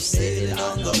Sailing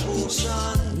on the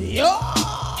ocean. Yo!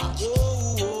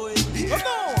 Come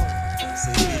on!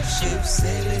 Big ship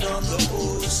sailing on the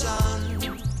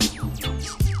ocean.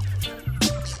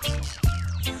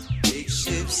 Big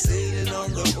ship sailing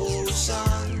on the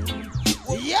ocean.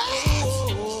 Yes!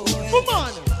 Come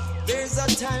on! There's a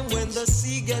time when the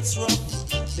sea gets rough.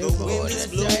 The wind is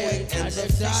blowing and the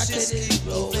fishes keep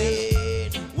blowing.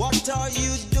 What are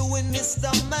you doing,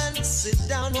 Mr. Man? Sit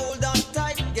down, hold on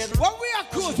tight, get what we are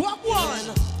cruise, what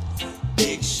one?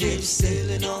 Big ship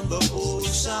sailing on the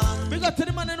ocean. We got to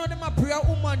the man and know them a prayer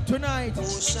woman tonight.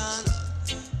 Ocean.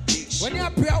 When you a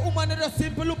prayer woman, you just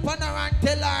simple look on her and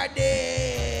tell her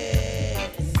this.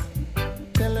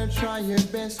 Tell her try your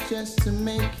best just to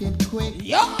make it quick.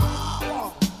 Yo!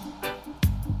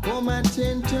 Come and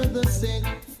tend to the sick.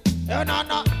 Oh no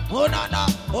no, oh no no,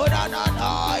 oh no no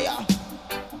no, yeah.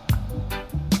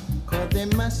 Cause there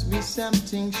must be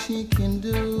something she can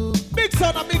do. Big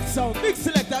sound, big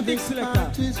selector, big selector. This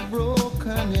heart is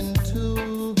broken in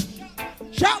two.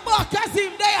 Shout back,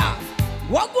 Kazim there.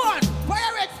 What one?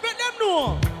 Fire expect them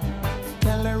know.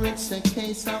 Tell her it's a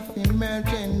case of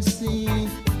emergency.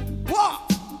 What?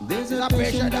 There's a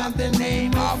patient at the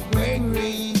name of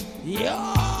Gregory.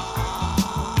 Yeah.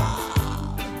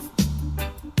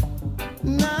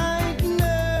 Night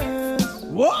nurse.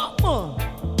 What man?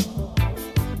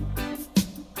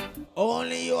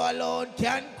 Only you alone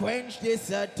can quench this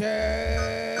thirst.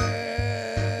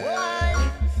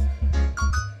 Why?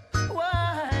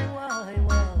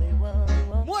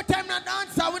 More time than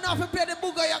dancer, we not have to play the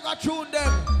booger, you got tune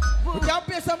them. We can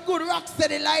play some good rock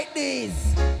steady like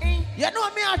this. You know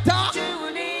me at talk?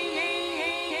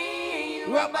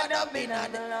 Rubber dub in a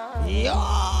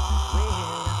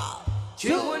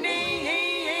Tune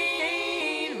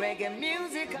in, reggae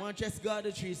music. Manchester got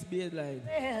the trees baseline.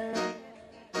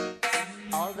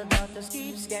 All the daughters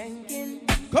keep skanking.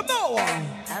 Come on.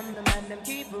 And the man them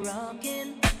keep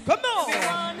rocking. Come on.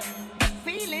 Everyone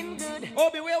feeling good.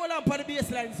 Oh, be where will I put the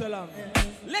baseline so long?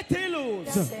 Let it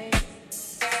loose.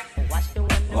 Watch the one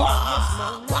them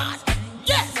on What?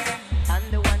 Yes. and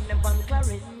the one them on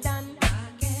Clarendon.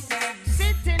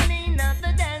 Sitting in at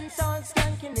the dance hall,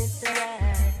 skanking it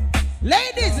tonight.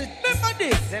 Ladies, remember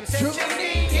this. Them say tune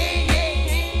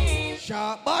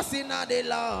Sharp boss in the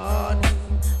lawn.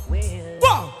 well,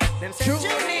 Wow. them say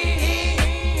tune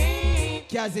in.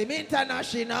 Kazim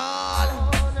International.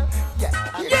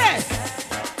 Yes.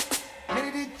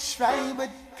 Many did try but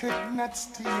could not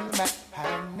steal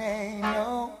my name.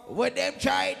 No. What them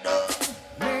try to?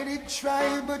 Many did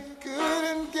try but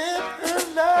couldn't get her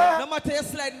love. No matter you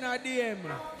slide in our DM.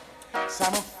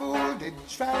 Some fool did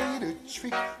try to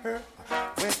trick her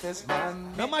with his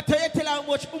man. No matter you tell how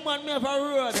much woman me have a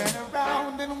road. Turn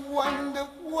around and wonder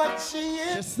what she She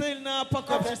is. still not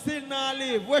pack up, she still not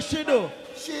live. What she do?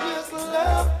 She just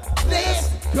love this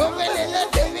Go with little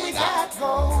thing we got.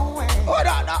 going. Oh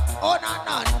no no, oh no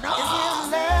no It will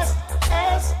no. last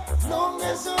as long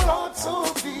as the heart's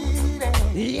so beating.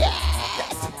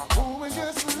 Yes. Oh, we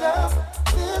just love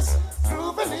this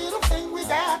groovy little thing we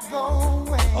got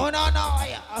going. Oh no no,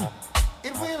 yeah.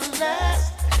 It will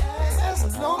last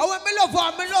as long Oh, when me love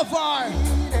her, me love her. as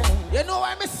beating. You know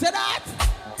why me say that?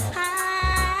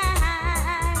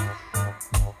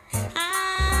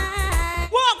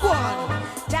 Walk one.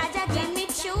 Jaja give me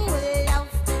true love.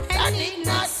 I need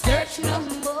not search no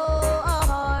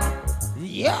more.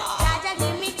 Yeah. Jaja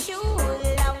give me true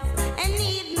love. I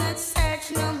need not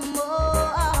search no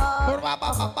more.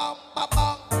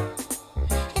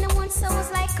 And once I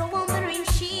was like a wandering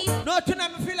sheep. No,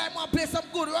 tonight me feel like I want to play some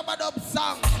good rubber dub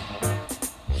song.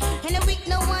 And a week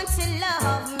no one to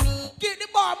love me. Get the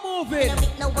bar moving. And a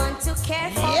week no one to care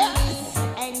for Yes. me.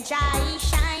 And Jai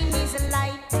shine his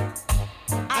light.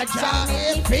 I Jah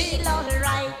make me feel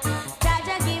alright.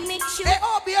 Jaja give me true. Hey,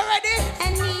 oh, be you ready? I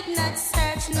need not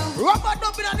search no more. Rubber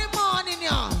dub in the morning,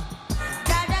 yeah.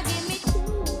 Jaja give me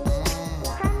true.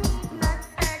 I need not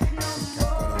search no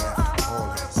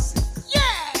more.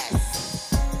 Yes.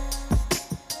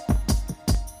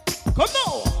 Come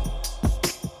on.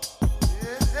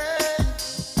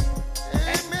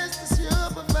 Hey, Mr.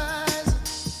 Supervisor,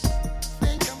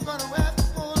 think I'm gonna have to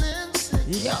pull in sick.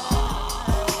 Yeah.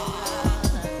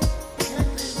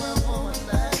 Can't leave my woman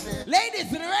like that.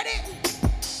 Ladies, you ready?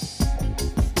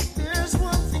 There's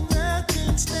one thing I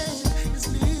can't stand.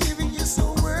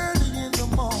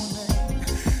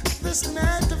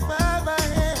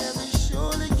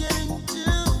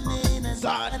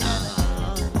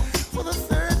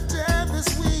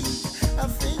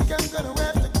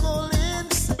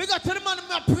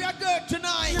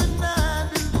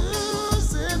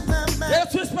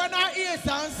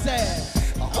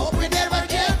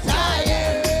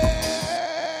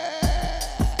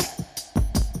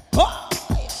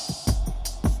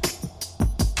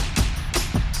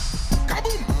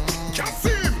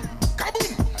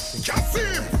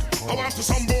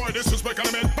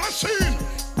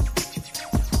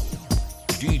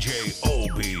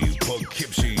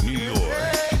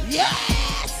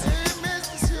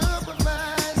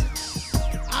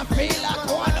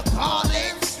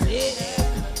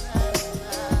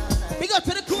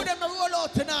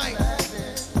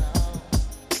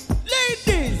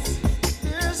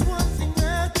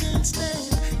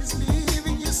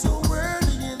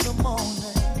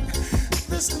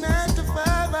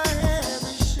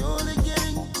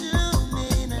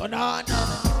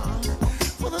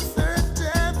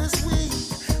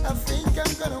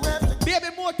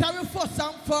 more time we fuss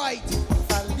and fight.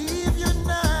 If I leave you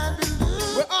now,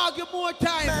 We argue more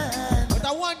time. But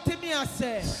I want to me I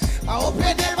say, I hope you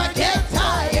never get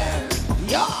tired.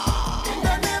 Yeah. and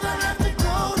I never have to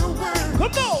go to work.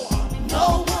 Come on.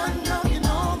 No one knocking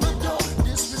on the door,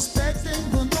 disrespecting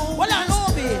the no. Well, I know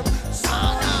me.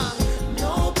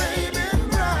 No baby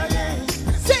crying,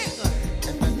 Sing.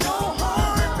 and with no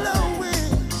horn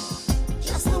blowing,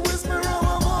 just the whisper of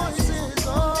our voices.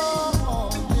 Oh,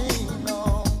 no.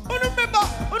 Remember. A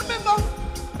man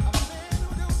who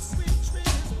don't sleep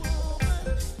treats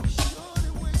woman,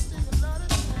 surely wasting a lot of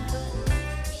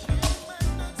time. She might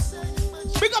not say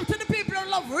much. Big up to the people who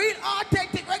love real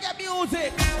authentic reggae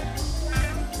music. When I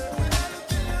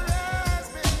look in your eyes,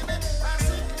 baby, I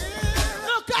see clear.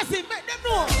 No, Cassie, make them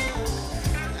know.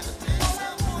 Take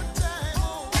some more time,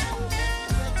 oh,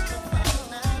 rectify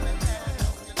now and now.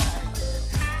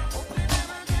 Hope you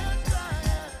never get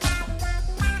tired.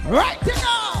 Right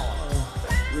now.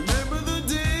 Remember the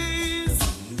days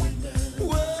when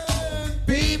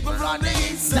People on the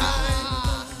east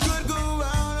side. could go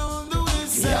out on the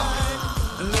west side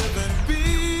and live in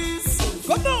peace.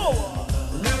 Come on.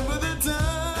 Remember the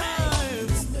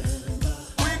times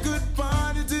we could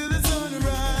party till the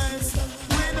sunrise.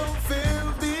 We don't fear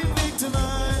of being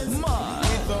victimized. We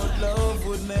thought love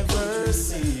would never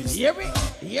cease. Here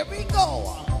we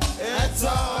go. It's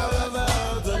all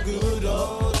about the good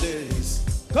old days.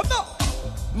 Come on.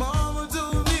 Mama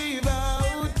told me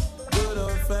about good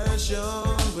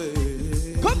old-fashioned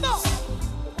ways. Come on.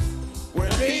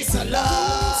 When Peace and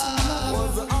love.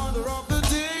 was the honor of the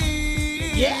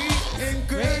day. Yeah. And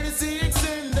courtesy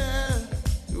extended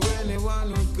to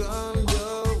anyone who comes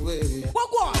your way.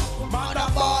 What? Mother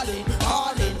balling,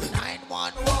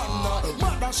 911.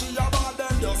 Mother, she a ball,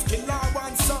 them just kill her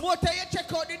one son. What time you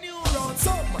check out the news?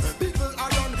 Some people are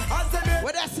done as they make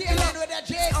Whether CNN, whether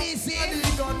JBC.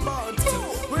 the gun bought.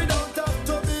 We don't have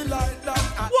to be like that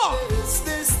at What?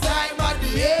 this time of the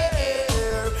year.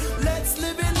 Let's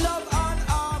live in love and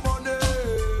harmony.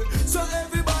 So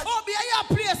everybody. Oh, be a your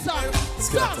place, sir.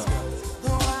 Stop.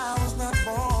 Though I was not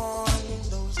born in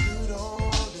those good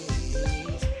old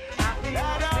days.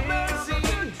 Lord have mercy.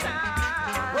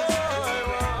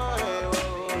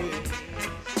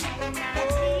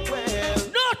 Oh, well.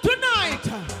 Not tonight.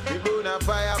 We gonna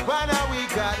fire banner, we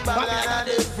got Babylon and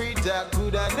the free talk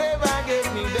coulda never get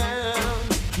me down.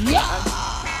 Yeah.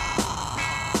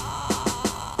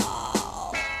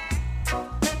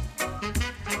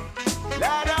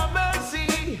 Lord have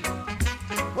mercy.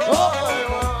 Oh,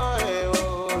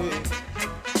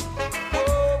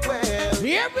 well.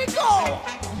 Here we go.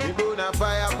 We gonna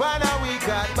fire banner, we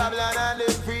got Babylon and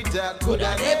the free talk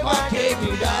coulda never never get get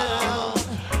me me down.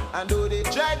 And though they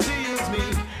try to use me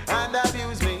and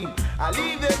abuse me, I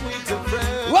leave them with a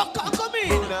friend. Welcome, come in.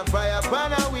 Gonna fire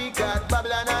banner, we got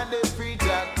Babylon and the free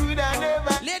talk coulda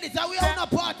never. Ladies, are we on a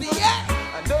party? Yeah.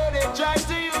 And though they try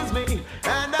to use me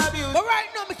and abuse But right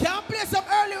now, we can't play some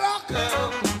early rock.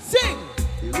 Sing.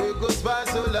 the way goes by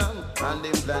so long on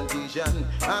them plantation,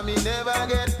 and me never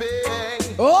get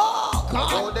paid. Oh,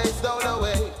 God. Oh, they stole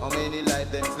away. How many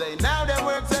life them slay? Now them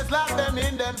work says slap them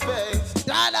in them face.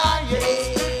 Da-da,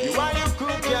 Yes, you are you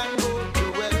cook and go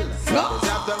to well. Cause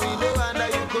after we know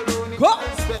and you could only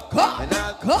respect. And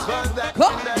I'll cause that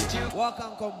you. Walk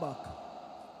and come back.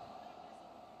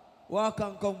 Walk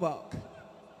and come back.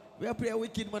 We are playing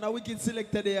wicked, man. A wicked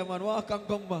selector there, man. Walk and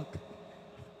come back.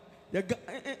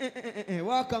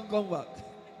 Walk and come back.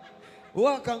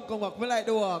 Walk and come back. Me like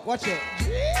the walk. Watch it.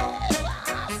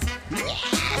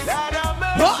 Lord have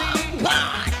mercy.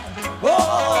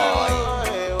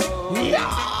 Oh, yeah.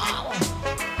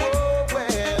 Oh,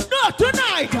 well. Not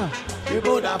tonight. We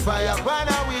gonna fire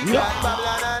banner, we got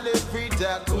Babylon and the free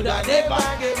talk coulda never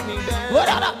get me down.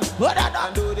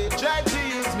 And though they try to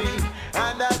use me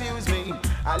and abuse me,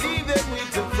 I leave them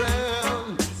with a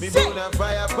friend. Me gonna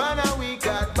fire banner, we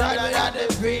got Babylon and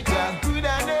the free talk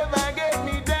coulda never get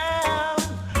me down.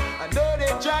 And though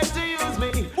they try to use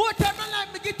me, More time I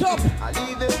like me get up. I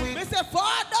leave them Me with. say,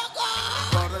 Father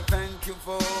God. Father, thank you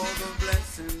for the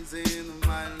blessings in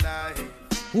my life.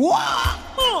 Walk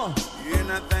more. And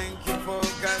I thank you for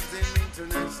God's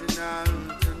International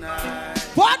tonight.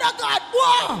 Father God,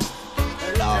 walk.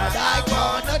 Lord, I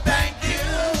wanna thank you.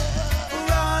 For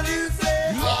all you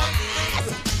say,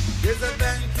 yes, I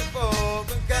thank you for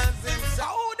the God's So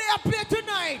who they play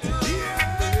tonight?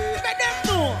 yeah. Let them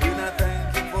know. And I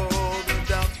thank you for the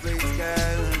dark place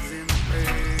guys in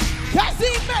praise. Cause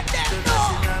he make them know.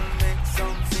 International make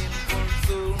some sinful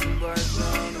soul but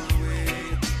run away.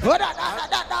 Oh, da, da, da,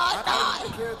 da, da, da. I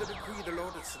declare the decree the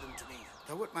Lord has said unto me.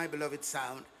 Thou art my beloved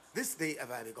sound. This day have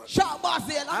I begun. Sharp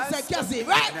Bossy alongside Cassie,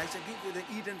 right? And I shall give you the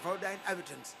Eden for thy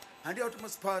inhabitants, and the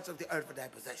uttermost parts of the earth for thy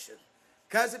possession.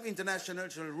 Kassim International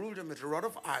shall rule them with a rod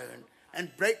of iron, and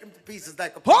break them to pieces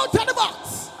like a hold to the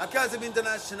box. A Kassim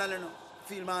International, you know,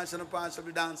 Field Marshal and parts of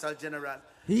the dancehall general.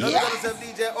 Yes. Now we got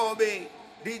DJ OB,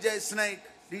 DJ Snake,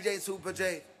 DJ Super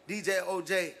J, DJ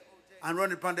OJ, and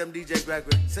run upon them DJ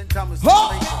Gregory. St. Thomas,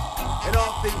 Jamaica. In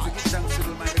all things we give thanks to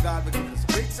the mighty God, we give us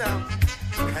great sound.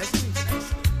 Kassim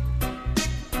International.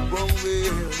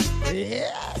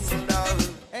 Yes.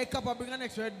 Hey, Kappa, bring an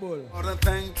extra Red Bull. Lord, I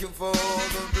thank you for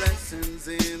the blessings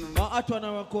in my hot one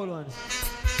or a cold one?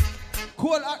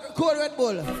 Cold Red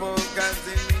Bull.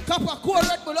 Kappa, cold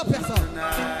Red Bull up here, sir.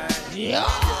 Yeah.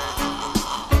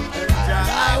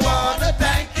 I want to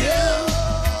thank you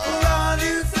for all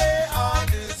you say, all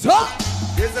this. So?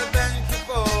 Yes, I thank you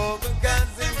for the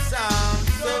Kassim sound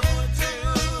so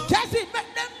true. Kassim,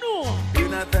 make them know.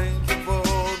 And I thank you for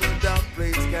the dark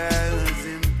place,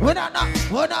 Kassim. Oh, no.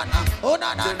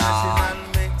 International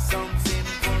make some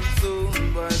simple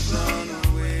soon, but run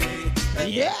away.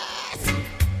 Yes.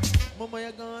 Mama,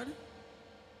 you gone?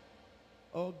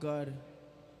 Oh, God.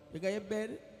 You got your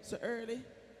bed so early?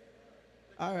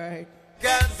 All right.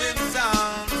 Kassim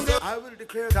sound. So I will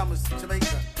declare Thomas,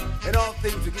 Jamaica. In all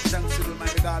things we give thanks to the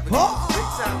mighty God. Big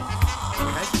sound.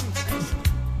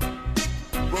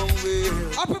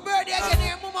 Happy birthday again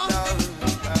here, Mama.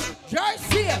 Drive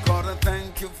safe. God, I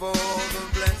thank you for the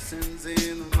blessings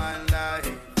in my life.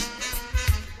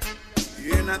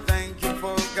 And I thank you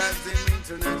for Kassim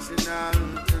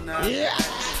International tonight. Yeah.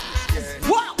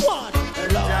 What one?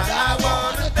 Lord, I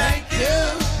want to thank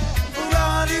you for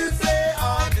all you say,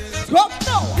 all this. Come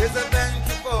now. Yes, I thank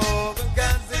you for the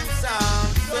Kassim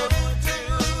sound so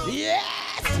true.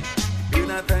 Yes.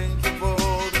 And I thank you for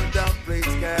the dark place,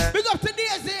 Kassim. Big up to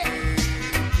Daisy.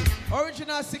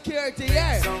 Original security,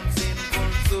 yeah.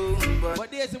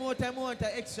 But Daisy more time want an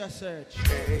extra search.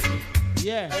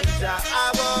 Yeah.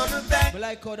 I want to thank you.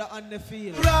 Like how they're on the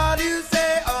field. For all you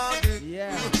say, all this.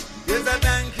 Yeah. Yes, I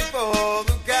thank you for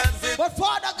the Kassim. But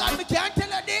Father God, we can't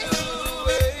tell her this.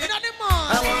 In the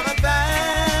morning. I want to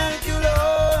thank you,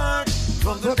 Lord,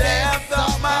 from the depths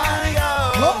of my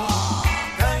heart.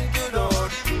 Thank you,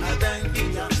 Lord. I thank you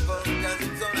just for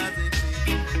Kassim so nice it is.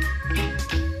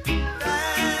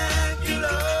 Thank you,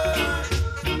 Lord.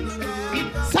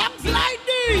 Songs like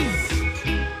these.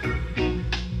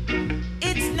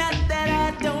 It's not that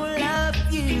I don't love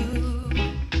you.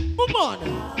 Come on.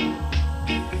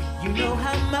 You know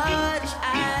how much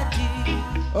I do.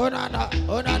 Oh, no.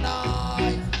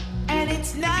 And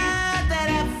it's not that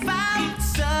I found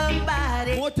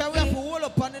somebody. More time we have to hold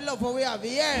up on the love we have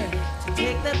here. To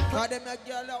take the God, them a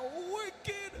girl are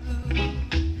wicked.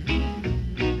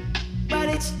 But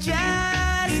it's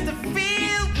just the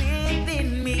feel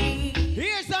within me.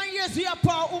 Years and years we are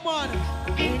power woman.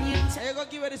 And you I go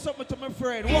give it something to my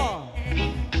friend. Wow.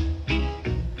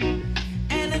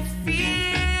 And a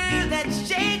fear that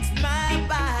shakes my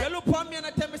body. You look on me and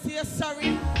I tell me say you're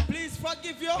sorry. Please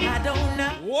forgive you. I don't know.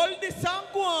 Hold this song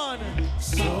go on.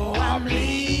 So I'm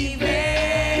leaving.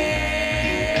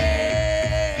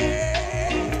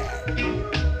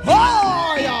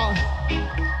 Oh yeah.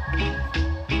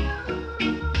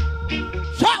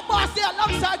 Shot boss there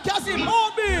alongside Kassim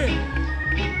Obi.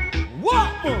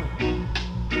 What more?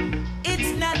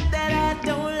 It's not that I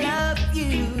don't love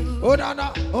you. Oh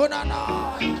no.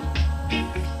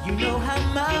 You know how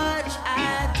much I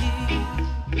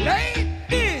do.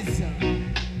 Ladies.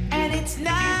 And it's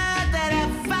not that I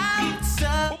found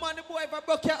some Woman, the boy, if I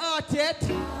broke your heart yet, to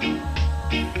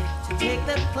take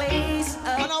the place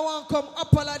and of I want to come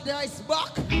apologize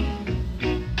back.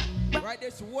 Write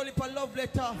this whole heap of love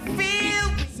letter. feel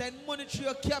Send money to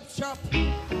your cap shop.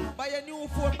 Buy a new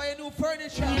phone, buy a new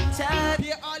furniture. touch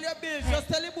Pay all your bills. Just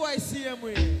tell the boy see him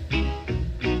way.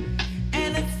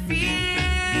 and a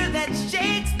fear that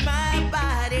shakes my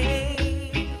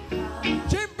body.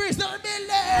 Jim Breeze on the building.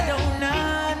 I don't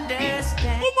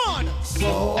understand. Come on.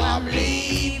 So I'm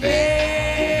leaving.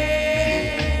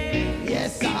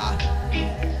 Yes, sir.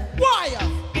 Why?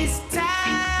 This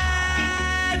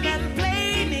time I'm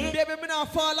playing it. Baby, me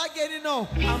not fall again, you know.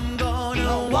 I'm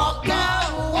gonna walk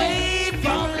away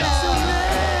from love.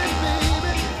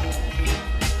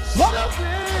 Before love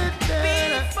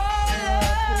breaks my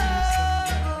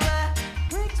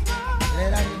heart.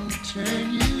 That I didn't turn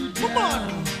you down. Come on.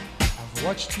 I've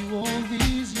watched you all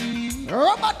these years.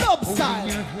 Rubber dub Holding style.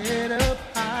 your head up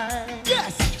high.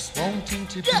 Yes. Just wanting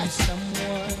to be Yes.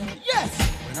 someone. Yes.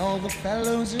 When all the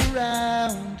fellows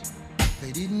around,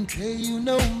 they didn't pay you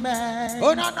no mind.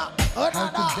 Oh, no. How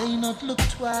could they not look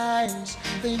twice?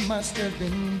 They must have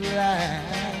been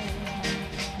blind.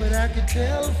 But I could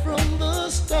tell from the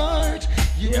start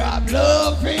you have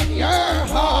love in your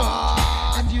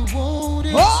heart, and you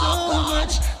wanted so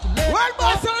much to let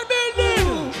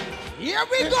go. Here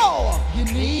we go. You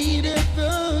needed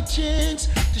the chance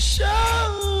to show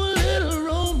a little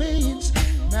romance.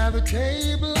 Now the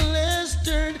table is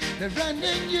turned, they're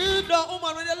running you. No,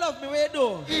 woman, when you love me, what you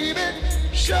do? Even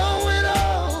show it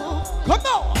all. Come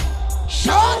on.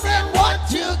 Show them what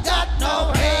you got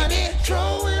now, baby.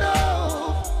 Throw it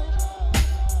off.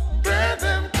 Bear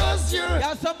them cause you're.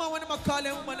 Yeah, someone when I'm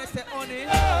calling woman, they say, honey.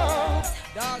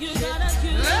 Dog You shit. gotta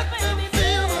Let them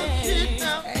feel the heat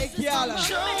now. Hey, girl.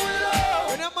 Show it off.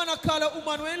 When a man call a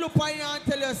woman, when you look at you and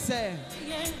tell you, say,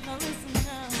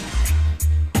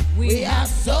 we have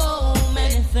so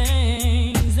many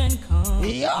things in common.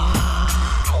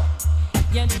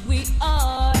 Yet we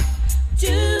are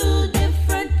two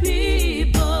different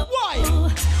people.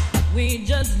 Why? We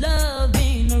just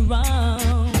loving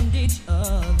around each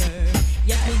other.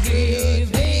 Yet we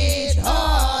give each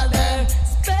other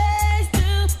space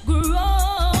to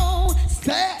grow.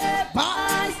 Step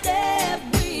by step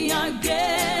we are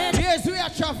getting here's we are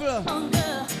traveler.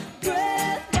 stronger.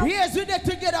 Breath Here's we there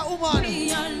together, woman.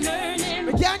 we are learning.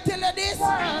 We can't tell you this.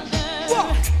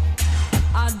 What?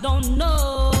 I don't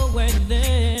know where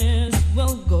this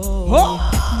will go,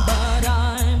 but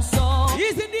I'm so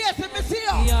Easy days, let me see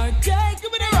we you. are taking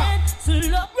it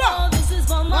slow. This is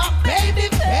for my baby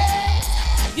face.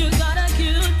 You got a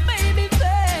cute baby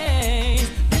face.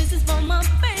 This is for my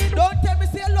baby. Don't tell me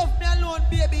say you love me alone,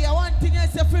 baby. I want thing I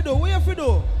say for do. Where for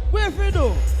do? Where for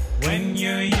do? When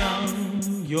you're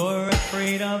young, you're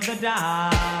afraid of the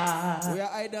dark. Where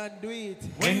I don't do it.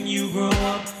 When you grow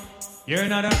up, you're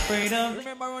not afraid of.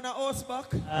 Remember on a horse back?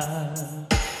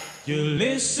 You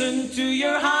listen to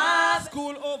your heart.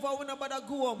 School over, we nobody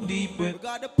go home. Deep We with.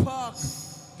 got the park.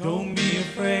 Don't be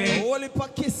afraid. Holy for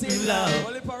kissing, Love.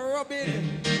 holy for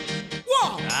rubbing.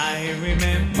 What? I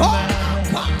remember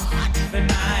the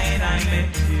night I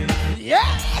met you.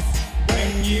 Yes!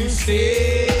 When you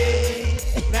say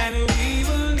that we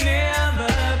will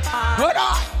never part. Hold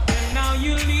on! And now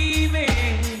you're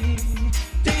leaving,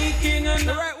 taking The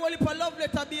another, right holy for love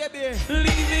letter, baby.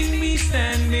 leaving me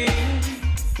standing.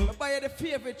 I buy you the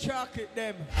favorite chocolate,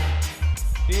 them.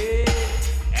 Yeah,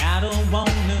 I don't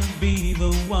wanna be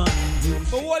the one who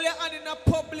But hold your hand in the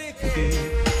public.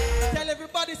 Tell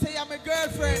everybody say I'm a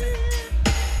girlfriend.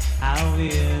 I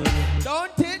will.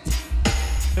 Don't it?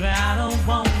 But I don't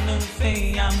wanna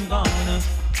say I'm gonna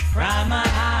cry my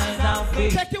eyes out,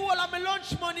 babe. Take you all of my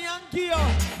lunch money and gear.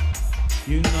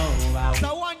 You know I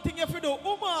So one thing if you do,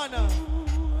 woman.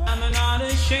 I'm not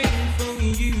ashamed for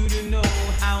you to know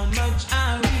how much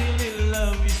I really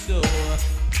love you so.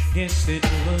 Guess it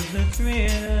was the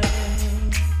thrill.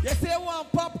 You say one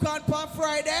popcorn on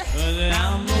Friday? But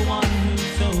I'm the one who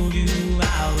told you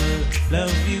I will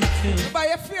love you too. Buy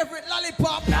your favorite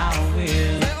lollipop. I will.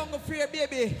 Say I'm fear,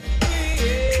 baby.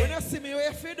 When you see me,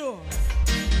 what you do?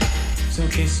 So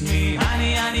kiss me,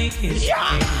 honey, honey, kiss me.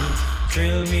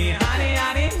 Thrill me, honey,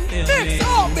 honey, thrill me. Mix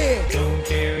on me. Don't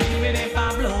care even if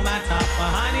I blow my top,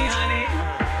 honey, honey.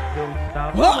 Don't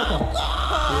stop.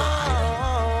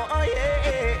 Oh,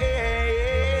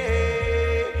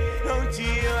 yeah. Don't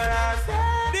you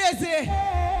understand? Daisy,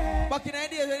 back in the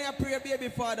days when you pray, baby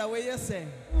father, what you say?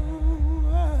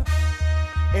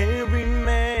 Every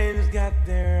man's got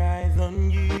their eyes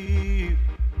on you.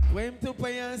 When him to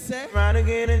pay and say? Trying to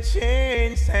get a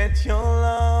chance at your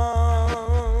love.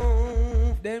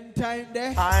 Them time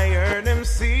there. I heard them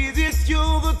say that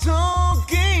you're the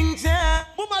talking town.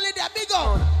 Mama lady, a big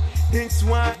up. That's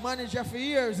why Manager for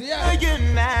years, yeah. you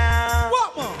now.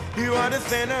 What more? You are the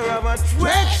center of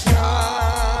attraction.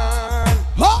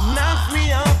 Knock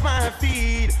me off my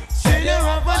feet. Center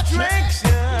of attraction.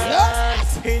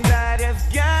 Yes. And I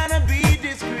just gotta be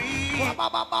discreet.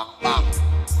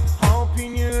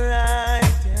 Open your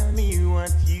eyes, tell me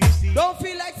what you see. Don't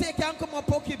feel like they can come up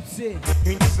Poughkeepsie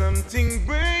It's something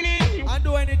burning. and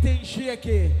do anything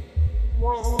shaky.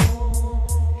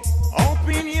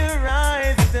 Open your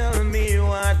eyes, tell me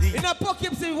what you In a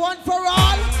Poughkeepsie, one for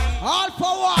all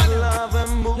for one. love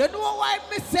and move. You know why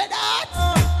me say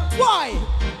that? Why?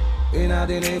 Inna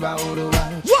the neighborhood,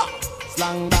 why? What?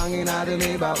 Slang bang inna the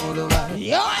neighborhood, why?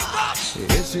 Yeah, I got.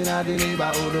 It's inna the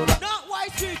neighborhood, why? Not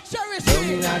White Street, Cherry Down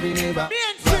Street, inna the neighbor.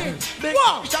 Main Street.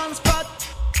 What? Sean spot.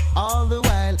 All the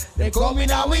while they come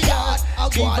in our yard. I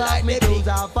Keep go up like me baby. clothes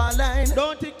off a line.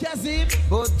 Don't think Kazim.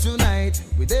 But tonight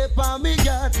we dey on me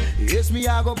yard. Yes, me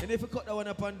I go. And if you cut that one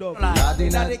up and down, Lad,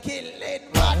 inna inna the killing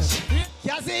match.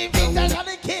 Kazim, inna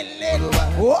the killing.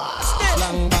 What?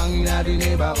 Slang bang inna the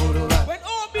neighborhood, why? When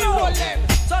all be roll them,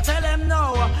 So tell them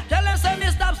no. Tell them say me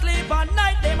stop sleep at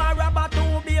night. Them a rubber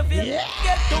to be fit.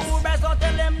 Get too best. So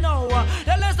tell them no.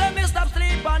 Tell them say me stop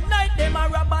sleep at night. Them a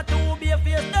rubber to be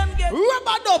fit. Them get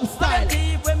rubber dub style.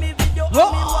 When me video on me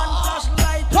one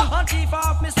flashlight. And thief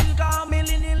off me silk and me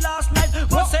linen last night.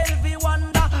 But selfie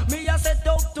wonder me a set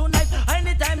up tonight.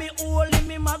 Anytime me hold him,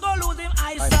 him a go lose him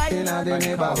eyesight.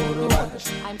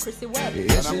 I'm Chrissy Webb.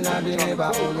 Yes, in the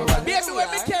neighborhood. Baby,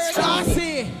 when me carry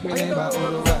Darcy.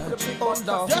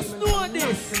 Just know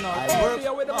this. Do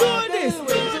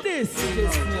this.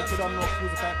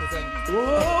 Oh,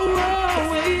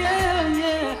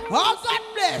 yeah. Oh, God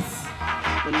bless.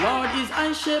 The Lord is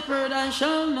my shepherd, I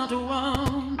shall not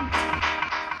want.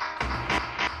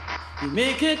 He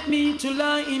maketh me to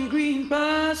lie in green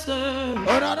pastures.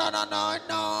 Oh,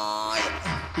 no.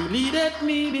 He leadeth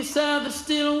me beside the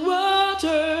still waters.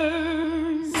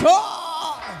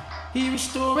 He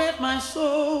restoreth my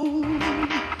soul.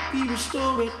 He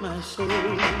restoreth my soul.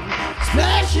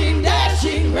 Splashing,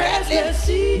 dashing, restless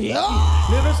sea.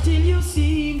 Never still you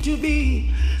seem to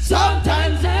be.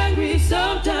 Sometimes angry,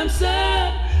 sometimes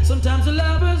sad. Sometimes a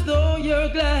lovers though you're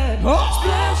glad.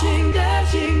 Splashing,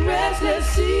 dashing, restless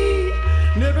sea.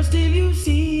 Never still you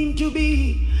seem to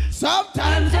be.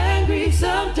 Sometimes angry,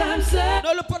 sometimes sad.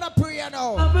 No, look on a prayer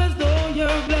now. Lovers though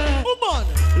you're glad. Come on.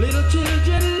 Little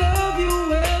children love you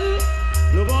well.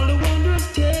 Love all the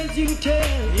wondrous tales you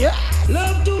tell. Yeah.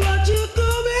 Love to watch you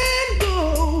come and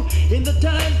go in the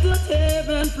times that ebb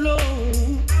and flow.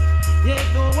 Yet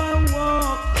though I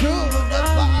walk through the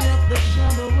valley of the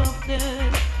shadow of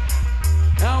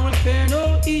death, I will fear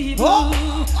no evil,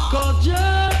 cause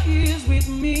Jah is with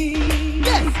me.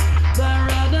 Yes. Thy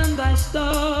rod and thy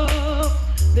staff,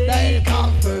 they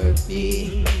comfort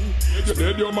me. You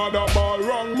did your mother ball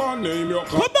wrong, man. Name your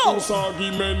cause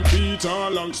argument, Peter,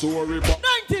 long story.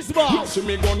 90s ball. You see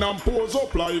me gonna pose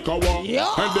up like a wall.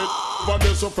 Yeah. And then over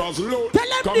the surface low. Tell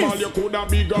them Come this. on, you coulda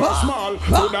big or small,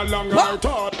 coulda long or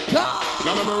tall.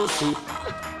 None of mercy.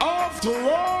 After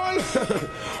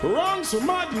all, wrong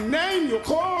somebody name you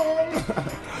call.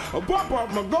 I pop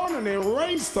off my gun and it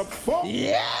rains to fall.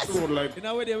 Yes. So like, you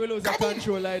know where they will lose the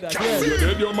control like that. you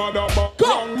did your mother back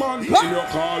wrong, man. You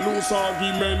call loose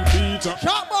argument, Peter.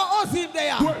 Sharp about us in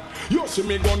there. Well, you see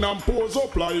me gonna pose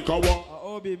up like a wall.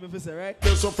 Be me say, right?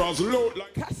 The surface low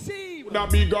like Cassim. That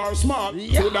big or small,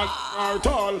 so that are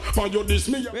tall. For you this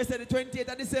me. We said the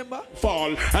 28th of December.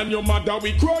 Fall, and your mother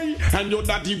we cry, and your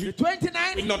daddy we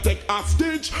 29. We not take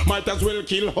hostage, might as well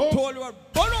kill her. Told you what?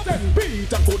 Then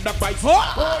Peter could have fight.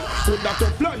 Could have to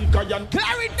fly, and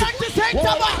carry 90 cents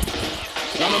back.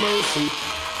 None of mercy.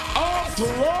 After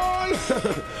all,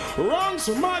 wrong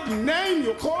somebody name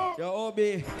you call. Yo,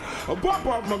 Obi. I pop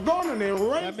off my gun and it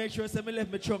rain. I make sure somebody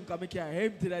left my trunk and I can't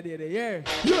empty that day of the year.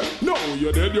 Yeah, no,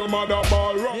 you did your mother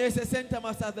ball wrong. Yes, the St.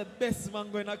 Thomas has the best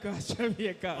mango in across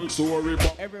Jamaica. I'm sorry,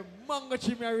 but every mango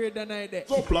tree I read the night there.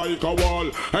 Up like a wall,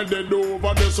 and then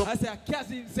over there so I say a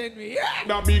cousin send me. Yeah.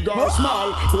 That big or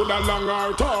small, could a long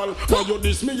or tall. For you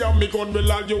this me and me gun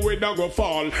will all you way that go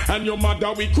fall. And your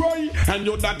mother we cry, and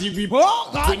your daddy we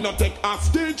we not take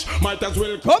hostage, might as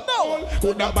well come on.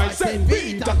 Could have by St.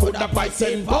 Peter, could have by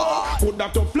St. Paul, could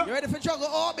have to fly. You ready for juggle,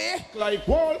 Obi? Like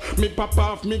wall, me pop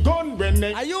off me gun when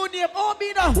they. Are you name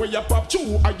Obi now? Where you pop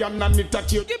two, I am not it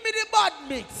at you. Give me the bad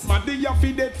mix. My day you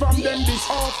feed it from them this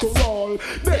after all.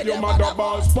 Then your mother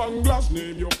balls Spanglass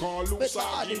name you call loose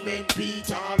argument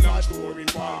Peter, not story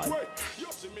part.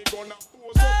 You see me gonna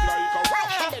pose up like a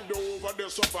rock and over the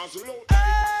sofas low.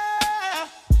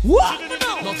 What?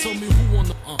 Now tell me who on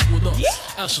the with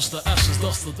us. Ashes to ashes,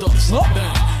 dust to dust. Bang,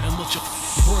 and let your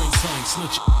brains hang,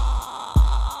 snitch.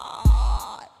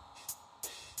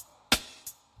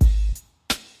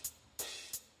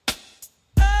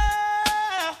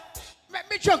 Make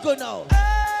me chuckle now.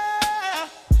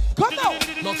 Come on.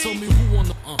 Now tell me who on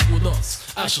the with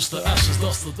us. Ashes to ashes,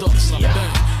 dust to dust.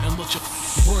 Bang, and let your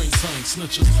brains hang,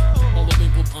 snitches. All the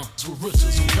people with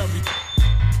riches who carry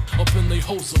up in they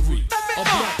hosiery. A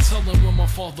black telling when my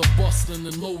father bustin'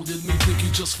 and loaded me. Think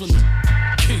he just finna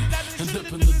key and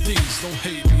dip in the D's. Don't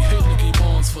hate me. Hit Nicky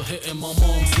Barnes for hitting my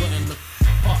mom's letting the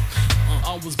pop.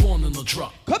 I was born in the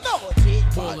drop. Come on.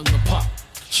 Ball in the pot.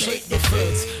 Shake the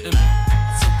feds and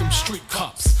took them street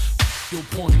cops. Your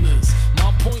point is,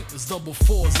 my point is double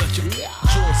fours at your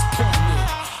jaws pointed.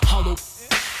 Hollow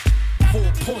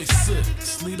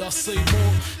 4.6. Need I say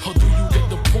more, or do you get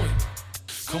the point?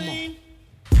 Come on.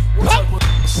 What type of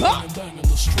slang and bang in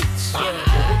the streets? Bad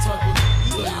boy. What type of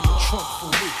lay in the trunk for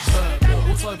weeks? Bad boy.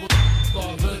 What type of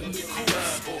letting me cool?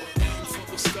 Bad boy. Aim for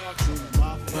the sky crew.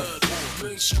 Bad boy.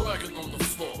 Main striking on the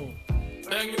floor.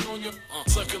 Banging on your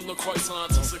second look quite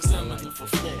scientists examining for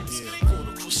flaws.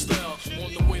 special style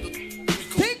on the way to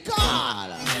Think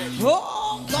on.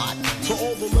 Oh God. To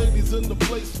all the ladies in the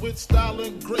place with style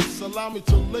and grace, allow me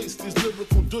to lace these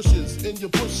lyrical douches in your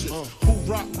bushes. Who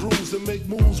rock grooves and make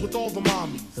moves with all the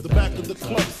mommies. The back of the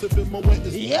club, sipping my wet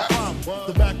is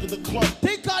the back of the club.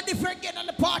 Think on different getting on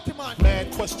the party, man.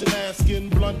 Mad question asking,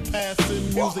 blunt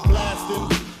passing, music lasting.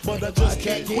 But I just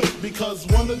can't quit because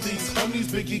one of these homies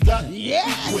Biggie got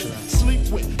sleep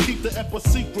with, keep the ep a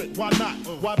secret. Why not?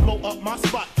 Why blow up my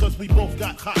spot? Cause we both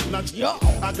got hot. Now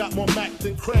I got more Mac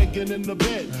than Craig and in the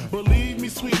bed. Believe me,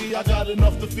 sweetie, I got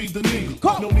enough to feed the needy.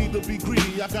 No need to be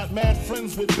greedy. I got mad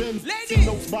friends with Benz. See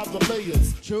notes by the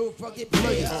layers. True fucking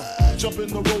players. Jump in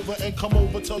the Rover and come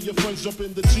over. Tell your friends jump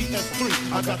in the GS3.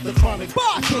 I got the chronic.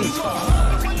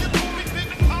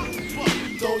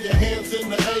 Throw your hands in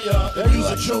the air if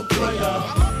you's a true player.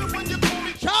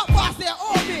 Shout boss there,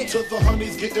 all day. To the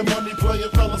honeys getting money, playing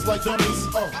fellas like dummies.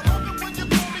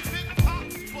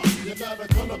 You got a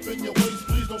gun up in your waist,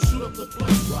 please don't shoot up the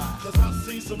place. Cause I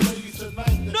see some ladies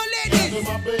tonight. No ladies.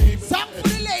 My baby. Some for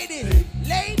the ladies.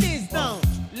 Ladies now.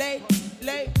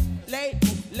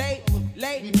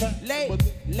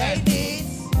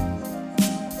 Ladies.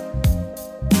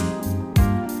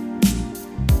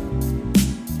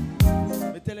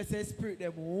 Tell us say spirit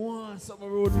them want some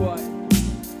road boy.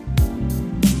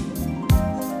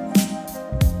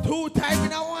 2 times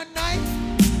in a one night.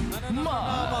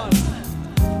 No.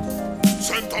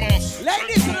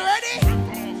 Ladies, you ready?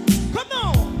 Come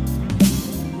on.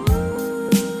 Ooh,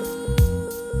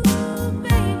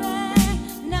 baby,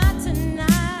 not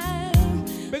tonight.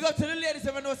 Big up to the ladies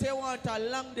if I know say you want a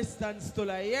long distance to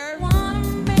like here. Wanna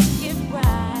make it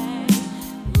right.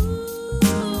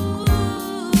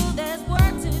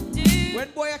 When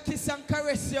boy I kiss and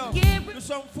caress you, do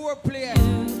some foreplay. I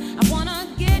wanna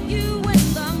get you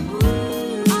in the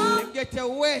mood. And get you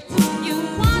wet. You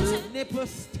want to nipple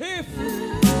stiff.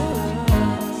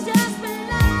 Just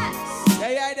relax.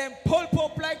 Yeah, them pulp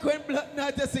up like when blood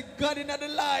not just a gun in the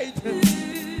light.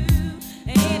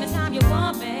 Anytime you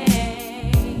want me,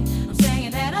 I'm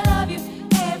saying that I love you.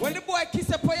 When the boy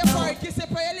kiss up on your forehead, kiss up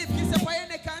on your lip, kiss up on your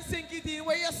neck and sink it in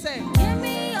where you say. Give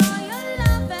me all your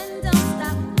love and don't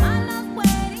stop.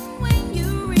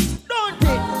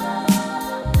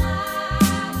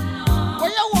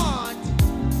 What you want?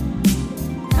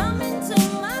 Come into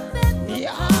my bed.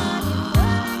 Yeah.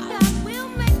 God will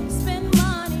make you spend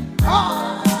money.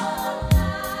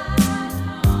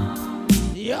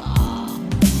 Yeah.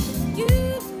 You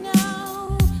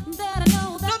know that I know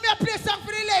that. Let me play something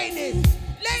for the ladies.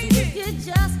 Ladies. If you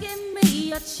just give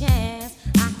me a chance,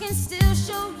 I can still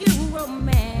show you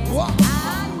romance. What? I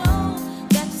know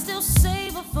that you still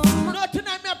savor for my. No,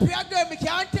 tonight me a play a girl. Me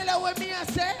can't tell her what me I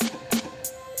say.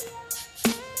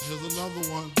 Here's another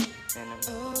one. And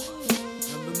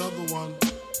another one.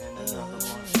 And another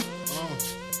one.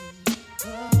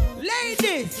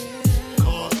 Ladies.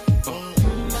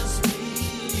 Must be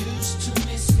used to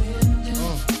me spending.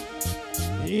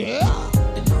 Yeah.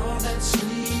 And all that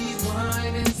sweet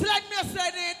wine and slide me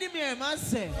aside and me, man,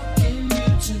 say. in you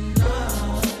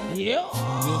tonight. Yeah.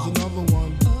 Here's another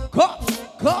one. Come.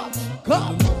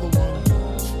 Another one.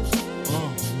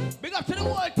 Big up to the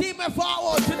whole team and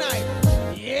forward tonight.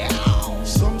 Yeah.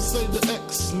 Some say the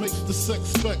X make the sex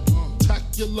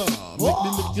spectacular. Make me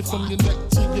lick you from your neck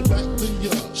to your back to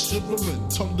your shivering,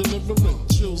 tongue delivering,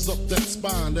 chills up that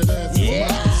spine, that ass is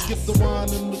mine. Skip the wine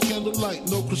and the candlelight,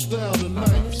 no crystal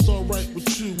tonight. It's alright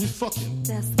with you, we fucking.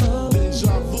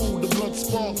 Deja vu, the blood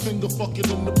spark, finger fucking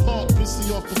in the park,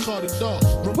 pissy off Bacardi Dark.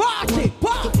 Party.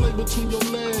 To play between your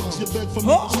legs, you beg for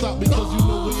me to stop because you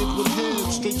know where it would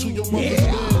head. Straight to your mother's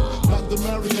bed, not the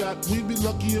Marriott. We'd be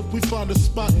lucky if we find a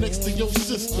spot next to your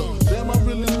sister. Damn, I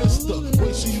really missed her.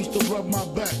 Way she used to rub my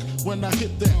back when I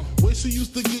hit that. Way she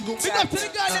used to giggle. Big up to the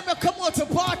guy that come out to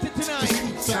party tonight.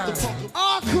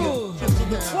 All cool.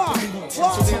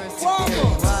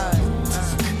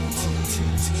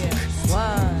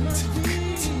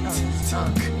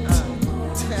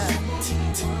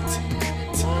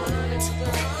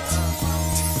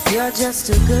 You're just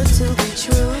too good to be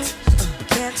true.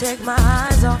 Can't take my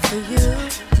eyes off of you.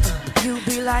 You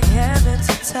be like heaven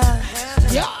to touch.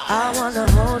 Yeah. I wanna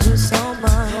hold you so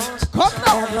much.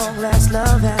 At long last,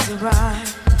 love has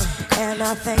arrived, and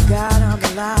I thank God I'm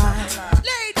alive.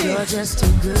 Ladies. You're just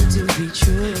too good to be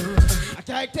true.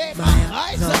 I take my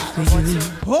eyes off of you.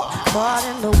 Caught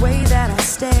in the way that I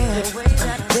stare.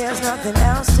 There's nothing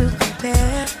else to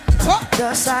compare.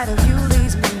 The sight of you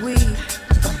leaves me weak.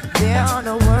 There are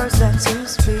no words left to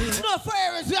speak. No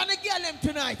fires, we're gonna get them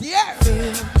tonight, yeah.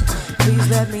 Please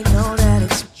let me know that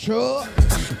it's true.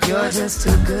 You're just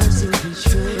too good to be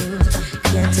true.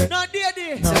 Can't take no, dear.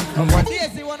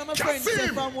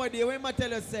 from what day? When I tell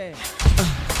you say?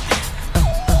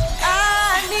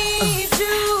 I need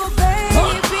you, baby.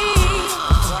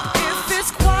 If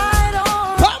it's quite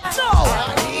alright.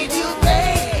 I need you,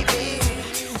 baby,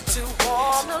 to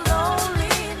warm the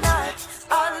lonely night.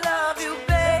 I love you,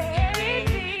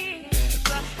 baby.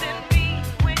 Trust in me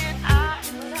when I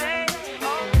say,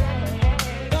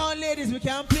 okay. Now, ladies, we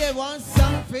can play one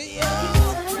song for you.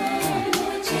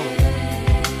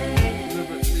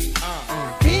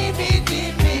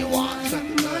 Give me one.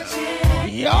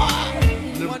 Yeah.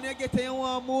 When you get in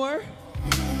one more.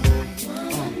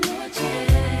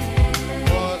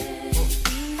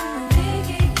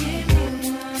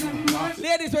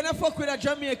 Ladies, when I fuck with a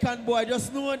Jamaican boy,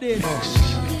 just know this.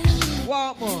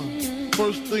 What more?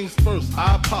 First things first,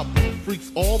 I pop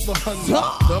freaks all the honey,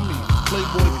 dummies,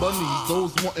 playboy bunnies,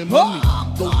 those wanting money.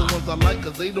 Those the ones I like,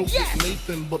 cause they don't get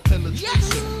Nathan but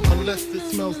penetration. Unless it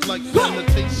smells like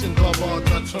sanitation. Garbage,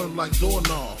 I turn like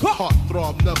doorknob. Heart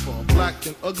throb never, black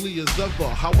and ugly as ever.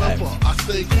 However, I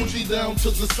stay Gucci down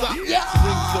to the socks. Rings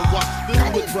the watch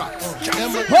filled with rocks.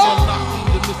 Amateur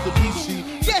knocking the Mitsubishi.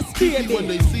 Yes, baby. When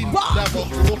they see me, never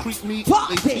will creep me,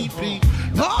 they TP.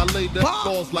 I lay that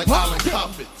balls like Island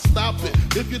Coppet. Stop it.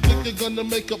 If you think you're gonna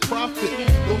make a profit,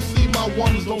 don't see my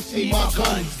ones, don't see my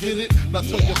guns. Get it? Now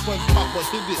tell your friends, Papa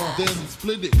hit it, then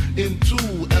split it in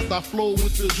two as I flow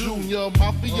with the Junior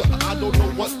Mafia. I don't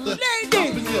know what the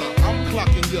stopping ya. I'm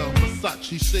clocking ya.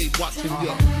 Versace shade watching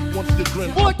ya. Once the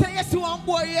grin. Boy, tell you to one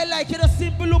boy, you like it, a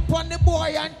simple look on the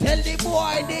boy and tell the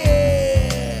boy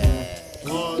this.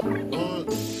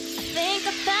 Think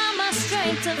I found my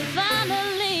strength to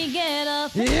finally get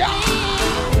up.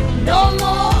 No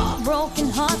more broken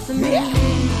heart for me.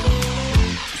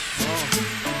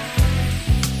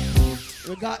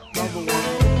 We got number one.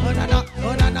 Oh na na,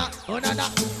 oh na na, oh na na.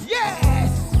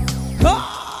 Yes.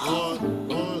 God.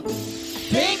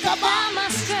 Think about my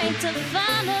strength to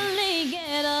finally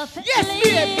get up. Yes,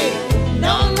 baby.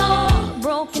 No more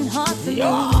broken heart for me.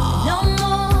 No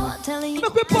more telling you.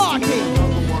 Look, we party.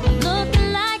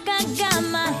 Looking like I got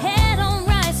my head on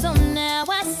right, so now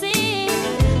I see.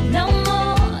 No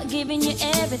more giving you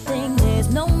everything. There's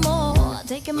no more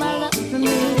taking my love from me.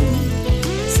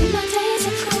 See, my days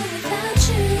are cold without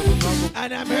you,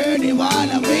 and I'm hurting while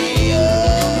I'm with you.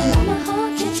 And my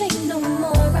heart can't take no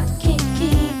more. I can't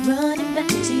keep running back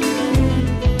to you.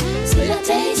 See, my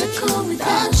days are cold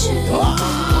without you.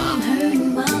 I'm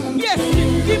hurting while I'm with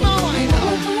you. Keep my wine up.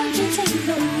 My heart can't take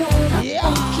no more. I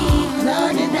can't keep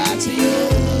running back to you.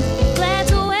 Glad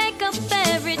to wake up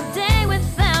every day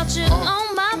without you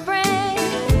on my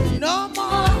brain. No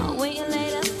more waiting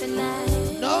late up at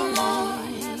night. No more.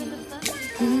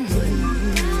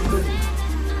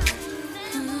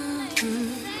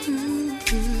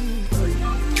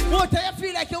 What do you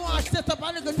feel like you want to set up a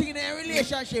little thing in a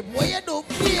relationship? What you do,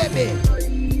 baby?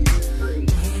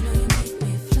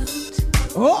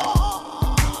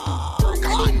 Oh,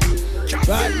 God.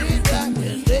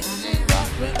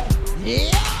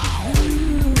 Yeah.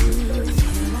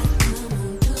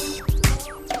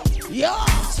 Yeah.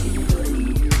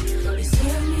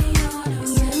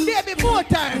 Baby, more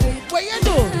time. What you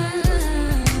do?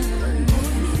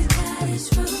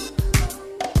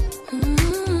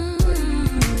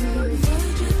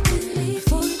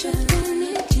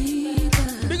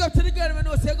 Big up to the girl we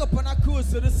know say go up on a cruise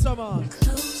to this summer.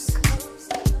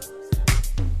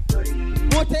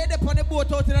 More time up on the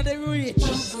boat out in the reach.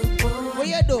 What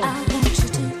you do?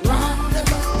 Round the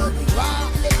boat,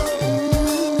 round the boat.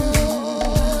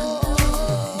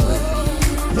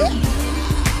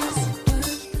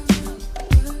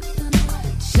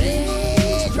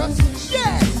 Yes.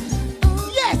 Yes.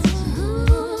 Yes.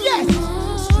 Yes.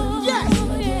 Yes.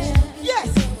 Yes.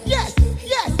 Yes.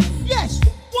 Yes. Yes.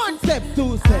 One step,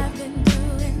 two steps.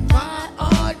 My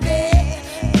all day.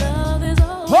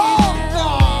 Oh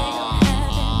God.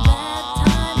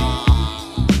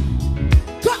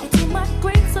 To my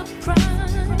great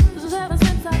surprise, ever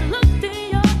since I looked in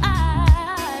your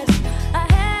eyes, I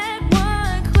had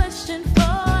one question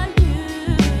for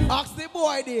you. Ask the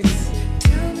boy this.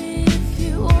 Tell me if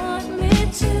you want me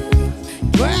to.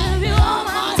 Give you all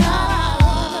my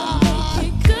time. Make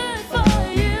it good for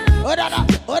you. Oh da da,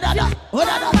 oh da da, oh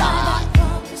da da da.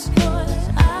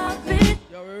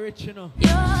 You're rich, you know.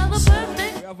 You're the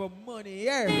perfect. We have a money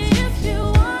here. If you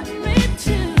want me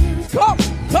to.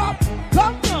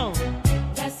 Come now.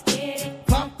 Let's get it.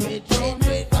 Pump it, drink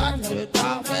it, watch it,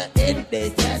 pump it in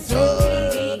this dance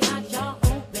room.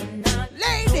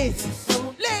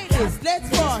 Ladies, let's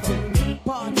party.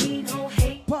 Party,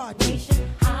 party,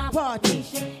 party.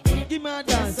 Give me a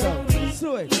dance up.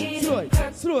 Slow it.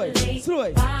 slow it, slow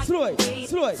it, slow it,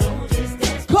 slow it.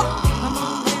 Come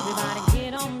on, everybody,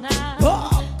 get on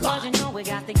down. Cause you know we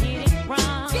got to get it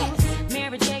wrong.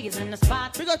 Mary J is in the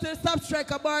spot. We go to the Stop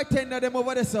Striker bartender, them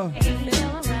over there, so.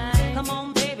 Come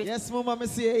on, baby. Yes, mama, me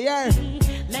see it, yeah.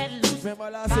 Let loose. Remember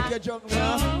last week you drunk,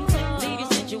 man? Leave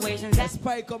your situations. A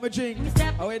spike on my drink.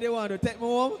 How way they want to take me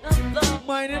home?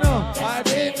 Mine, you know. I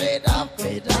did it up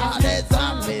with all this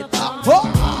and with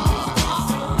up.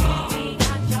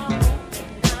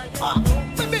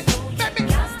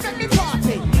 Let me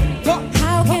party. Go.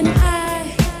 How can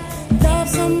I love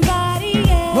somebody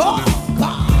else? Oh,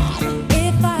 God.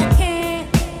 If I can't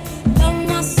love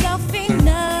myself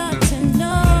enough to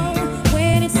know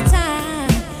when it's time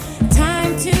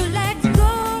to let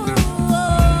go.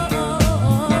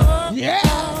 Yeah. I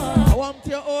want to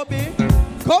your Obi.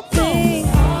 Come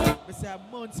down. I say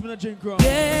months me not drink rum.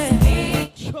 Yeah.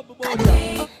 Trouble about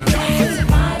that.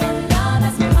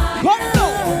 Come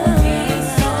down.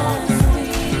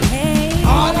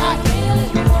 All right.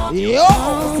 Yo. I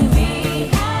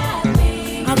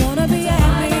wanna be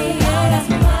happy.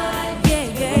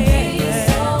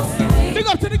 Yeah. Big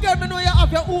up to the girl, I know you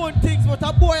have your own things, but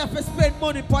a boy have to spend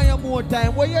money for your more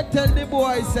time. What you tell the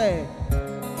boy say?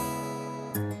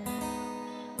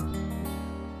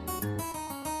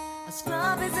 A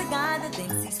scrub is a guy that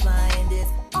thinks he's flying, is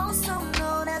also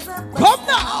known as a Come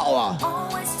now!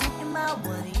 Always talking about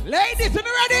what he Ladies, are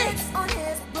you ready? on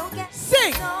his broken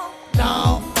Sing! soul.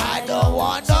 No, I don't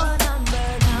want to.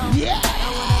 Yeah! I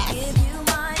wanna give you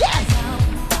my now.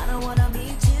 I don't wanna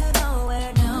meet you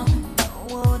nowhere now.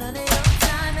 Don't want none of your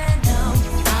time and now.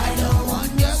 I don't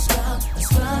want your scrub.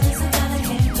 Scrub is a guy that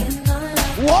can't get no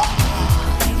love. What?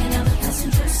 Hanging out the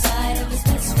passenger side of his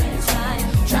best friend's ride.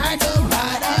 Try to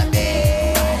hide on me.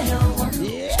 I don't want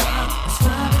Yeah!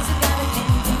 scrub is a guy that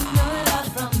can't get no love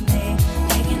from me.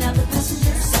 Hanging out the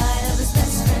passenger side of his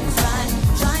best friend's ride.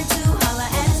 Trying to holler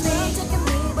at me. Taking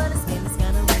me, but his game is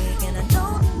kinda weak and I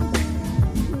don't.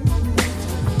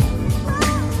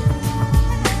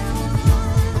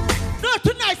 No,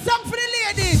 tonight, song for the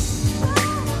ladies.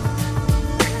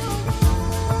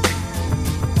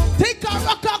 Take a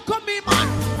rock and come in, man.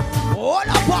 All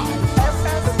about.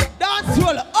 Dance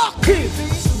well, active.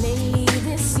 Lately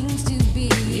there seems to be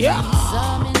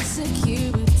some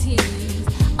insecurity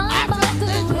about the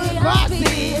way I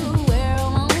feel, where I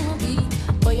wanna be.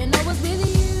 But you know what's with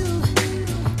you?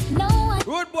 No, I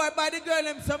Road boy, buy the girl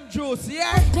them some juice,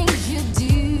 yeah? things you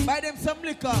do. Buy them some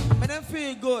liquor, make them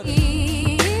feel good.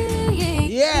 Yeah.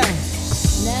 Yeah.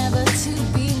 Never to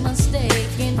be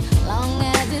mistaken, long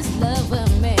as this love will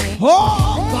make.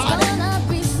 Oh, There's God. gonna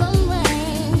be some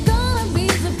rain, gonna be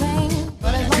the pain.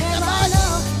 But as long as I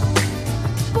know,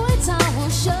 boy, time will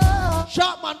show.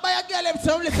 Short man, buy a girl them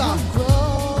some liquor.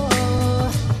 Grow.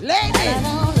 Ladies,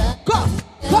 go,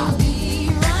 Be go.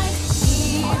 right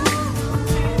here.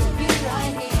 Be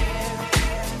right here.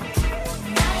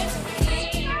 Right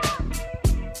here.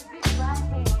 Be right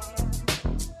here.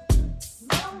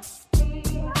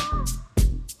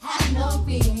 Have no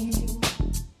fear.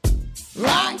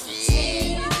 Right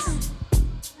here.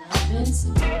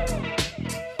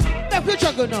 Let me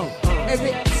juggle now.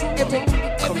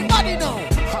 Everybody know.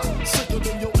 Sicker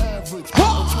than your average.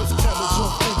 Twist cabbage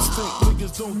off instinct.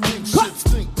 Niggas don't think shit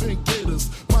stink. Pink gators.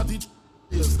 My DJ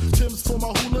is Tim's for my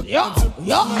hula.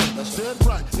 Dead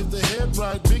right. If the head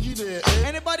right, Biggie there.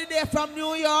 Anybody there from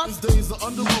New York? These days are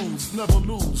under rules. Never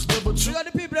lose. Never We choose. got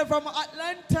the people from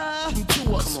Atlanta,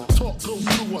 To us. Talk go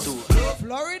through us.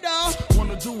 Florida.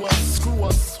 Wanna do us. Screw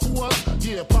us. Who us?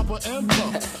 Yeah, Papa and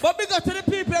Pump. But we got to the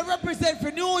people that represent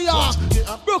for New York.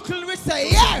 Yeah, Brooklyn, we say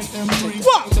yes. M3.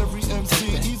 What? Every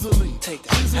MC easily. Take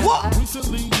that. What?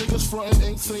 Recently, niggas frontin'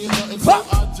 ain't saying nothing. So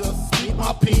I just keep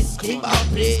my peace. Keep my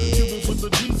peace. Cubans with the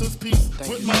Jesus peace.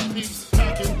 With my peace.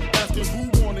 Packing. Asking who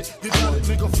want it. You got it,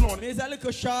 nigga, flaunt it. He's a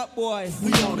little sharp boy.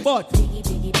 We on it. But Biggie,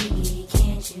 biggie, biggie,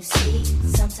 can't you see?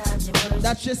 Sometimes your words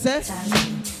that she said,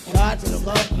 God to look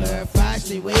up her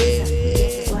fancy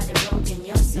way. why they're broken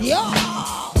yourself. Yo!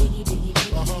 Biggie, biggie,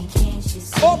 biggie, can't you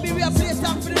see? Oh, we will play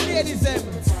song for the ladies them.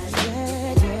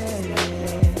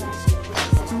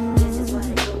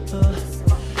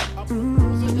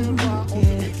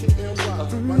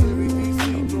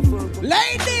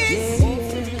 Ladies,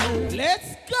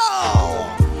 let's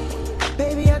go.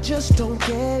 Baby, I just don't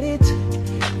get it.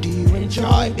 Do you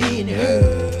enjoy being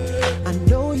hurt? I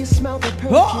know you smell the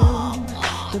perfume,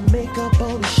 the makeup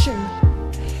on his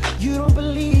shirt. You don't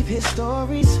believe his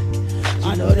stories.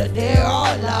 I know that they're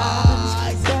all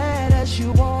lies. Bad as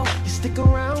you are, you stick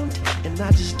around, and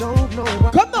I just don't know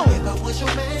why. Come on. If I was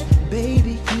your man,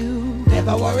 baby, you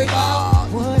Never worry about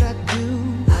what I do.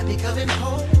 I be coming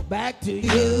home. back to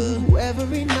you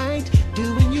every night,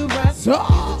 doing you right. So,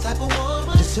 you're the type of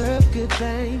woman deserve good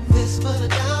things. This full of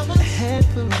diamonds, a head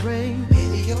full of rain.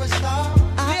 Baby, you're a star.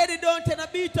 Lady, don't turn a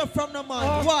beat up from the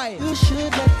man. Why? You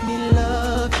should let me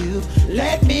love you.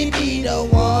 Let me be the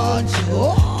one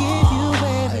to give you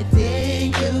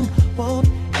everything you want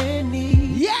and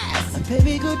need. Yes! And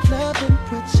baby, good love and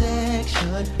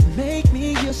protection. Make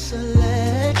me your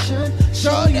selection.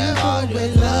 Show you all your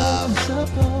love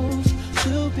supposed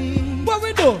to be. What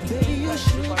we do? Baby, you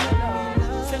should let me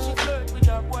love. Said she flirt with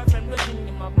her boyfriend, looking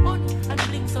in my butt and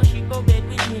blink, so she go bed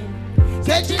with him.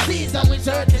 Said she sees them with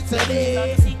certain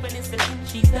today.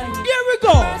 Here we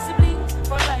go. Mercy blink,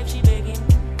 for life she begging.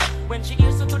 When she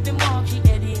hears her to the mark, she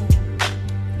heading.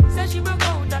 Said she broke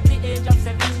out at the age of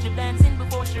 7, she dancing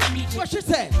before she reached. What she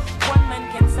said? One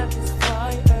man can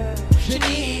satisfy her. She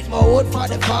need more wood for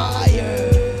the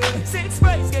fire. 6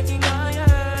 price getting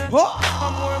higher. For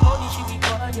more money she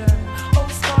require.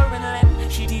 House car and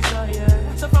land she desire.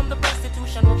 So from the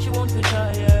prostitution hope she won't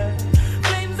retire.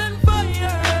 Flames and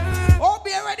fire. Oh,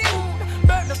 be ready.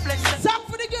 Burn the flesh. Song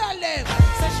for the girl then.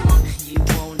 Said she want. You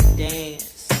wanna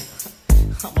dance?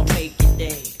 I'ma make you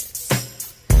dance.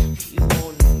 You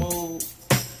wanna move?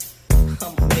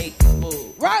 I'ma make you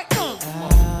move. Right now.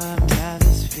 I've got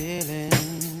this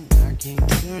feeling I can't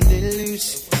turn it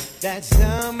loose. That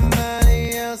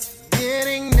somebody else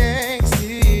getting next to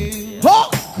you. Oh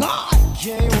God!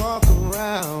 Can't walk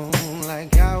around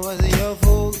like I was your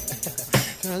fool.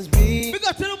 Cause we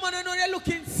got to the man I know they're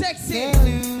looking sexy. Can't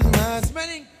lose my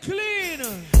smelling clean.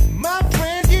 My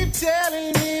friend keep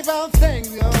telling me about things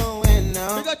going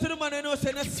on. We got to the man I know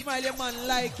saying a smile your man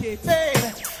like it. Hey,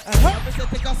 I say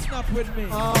take a snap with me.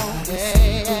 Oh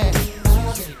yeah.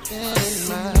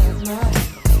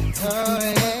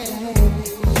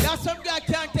 Now some guy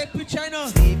can't take picture now.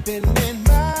 Sleeping in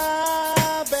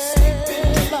my bed.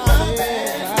 My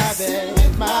bed.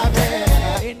 In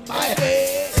my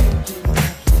bed.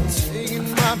 Taking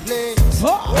my place. Oh.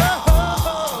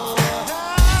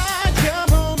 I come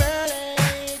home early,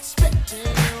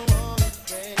 expecting you on the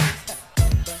face,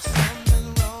 but something's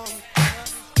wrong.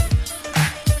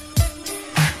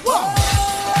 Whoa.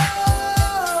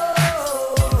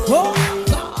 Oh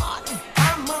God!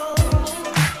 I'm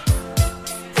home.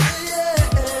 Yeah.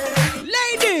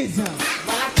 Ladies.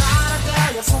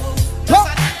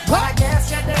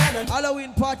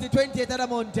 Halloween party 28th of the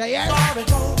month, yeah?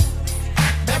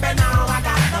 Baby, now I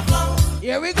got the flow.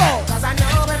 Here we go. Cause I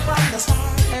know it from the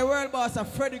start. Hey, world boss, a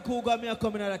Freddy Cougar me a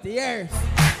coming out of the year.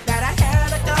 That I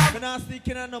had a dog. Me not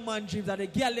sneaking on no man dreams, and the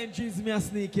girl in dreams me a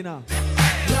sneaking on.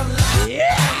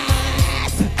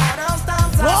 Yes! All those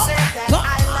times I said that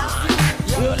I love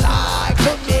you. You lie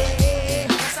to me.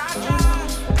 Yes, I try.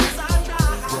 Yes, I try.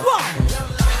 What?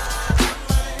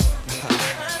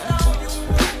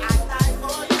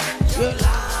 You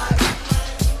lie.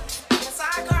 Yes, I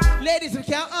cry. Ladies, we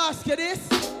can't ask you this.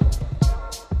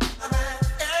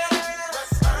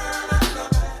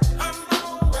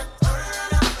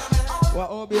 What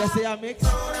OBS say I mix?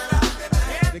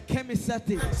 The chemist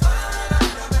settings.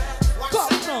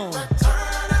 Come on.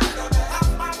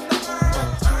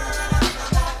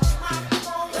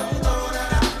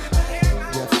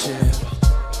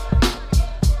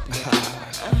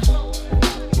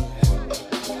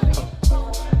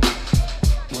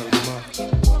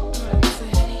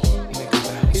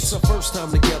 It's our first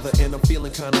time together and I'm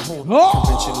feeling kinda horny.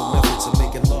 Conventional methods of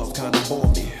making love kinda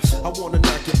bore me. I wanna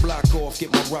knock your block off,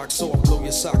 get my rocks off, blow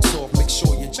your socks off, make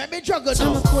sure you let me juggle.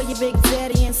 I'ma call you Big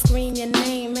Daddy and scream your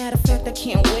name. Matter of fact, I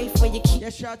can't wait for your key. Yeah,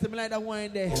 shout to me like that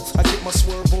wine there. I get my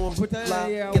swerve on, put that fly,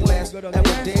 yeah, get last, good on have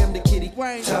there. a damn the kitty.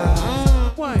 Wine,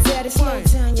 wine. Daddy, slow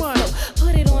down your flow.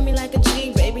 Put it on me like a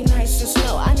G, baby, nice and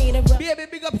slow. I need a rub. Baby,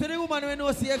 big up to the woman when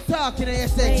you see you talking and you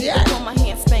say, Hey, yeah. on my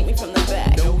hand, spank me from the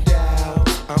back. No doubt,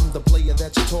 I'm the player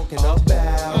that you're talking about.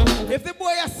 If the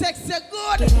boy is sexy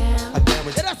good, I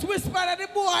guarantee. let us whisper that the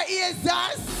boy is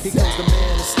us. Here comes the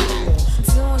man of steel.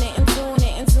 Doing it and doing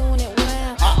it and doing it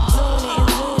well. Doing it and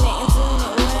doing it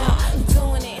and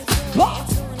doing it well. Doing it and doing it and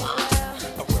doing it well.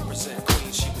 I represent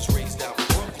Queens, she was raised out in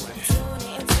Brooklyn. Doing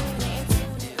it and doing it and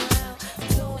doing it well.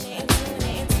 Doing it and doing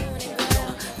it and doing it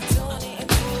well. Doing it and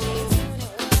doing it and doing it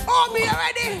well. Oh, me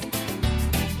already.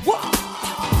 Whoa.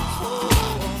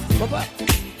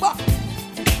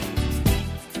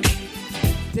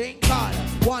 Think on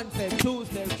 1 step, 2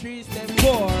 step, 3 step,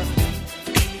 4.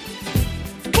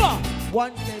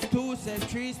 1 step, 2 step,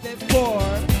 3 step, 4.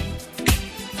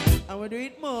 And we do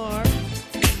it more.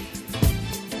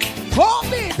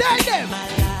 Hold me, tell them. My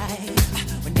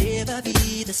life will never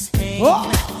be the same.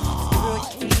 Girl,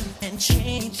 you came and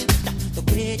changed the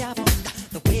way I want,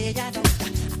 the way I don't.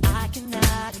 I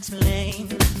explain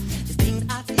the things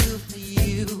I feel for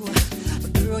you.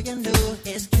 But girl, you know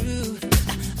it's true.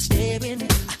 I stay with you,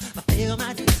 I feel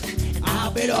my dreams, and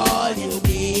I'll be all you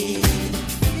need.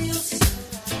 Feels so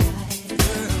right,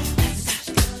 girl.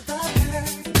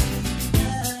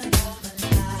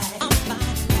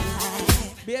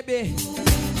 Baby,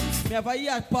 me have a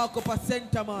yacht park up at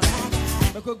Center, man.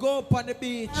 We could go up on the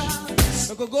beach.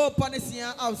 We could go up on the sea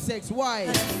and have sex.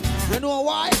 Why? You know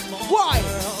why? Why?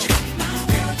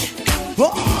 Come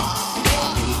on.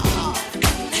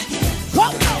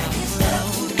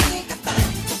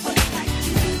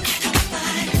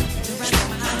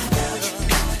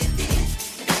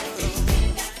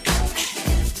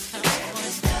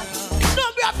 No,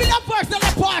 me have been a person at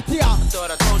the party. I thought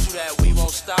I told you that we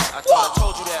won't stop. I thought I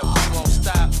told you that we won't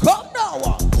stop. Come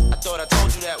now. I thought I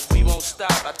told you that we won't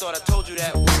stop. I thought I told you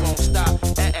that we won't stop.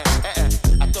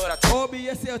 I thought I told you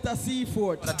yourself a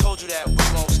seafood. I told you that we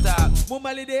won't stop.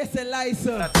 Mumali they say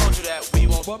license. I told you that we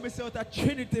won't. But me say a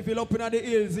Trinity up in the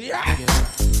hills. Yeah.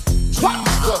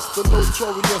 Please us, the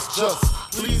notorious just.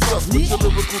 Please us with your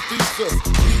lyrical thesis.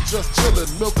 We just chillin',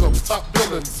 milk 'em, top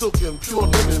billin', silkin', pure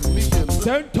linen, vegan.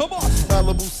 St. Thomas.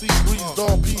 Malibu sea breeze,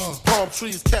 dawn peas, palm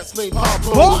trees, cats named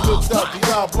Pablo. Lift out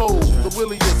Diablo, the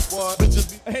williest. Bitches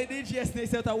be. Hey, DJ they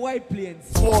said a white planes.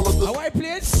 Smaller than a white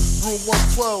planes? Room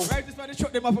 112. Right, just want to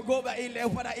shut them up and go back in there,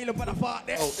 up on that hill, up on the park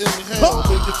there. Oh, inhale,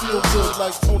 make you feel good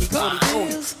like Tony.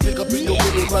 Pick up in your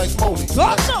middle like Moni. She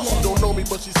don't know me,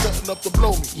 but she's setting up to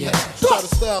blow me. Yeah. Try to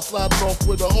style sliding off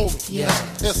with a homie. Yeah.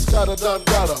 Escada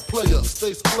Dangada, player,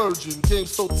 stay splurging, game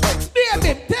so tight. Damn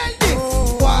it, tell me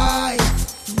why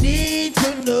need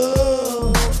to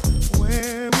know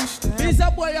where we stand. This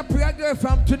a boy a prayer girl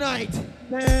from tonight.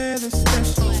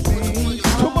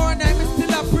 Tomorrow night me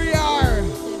still a prayer.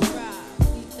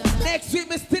 Next week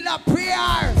me still a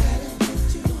prayer.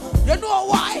 You know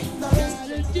why?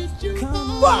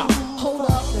 Wow. Hold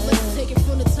up, let's take it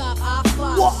from the top. I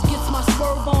fly, gets my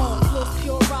swerve on, plus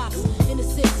pure rocks. In the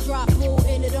 6 drop, full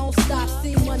and it don't stop.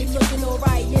 See money looking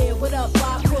alright, yeah. What up?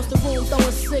 I across the room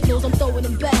throwing signals, I'm throwing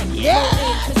them back. Yeah.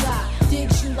 Cause I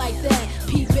dig you like that.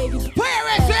 Pete baby.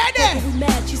 Parents, ready? We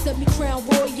mad, she said me crown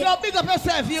royal. Yo, big up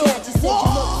yourself, you. She said you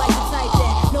look like the type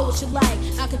that know what you like.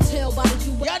 I can tell by the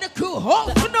jewelry. You're the cool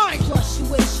home tonight. Plus you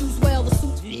wear shoes well, the suit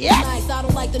nice. I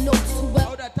don't like the notes too well.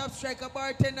 Oh, that top striker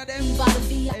bartender them. By the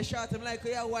V. They shot him like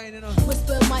you're whining, you know.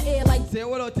 Whisper in my ear like. Say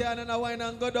what out there and I wine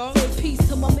and go down. Say peace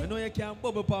to my man. I know you can't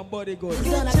bubble up and body good.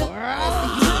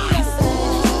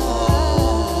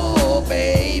 Oh,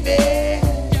 baby.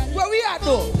 Where we at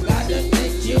though? Gotta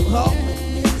take you home.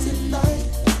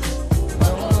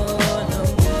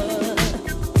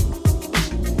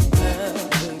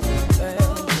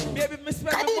 Baby, me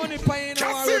spend my money paying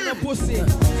our with no pussy.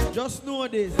 Just know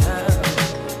this.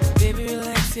 Baby,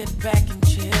 relax, sit back and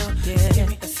chill. Yeah. Give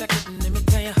me a second and let me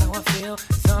tell you how I feel.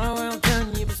 It's all around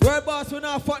town, you was. Well, boss, we're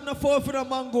not fucking a fall for the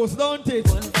mangoes, don't it?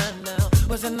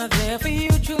 Was I not there for you,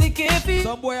 truly care for you?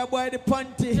 Some boy I buy the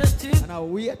panty. And now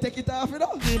we take it off, you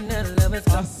know?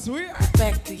 I swear.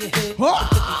 Back to your head.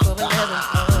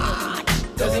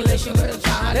 Does he let you go to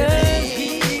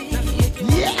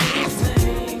yes!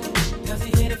 Does he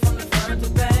hit it from the front to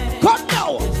back? Come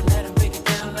now! Did you let him break it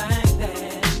down like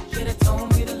that? Should have told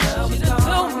me the love was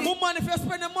gone. Woman, if you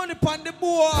spend the money on the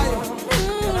boy,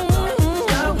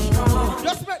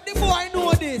 just make the boy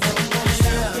know this.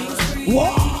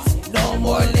 What? No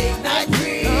more late night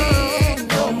free.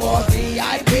 No more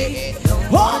VIP.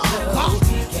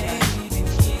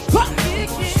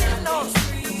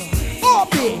 Oh,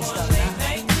 bitch.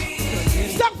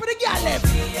 Stop for the girl left.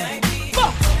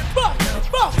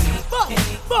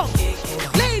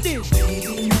 Ladies.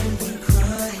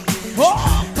 Oh,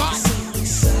 God.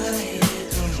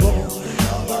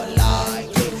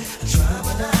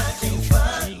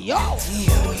 Yo.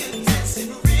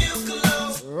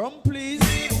 Rum, please.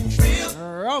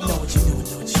 Rum.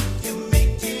 You're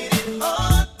making it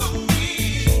hard for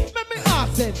me. Let me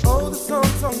ask them. Oh, the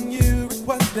song's on you.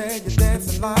 Request that you're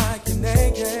dancing like you're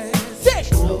naked. Sick.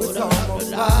 Oh, it's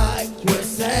almost like you're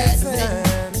dancing.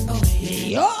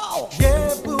 Yo.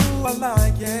 Yeah, boo, I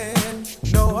like it.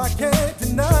 No, I can't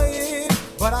deny it.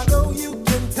 But I know you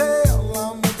can tell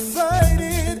I'm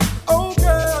excited. Oh,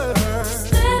 girl.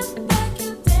 Step back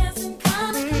and dancing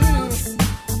kinda close.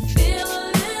 Feel a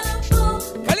little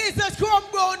pull. Police just come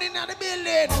going in the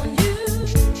building.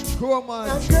 Come on.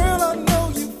 Now, girl, I know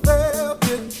you felt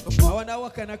it. I wonder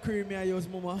what kind of cream I use,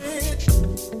 mama.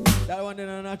 That one in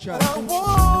a natural. I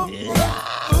want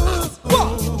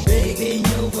baby,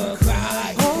 you will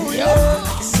cry. Oh,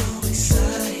 yeah. So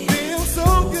excited. Feel so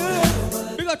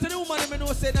good. Because to the woman, I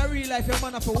know say in real life, your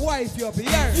man have a wife you up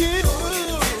here. Yeah.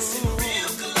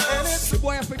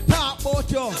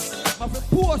 you. I have to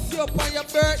post you up on your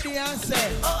birthday and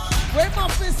say, where my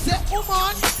face say,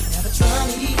 woman? Never try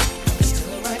me,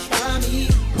 still right by me.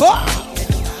 Oh! And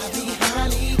I be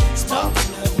highly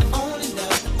smoking the only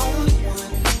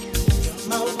one. You're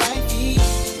my wifey.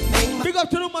 Big up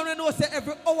to the man who knows that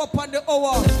every hour upon the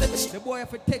hour. The boy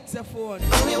have to text your phone.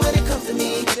 Only when it comes to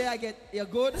me. Today I get, you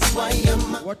good? That's why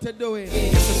I'm what you doing?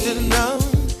 Yes, I didn't know,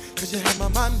 cause you had my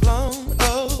mind blown.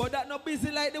 Oh. But that not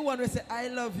busy like the one who say, I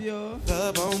love you.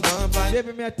 Baby,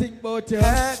 baby, me I think about you.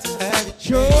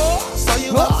 Sure. Saw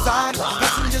you outside,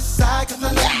 passenger side, cause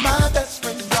I let my best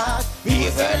friend ride.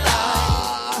 Even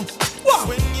What?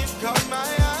 When you caught my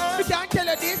eye, we can't tell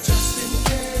you this. Just in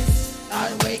case,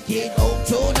 I'll wake it home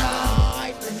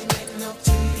tonight. Let me make up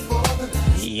to you for the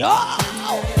last. Yo!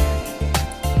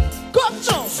 Come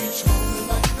on!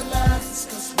 Like the last,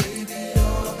 cause baby,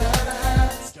 all that I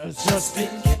have. Just in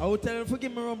case. I will tell him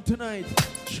forgive me rum tonight.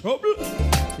 Trouble.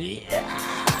 Yeah.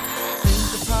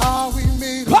 Think of how we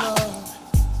made love.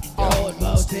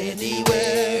 Almost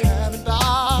anywhere. Haven't I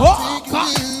taken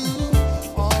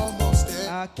you almost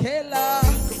there? Killer.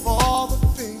 Think of all the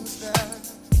things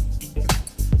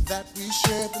that we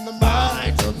shared in the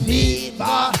mind of me.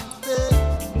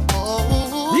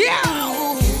 Oh, yeah.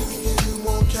 You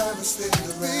won't carry stay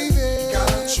around.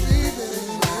 Got you.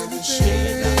 Baby,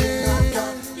 share I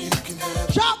got. You can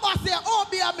have. Sharp boss there, all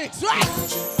be a mix, right?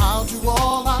 I'll do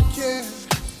all I can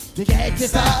to get you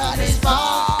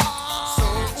satisfied. So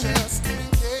just in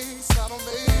case I don't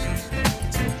make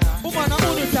it tonight. Woman, I'm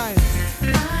on the time.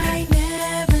 I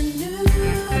never knew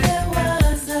there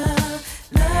was a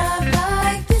love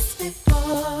like this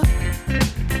before.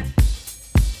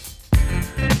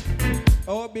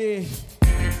 Oh, be.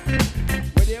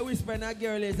 When they whisper in that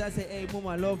girl is, I say, hey, mama,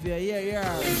 I love you. Yeah,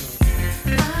 yeah.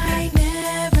 I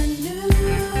never knew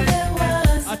there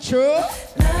was a true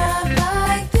love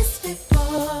like this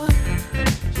before.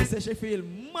 She says she feel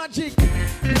magic.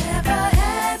 Never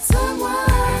had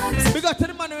someone. We got to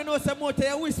the man who knows some more.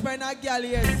 They whisper in that girl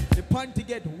ears. The panty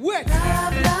get wet.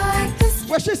 Love like this.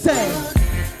 What she say?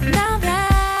 Now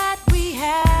that we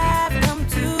have come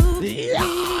to be.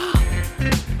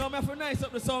 No, me have to nice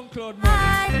up the SoundCloud,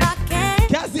 man. I can't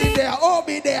Cassie there, oh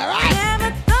be there, right?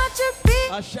 Never thought you'd be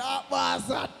a sharp ass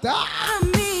attack.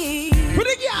 Me. Put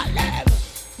the girl there.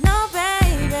 No,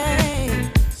 baby.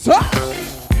 So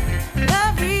the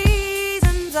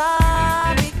reasons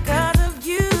are because of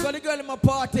you. Got the girl in my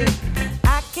party.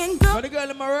 I can go. Got the girl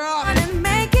in my rock. And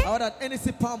make it. All that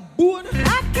NC Pam boon.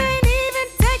 I can't even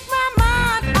take my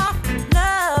mind off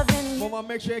loving you. Mama,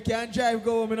 make sure you can drive,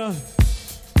 go home, you know.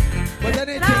 But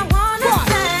anything, I wanna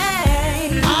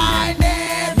say I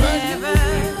never knew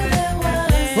there was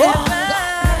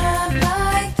love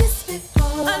like this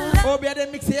before. Oh, be the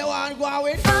mix here, one go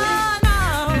away. Oh,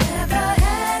 no. Never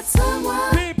had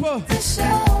someone people to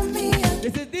show me.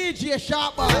 This is DJ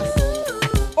Sharp Bass.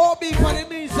 Oh, be for the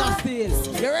music still.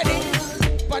 You ready?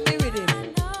 Funny rhythm,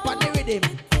 funny rhythm,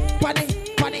 funny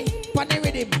rhythm, funny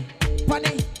rhythm,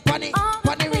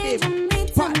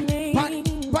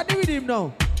 funny rhythm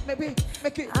now. Maybe,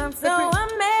 make it. I'm so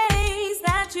amazed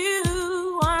that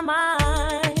you are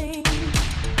mine.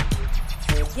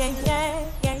 Yeah, yeah,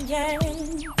 yeah, yeah.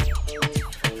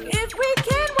 If we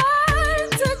can work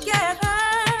together.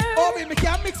 Oh, we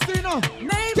can't mix too, you know.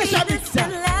 Maybe get your mixer.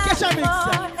 Get your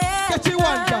mixer. Get you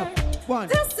one drop. One,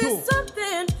 this two. is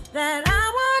something that I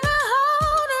wanna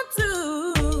hold on to.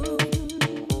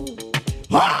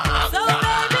 So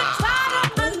baby, try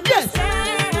to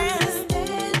understand.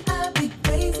 I'll be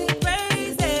crazy,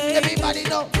 crazy. Everybody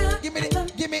know. Give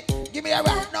me a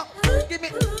rock now. Give me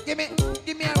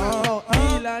a rock. Oh,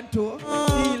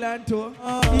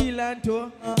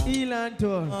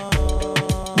 Elanto.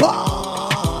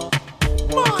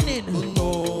 Morning. Who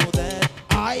know that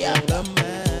I am the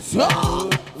man. So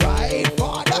right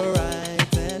for the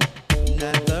right and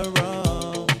not the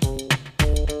wrong.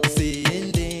 Seeing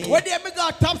this. When they me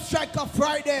got Top Striker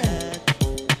Friday.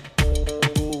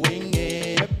 Going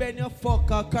in. Ben your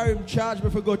fucker carry him charge me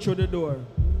if I go through the door.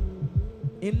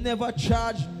 He never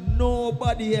charge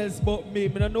nobody else but me. I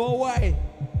don't know why.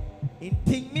 He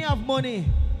think me have money.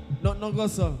 Not no go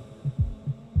so.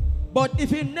 But if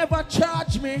he never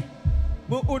charge me,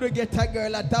 I would get a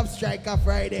girl at Top Striker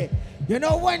Friday. You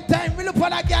know, one time we look for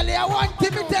a girl here, one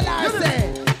thing me tell her,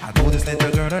 say, I know this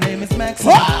little girl, her name is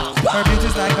Maxine. Her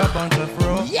beauty's like a bunch of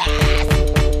roses.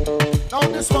 Yes! Now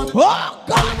this one. Oh,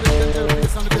 God.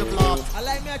 I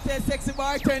like me, I tell sexy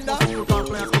bartender.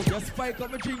 Just spike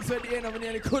up my drinks at the end of the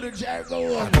day. Couldn't jar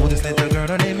go on. Oh, this little girl,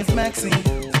 her name is Maxine.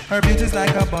 Her beauty's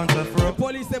like a bunch of fruit.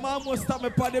 Police, them almost stop me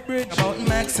on the bridge. About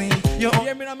Maxine, you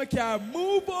hear me in my car.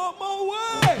 Move up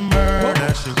my way.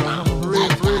 Murder, she wrote.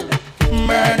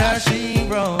 Murder, she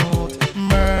wrote.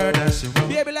 Murder, she wrote.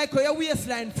 Baby, like your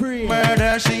waistline free.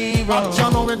 Murder, she wrote. I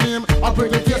know with him. I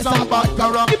bring it face and back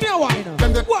around. Give me a wine.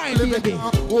 Wine, baby.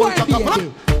 Wine,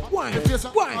 baby. Wine,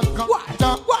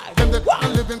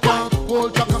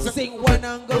 sing one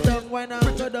and go down, one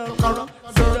and go down.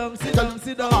 Sit down,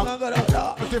 and go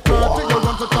down. If you flirty, you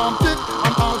want to jump it.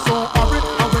 I'm also hurry.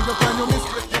 And when you find your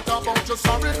mistake, you talk about your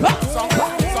sorry. Sorry.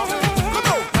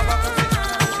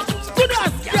 Good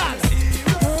ass, girl.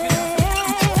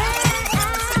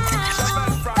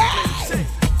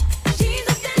 She's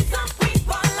a dancer, queen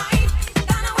for life.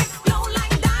 Gonna explode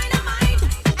like dynamite.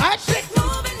 She's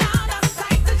moving out of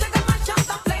sight. So she's gonna shut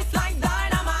the place like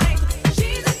dynamite.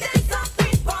 She's a dancer,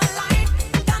 queen for life.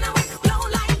 Gonna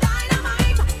explode like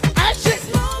dynamite. She's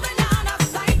moving out of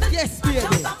sight. Yes, baby.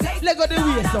 Let go the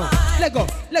way, so. Let go.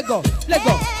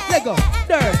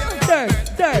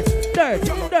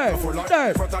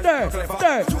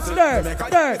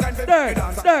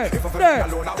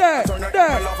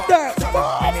 Dirt.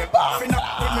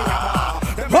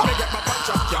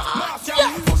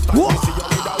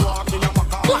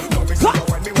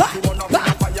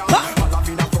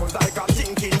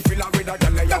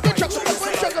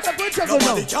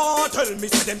 Nobody can't tell me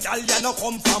say them gal ya no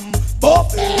come from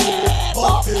Buffy.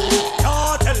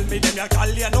 Can't tell me them ya gal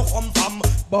ya no come from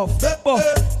Buffy.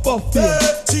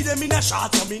 See them in a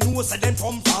shot so me know say them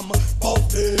come from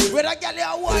Buffy. Where a gal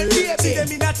ya one baby. See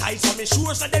them in a tight so me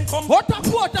sure say them come What a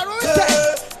quarter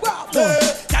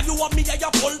Can you want me ya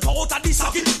pull out of the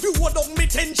socket? You hold on me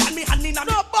tension me hand in a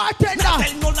no bartender.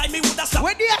 Tell no lie me woulda stop.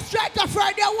 When they strike a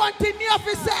Friday, one thing me have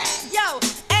to say. Yo,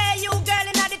 hey you girl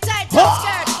in the tight top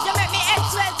skirt. You make me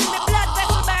X12 till me blood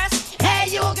vessel burst. Hey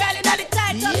you girl in the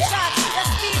tight top shirt. You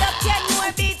speed up 10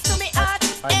 more beats to me heart.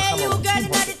 Hey you girl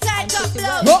in the tight top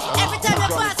blouse. Every time you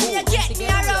pass me you get me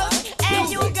aroused. Hey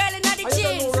you girl in the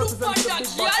jeans.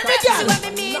 See what me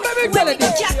mean? When me the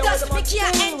cactus, me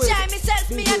can't enjoy myself.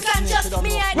 Me I can't just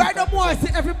me I right no more,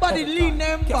 see everybody lean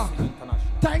them back.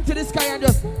 Time to the sky and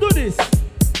just do this.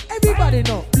 Everybody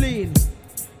know, lean.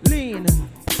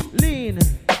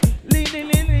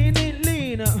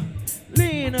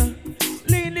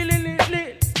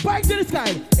 Back to the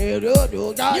sky.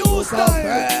 You style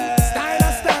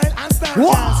and style.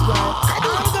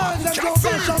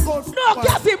 No,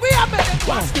 Cassie, we are better.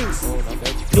 Watch this.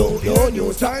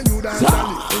 You style, you dance.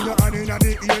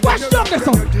 Watch this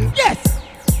song. Yes.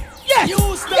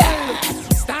 You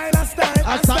style and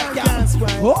style dance.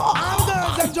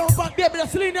 Oh. And jump back. Baby,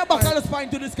 just lean your back and just spine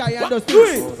to the sky and just do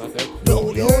it.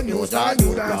 You style,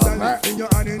 you dance. In your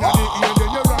hand in the ear, then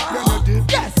you rock, then you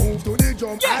dip. Yes. Move to the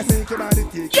jump and make your body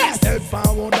kick. Yes. Step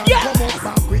forward and come up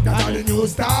back with that and the new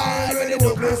style. When you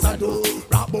place and do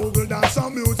rap, bogle, dance,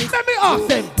 some music. Let me ask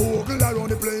them. Bogle around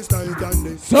the place night and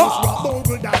day. So, rap,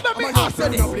 bogle, dance. let me ask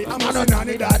them. I'm a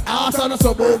nanny that ass on a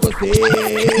so bogle stay.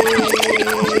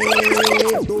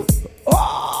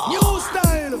 New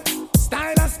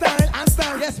style and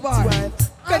style. Yes, boy.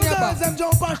 Bend your back. Them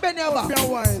jump and Bend your back.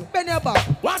 Bend your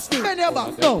back. Watch this. Bend your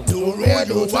back. No. You roll,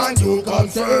 you want, you come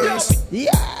first.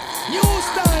 Yeah. New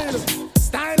style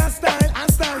and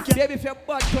style. Baby, if you're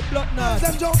bad to block now.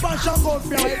 Them jump and shock out for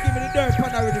Give you. me the dirt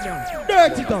pan already now.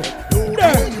 Dirt it up.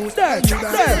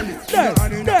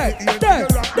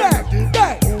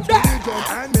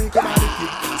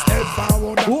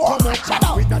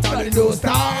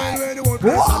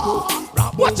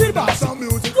 Watch it back.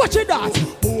 Watch it that.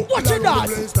 Watch it that.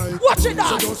 Watch it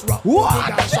that. Watch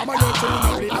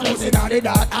it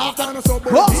that. After no so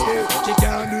she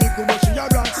can't do it, but she a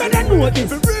rock. But I know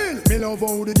this. Me love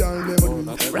how the girl never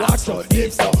do. Watch out,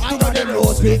 deep stuff. I got them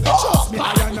low speed. Trust me,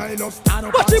 I love stand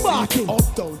up. Watch it barking.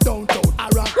 Uptown, downtown, I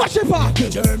rock. Watch it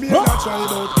barking. Jeremy and I try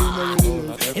about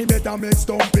him. He better make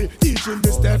stumpy. Teach him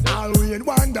the step all we in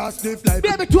one that stiff like.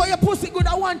 Baby, throw your pussy good.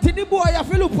 I want it. The boy, I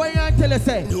feel up when you and tell her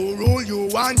say. You roll, you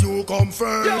want, you come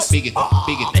first. Big it up,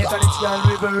 big it up.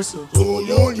 Mechanical reversal.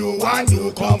 Roll, you want,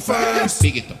 you come first.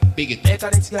 Big it up, big it up.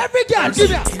 Mechanical. Every girl,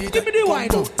 give me the wine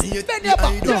now. Bend your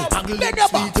back now. Bend your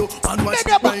back. Bend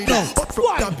your back now.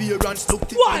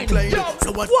 Wine. Wine.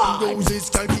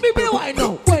 Give me the wine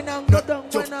now. When I'm go down,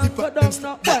 when I'm go down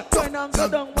now. When I'm go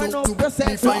down, when I'm go down.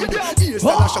 Here's the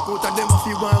lash out and them a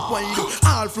fi walk wide.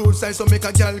 All fruit size so make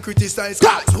a girl criticize.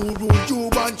 You rule, you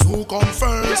want, you come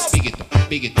first. Big it up,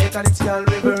 big it up. Mechanical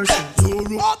reversal. You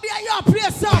rule, Oh, be a your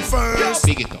place, sir. first. verse.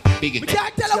 Big it up, big it up.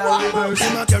 Can't tell her what verse.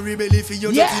 Him a carry belly for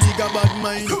you, dirty nigga bad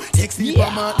mind. Text the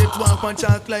palm let walk on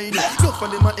chalk line. No for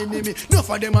them a enemy, no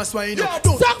for them a swine. Suck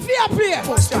for your play.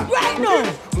 Right now.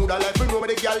 Mood like we know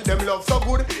the girl them love so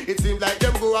good. It seems like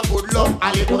them go a good love.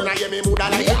 And you couldn't hear me. Mood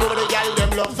like we know the girl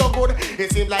them love so good.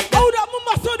 It seems like. Hold up,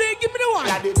 mama, so they give me the one.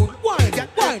 Yeah, they good.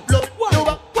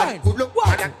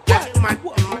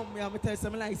 I'm tell you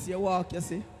something, I like see you walk, you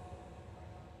see.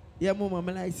 Yeah,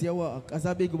 mama, I like see you walk. As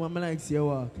a big woman, I like see you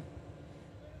walk.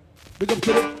 Big up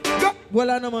to the... Well,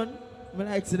 I know, man. I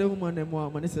like see the woman, them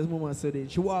walk, man. This is mama, so they...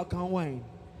 She walk and whine.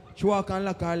 She walk and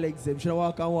lock her legs, them. She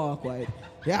walk and walk wide.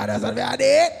 Yeah, that's what I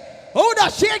did. Oh,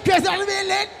 that shit crazy on the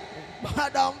building.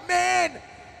 Madam, man.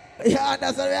 Yeah,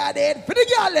 that's what I did. For the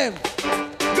girl, them.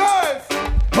 Girls!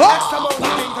 Next time I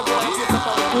think about it, it's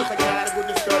about a good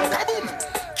girl.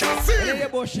 Yeah,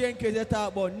 about Shane crazy, you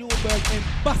talk about Newberg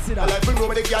ambassador. I like to know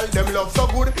the girl them love so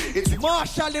good. It's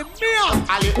Marshall and Mia.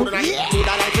 I like to know the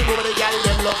girl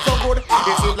them love so good.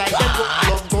 It seems like them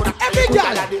love good. Every girl.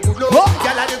 Girl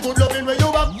are the good loving where you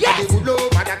up. The good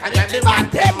love. And I can the man.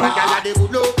 Girl are the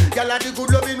good love. Girl are the good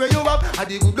loving where you up. And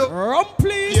the good love. Rum,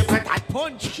 please.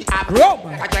 Punch. Rum.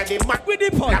 With the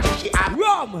punch.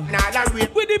 Rum.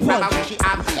 With the punch.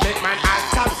 Make man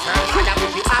ask up.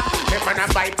 Make man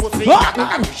buy pussy.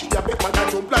 She a big man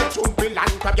that jump like jumping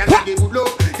land. Girl are the good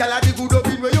love. Girl are the good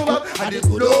loving where you up. And the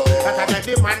good love. That's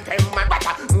a the man them man.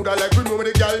 Mood like we know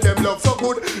the girl them love so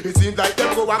good. It seems like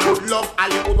them go a good love. All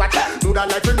you good watch. Mood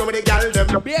like we know the girl them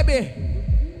love. Baby,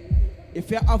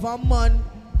 if you have a man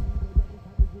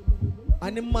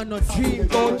and the man not dream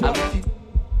about you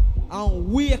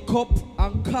and wake up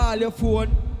and call your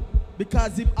phone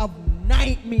because him have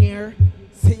nightmare,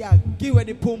 say you give her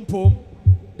the pum pum,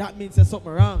 that means there's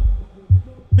something wrong.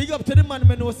 Big up to the man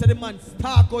when know say the man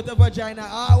stark out the vagina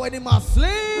when he must sleep.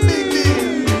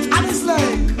 And it's like,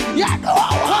 yeah, go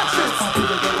on, watch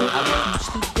I refuse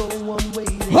to go one way.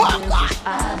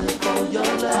 I live for your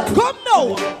love. Come now.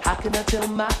 How can I tell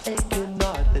my aching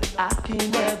heart that I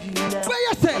can have you now? Where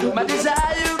you say? My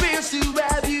desire is to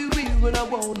have you real when I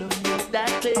wanna make that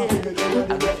clear.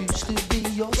 I refuse to be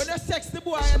yours. When I sex the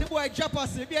boy and the boy drop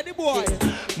us, be the boy.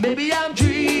 Maybe I'm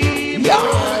dreaming.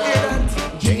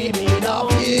 Dreaming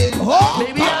of you.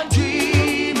 Maybe I'm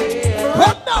dreaming.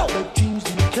 What now? The dreams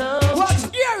do come. What's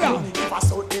here? If I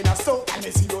saw in a soul, and I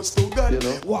see you so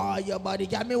good. Why your body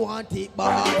got me want it, boy?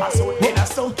 If I saw in a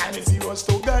soul, and I see you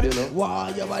so good.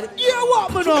 Why your body? Yeah,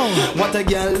 what me know? What a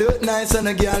girl look nice and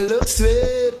a girl look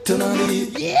sweet. Turn on the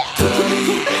heat. Yeah. Turn on the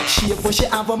heat. She a push it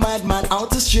have a madman out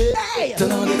the street. Hey.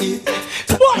 Turn on the heat.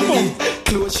 Turn on the heat.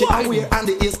 Clothes she a wear and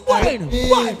the is wine.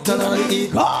 Turn on the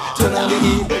heat. Turn on the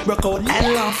heat. Rock out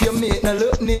and laugh your mate. Now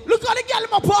look neat. Look at the girl in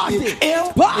my party.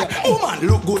 Yeah. Woman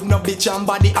look good no bitch and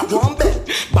body at one bed.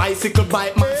 Bicycle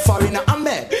bike man foreigner and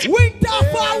bed. Winter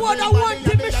forward I want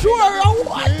to be sure. I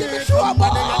want to be sure.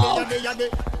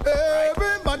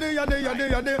 Everybody,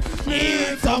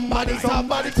 need somebody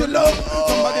to love,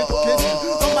 somebody to kiss,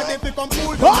 somebody to come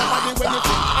cool, somebody when you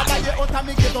think I got you out and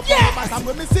me get up on the back and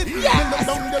when me sit, me look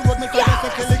down the road, me start to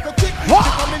take a little kick, she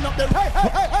coming up there,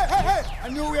 hey,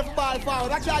 and you wave ball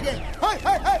forward, that's again, hey.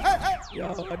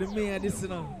 Yo, the mayor this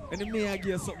now, and the mayor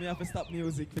give something, you have to stop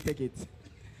music to take it.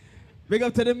 Big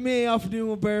up to the mayor of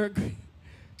Newberg,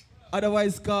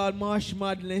 otherwise called Marsh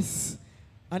Madness,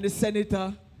 and the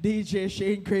senator, DJ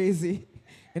Shane Crazy,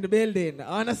 in the building.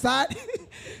 Understand?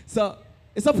 So,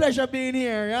 it's a pleasure being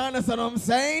here. You understand what I'm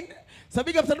saying? So,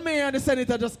 big up to the mayor and the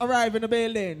senator just arrived in the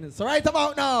building. So, right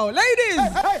about now, ladies!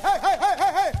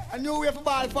 Hey, and you wave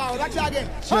ball forward, that's again.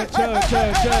 Chill.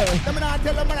 Let me not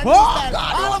tell them man,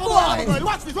 boy.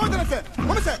 Watch this, what did I say?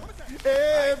 What did I say?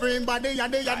 Everybody,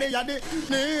 yaddy,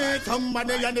 need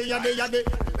somebody, yaddy.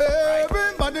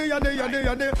 Everybody, yaddy,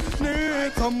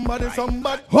 need somebody.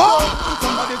 Somebody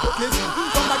to kiss,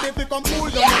 somebody to come cool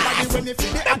down your body when you see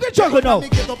the act. Juggle now. Me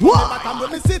get up on the bottom when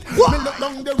me sit. Me look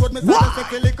down the road, me start to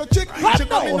take a little chick. She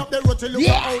coming up the road, she look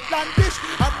outlandish.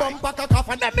 A bump back a cough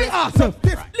and let me ask her,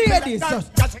 ladies,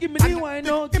 just give me the wine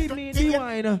now, give me the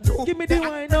wine. Give me the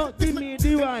wine now, give me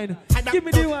the wine. Give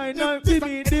me the wine now, give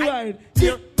me the wine.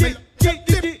 I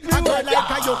go like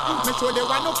a yo, me show the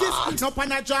one no kiss. No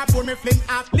pan a drop for me fling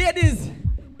up. Ladies,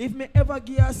 if me ever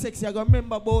give her sex, you gonna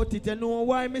remember about it. You know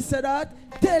why me say that?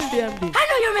 Tell them this. I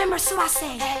know you remember, so I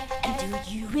say. And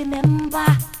do you remember?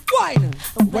 Wine.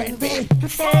 When we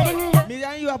fell in love. Me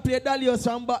and you have played Dalios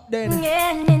from back then.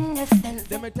 Yeah, innocent.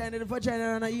 Them a tiny the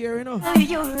vagina in a year, you know. Do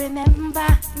you remember?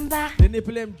 The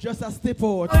nipple them just a step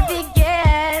out.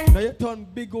 Again. Now you turn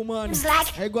big woman. It's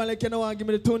like I go like you know want give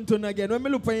me the tun again. When me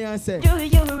look for you and say, do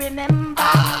you remember?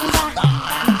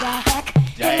 Back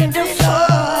in the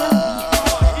fall.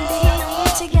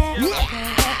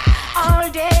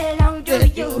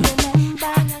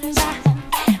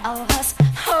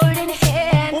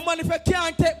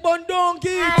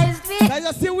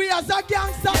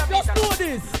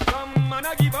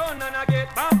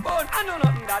 I know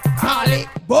nothing that. Call it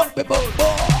bun be bun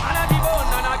bun. And I give bun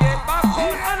and I get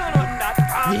backbone. I know nothing that.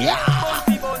 Call it bun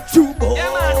be bun. True bun. Yeah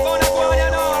man, gonna go on,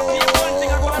 you know. Keep one thing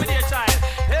I go on with your child.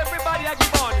 Everybody I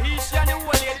give on. He she and the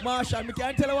whole lady. Marshall, me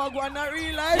can't tell you what go on in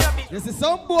real life. This is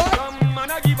some boy. Come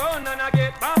and I give on and I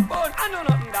get backbone. I know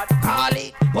nothing that. Call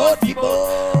it bun be bun.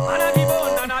 And I give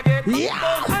on and I get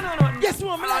backbone. I know nothing. Yes,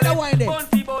 mom, me like that wine there. Bun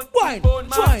be bun. Wine,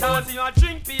 Man, dance you a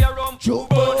drink beer rum. True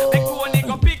bone. Make Tony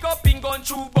go pick up in gun.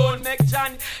 True bone. Make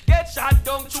John get shot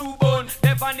down. True bone.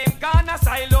 Never name gone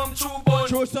asylum. True bone.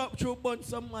 True bone.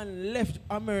 Some man left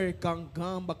America and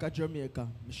gone back to Jamaica.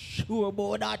 I'm sure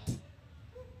about that.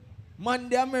 Man,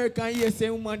 the American here say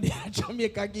woman the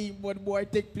Jamaica game, but boy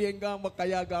take plane gone back to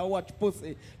Yaga watch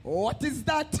pussy. What is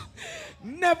that?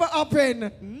 Never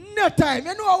happen. No time.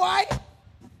 You know why?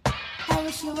 I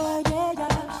wish you were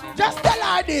there. Just tell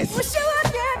her this. Wish you were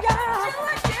there. I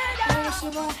wish you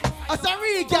were. As a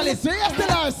real girl, so you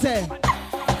tell her say.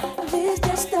 This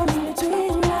destiny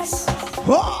between us.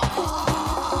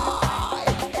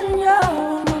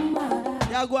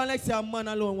 You go and like say a man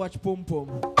alone watch pum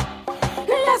pum.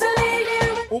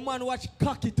 Woman watch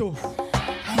cocky too.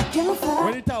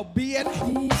 When it a beard,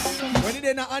 when it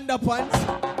in a underpants,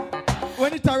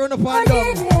 when it a run up and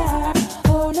down.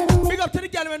 Big up to the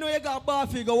girl when you got a bar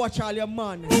figure, watch all your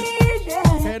man.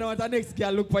 You know what the next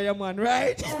girl look for your man,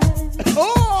 right?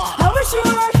 Oh! I wish you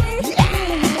were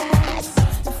yes!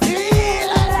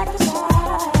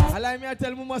 Allow me to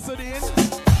tell Mama Sudin.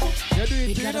 You do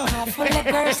it, you know. Full of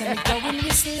girls and we going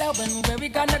real slow, and where we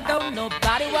gonna go?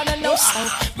 Nobody wanna know. So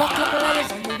rock up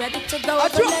players, are you ready to go?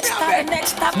 The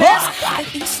next stop is the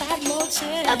Eastside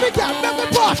Motel. Every time, every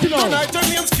party now. Tonight your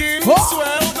name's King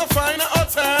Swell, go find a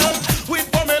hotel with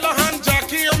Pamela and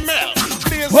Jackie and Mel.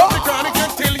 Please up the chronic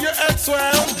until your head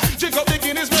swell. Jig up the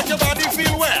Guinness, make your body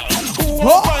feel well. Who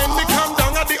won't find me, come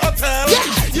down at the hotel.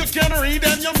 You can read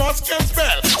and you must can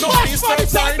spell. No please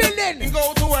outside and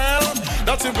go to hell.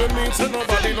 That's if it means to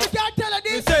nobody. No. Can't tell her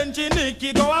this. Senchi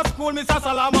Nikki go to school, Mr.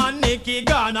 Salaman, Nikki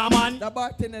Ghana man. The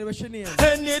bartender, what's your name?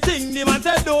 Anything the man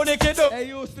said do, Nikki do. Hey,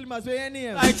 you still must say your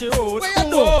name. Like you hold. Where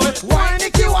you do? Why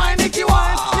Nikki, why Nikki,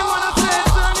 why? You wanna say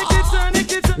turn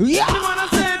Nikki, turn. Yeah. You wanna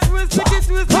say twist, Nikki,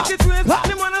 twist, Nikki, twist.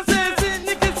 You wanna say sit,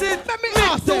 Nikki, sit. Let me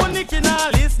ask you. Nikki now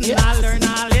listen, now learn,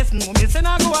 now listen. Me say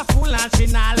now go to school and she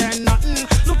now learn nothing.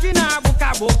 Look in her book,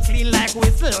 I book clean like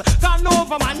whistle. Turn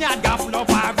over man, you got full of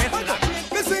our vessel.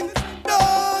 Me sing,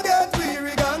 don't get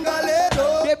weary,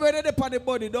 gangale. Get ready to put the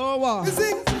body, don't worry. Me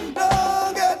sing,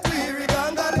 don't get weary,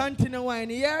 gangale. Continue wine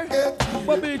here.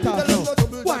 But be tough now.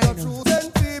 Wine.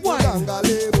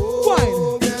 Wine.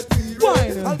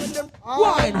 Wine.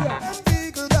 Wine.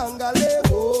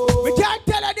 We can't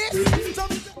tell her this.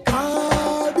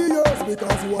 Cardios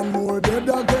because one more dead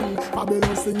again.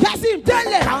 Babylon sing. Kasim, tell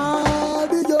them.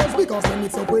 Cardios because they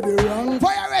mix up with the wrong.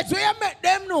 Fire Reds, where you met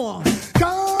them now?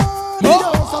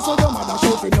 Cardios, so your mother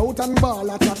shouting out and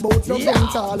ball at about your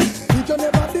mental. If you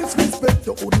never disrespect,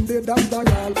 you wouldn't be that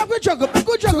dial. Back with juggle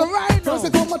right now.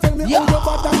 First come and tell me how you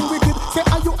bad and wicked. Say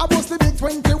are you a bossy big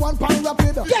 21 pound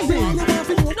rapid? Yes,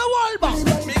 no wall back.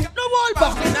 No wall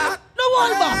back. No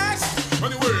wall back.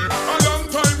 Anyway, a long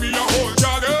time we a whole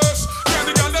joggers. Can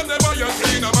the girl them never yet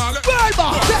clean a mallet. Wall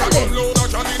back, tell them. Load a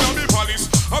can in a me palace.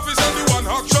 Officer the one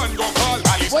action go call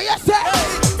Alice. What you say?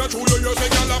 That's who you say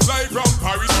girl a fly from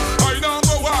Paris. I now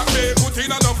go walk me put in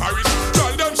a no Paris.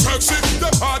 Girl them sexy,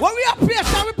 them hot. When we are play a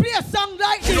song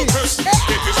like this.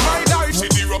 It is my life in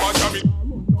the rubber jamming.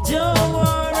 Don't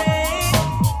worry,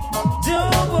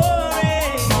 don't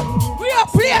worry. We are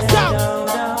play a song.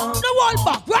 No wall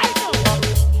back right now.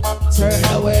 Turn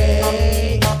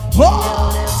away.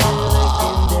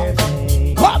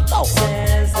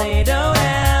 Says they don't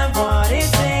have what it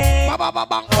takes.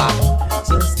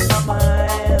 Just a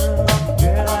smile,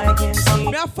 girl, I can see.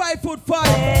 We are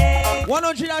 5'5",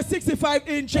 165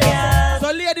 inches.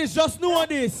 So ladies, just know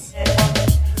this.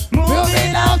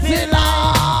 Moving out in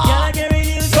line. Girl, I can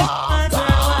reduce your wine.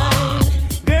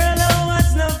 Girl, no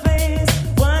watch no face.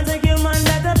 Want to give man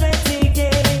that a petty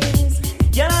case.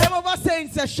 Some of us saying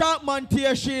say sharp man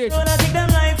tear sheet.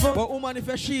 But woman if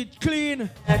your sheet clean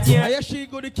and your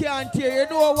sheet good, you can't tear. You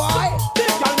know why?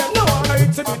 Girl them know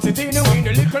it's a bitty teeny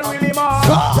weeny little willy man.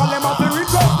 Girl them have to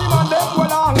request him and them go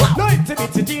long. No it's a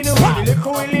bitty teeny weeny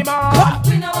little willy man.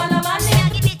 We know one of man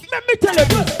let me tell you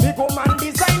this. Big woman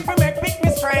designed to make big me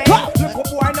straight. Look up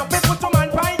boy no people to man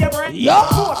by your brain.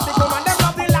 Most big woman them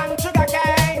love the land sugar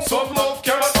cane. Some love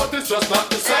carrot but it's just not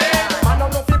the same. Man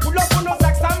don't know people love for no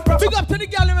sex and profit. Big up to the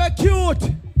girl who are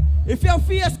cute. If your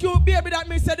face cute, baby, that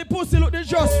means that the pussy look the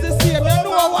just the same. You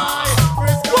know why?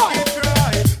 Why?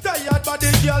 Tired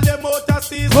body girl them out of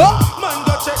season.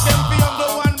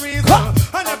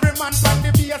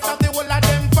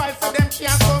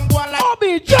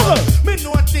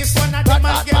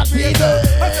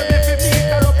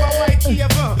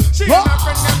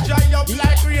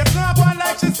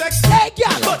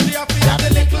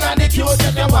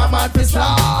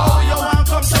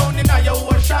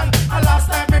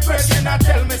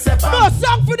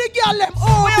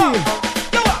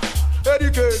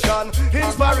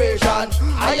 man.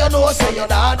 And you know say you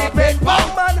not depend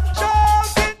on man.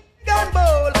 Shout and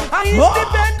bowl. And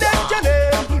independent your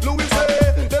name. Louis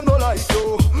say them no like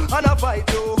you and I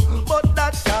fight you, but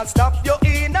that can't stop you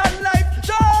in a life.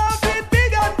 Shout it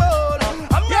big and bold.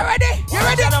 You ready? You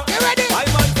ready? You ready? I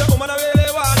man say woman I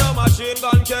really want no machine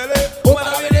gun Kelly. Woman I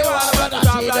really want a man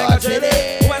top like a jelly.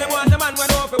 Woman I want the man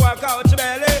when off work out your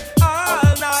belly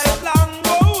all night long.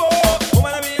 Oh, oh.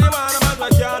 Woman I really want a man who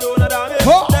can't do no damage.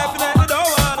 Definitely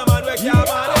don't want a man who can't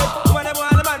manage. Woman I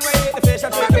want a man who eat the fish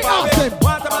and drink the coffee.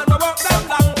 Want a man who walk down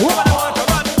long. Woman I want a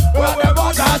man who wear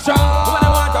boots and strong. Woman I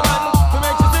want a man to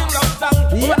make you sing love song.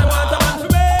 Woman I want a man to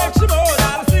make you moan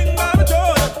and sing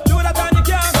baritone. Do that and you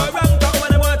can't go wrong.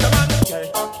 Woman I want a man. Okay.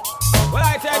 Well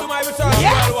I say I do my research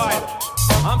worldwide.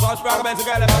 I'm first brother Ben to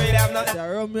girl if I really have nothing.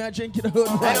 Yeah, me a drink it out.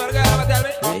 I know the girl ever tell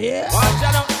me. Yeah. Watch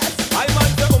out. I man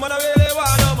say woman I really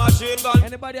want no machine gun.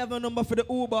 Anybody have a number for the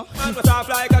Uber? Man go soft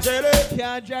like a jelly.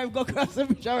 Can't drive, go cross the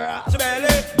beach around.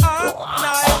 Belly all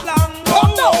night long.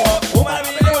 Oh, woman I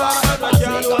really want a man who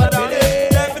can't do no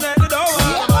damage. Definitely don't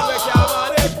want a man who can't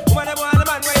manage. Woman I want a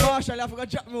man who Marshall, I forgot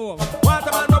to drop me home. want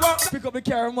a man who walk. Pick up the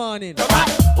car morning. We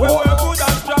work good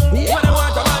and strong. Woman I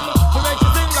want a man to make you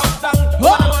sing love song.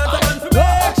 Woman I want a man to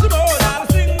make you moan and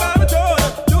sing baritone.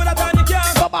 Do that and you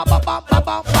can't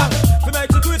to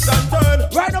make you twist and turn.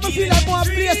 Right now, I feel like I want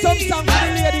to play some song for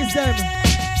the ladies them.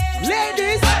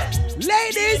 Ladies,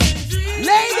 ladies,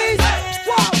 ladies,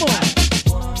 one more.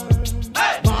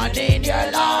 Man in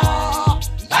your love.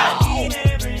 I need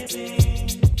everything.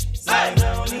 So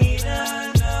don't need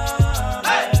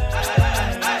another.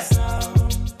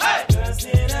 Just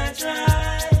did I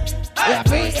try?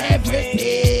 Everything.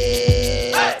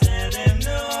 Tell them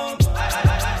no more.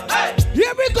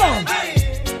 Here we go.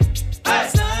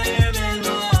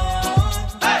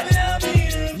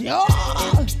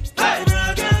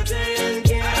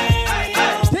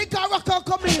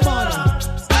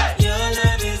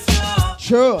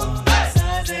 Sure.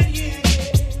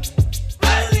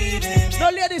 No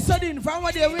ladies sudden from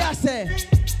what they we are saying.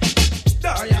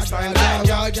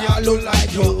 Look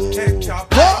like you.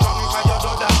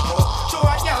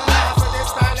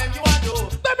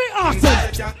 Let me ask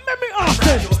him. Let me ask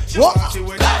him. What?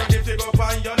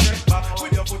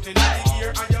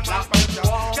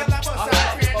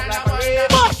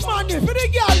 Much money for the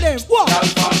girl them. What?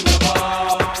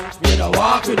 You know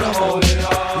walk with the hole.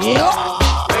 Yeah.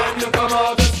 Come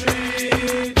out the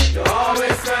street, you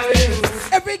always smelling.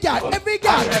 Every guy, every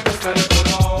guy.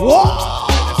 Whoa!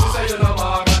 You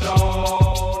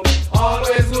know,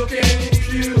 always looking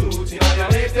cute. You know your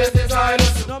latest design.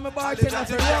 No, my bartender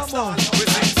for Ramon.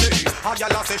 Watch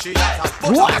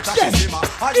this.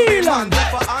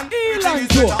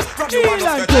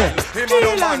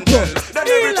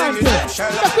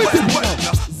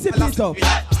 Elan go.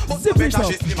 Zip it up.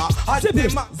 Zip it up. Zip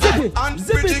it.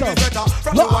 Zip it up.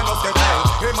 From the one of the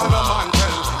him and a man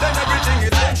tell. Then everything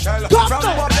is shell. From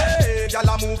the day,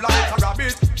 y'all move like a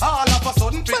rabbit. All of a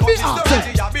sudden, pick up this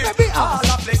dirty habit. All a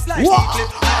place like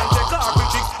Eclipse. And take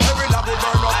garbage. Every lab will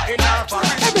burn up in our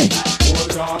parish.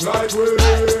 Hold on like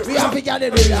we have to get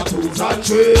it in our tools and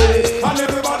trade. And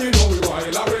everybody know we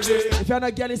wild already. If you're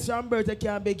not girlies from birth, you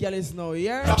can't be girlies now,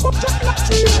 yeah?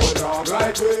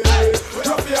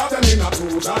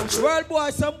 Well, boy,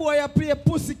 some boy you play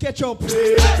pussy ketchup.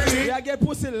 You get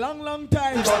pussy long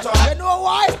time. You know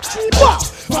why?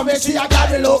 From me see I got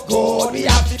me look good. We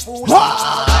have the food.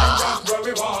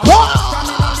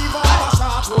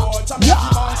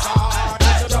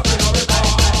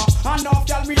 And off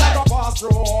girl me like a pass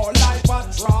roll like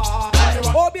patrol.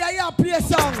 Oh, be a play a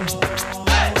song.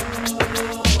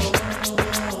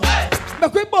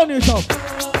 Make we burn it up.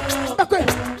 Make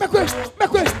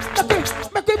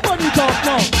we burn it up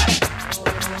now.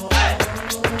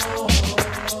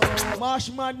 Marsh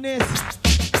Madness.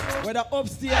 Whether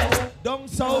upstairs, down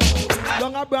south,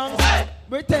 down a Bronx,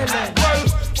 we tell them. Well,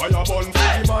 fire burn for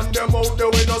the man, them out there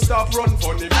we don't stop run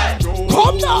funny man Joe.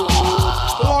 Come now!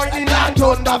 Lightning and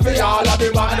thunder for all of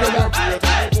the man they are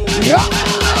great to the yeah.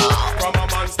 From a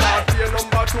man start fear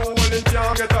number 2, well he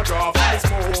can't get a draw from the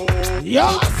smoke.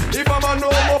 Yes! If a man no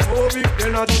homophobic,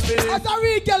 then I just say. As a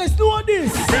real girl, it's doing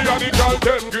this. Me and the girl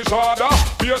them gishada.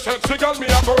 Be a sexy girl, me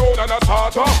a go round and a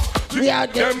starter. Me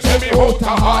and them say me out a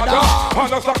harder.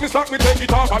 And a slack me take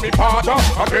it off of me father.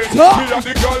 Okay, me and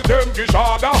the girl them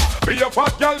gishada. Be a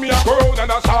fat girl, me a go round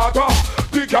and a starter.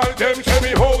 The girl them say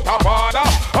me out a father.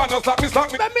 And a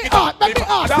slack me let me ask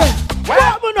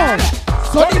what me know?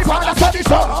 So the father, so the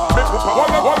son.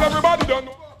 What everybody done?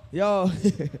 Yo,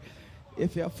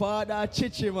 if your father a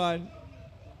chichi man,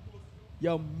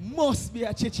 you must be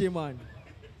a chichi man.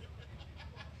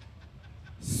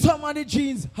 some of the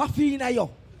jeans have in you.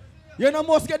 You know,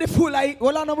 must get the full like,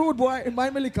 well, I'm a rude boy in my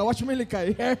milika. Watch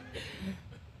milika, yeah?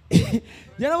 You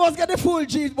know, must get the full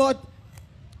jeans, but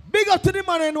big up to the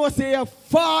man who knows say your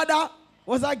father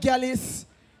was a gallus,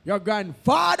 your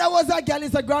grandfather was a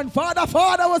gallus, your grandfather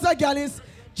was a gallus.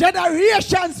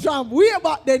 Generations from way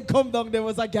back then come down, there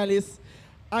was a gallus.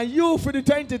 And you for the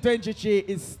 2023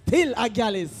 is still a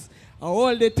gallus. And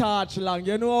hold the torch long,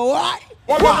 you know why?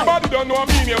 Well, everybody don't know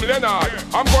me, name Leonard.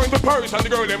 I'm going to Paris and the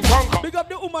girl them conquer. Big up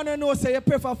the woman who knows say you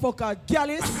prefer fuck a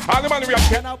gallus. All the man we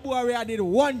have and a boy we did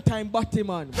one time body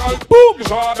man. Boom!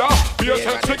 Harder. Be a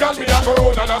sexy girl, me a go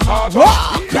round and a starter.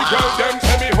 The girl them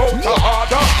say me hold to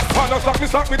harder. And a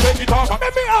sock me take it off.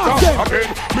 Let me ask them. Again,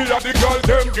 me a the girl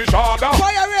them get harder.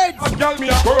 Fire red. A girl me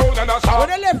a go round and a starter. When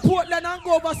they left Portland and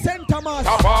go over St. Thomas.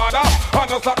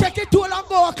 And a sock. Take it to and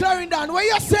go over Clarendon. Where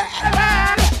you say?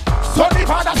 So the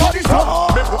father, so the son.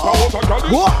 Me put a out of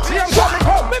gallus. See him so me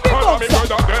come. Me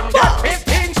brother them get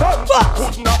 15 sons.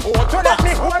 Couldn't afford to let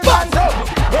me hold on them.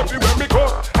 Everywhere me go.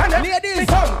 And then ladies,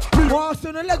 want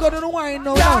to the leg of the wine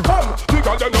now. Yeah, come.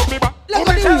 Because they love me back. Leg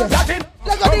of the waist.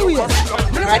 Leg of the waist.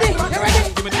 You ready? You ready?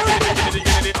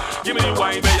 Give me the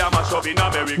wine where you mash up in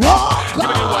America. Give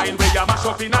me the wine where you mash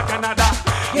up in Canada.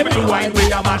 Give me the wine where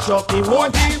you mash up the whole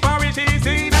team parities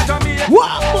in Jamaica.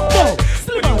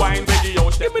 Give me the wine where the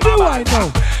ocean. Give me the wine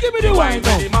now. Give me the wine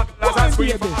now. The maclas and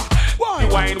scream. The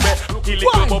wine where looky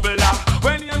little bubbler.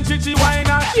 When you chichi wine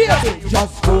and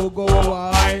just go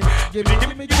wine. Give me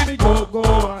go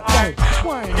wine.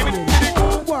 Wine. Give me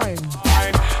wine.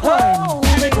 Wine.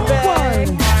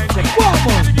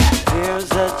 There's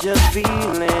such a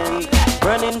feeling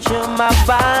running through my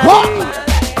body.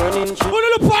 Running through. Who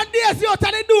look for Daisy out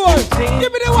of the door?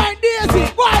 Give me the wine, Daisy.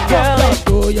 Wine. Girl,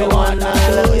 do you wanna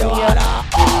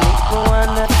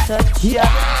touch ya?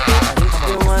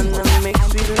 You wanna make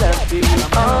me love you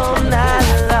all night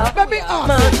long. Baby,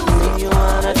 do you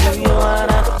wanna? Do you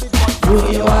wanna? Do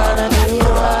you wanna? Do you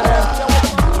wanna?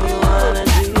 Do you wanna?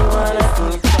 Do you wanna?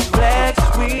 Flex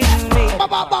with me.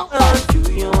 Do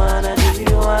you wanna? Do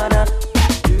you wanna?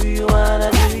 Do you wanna?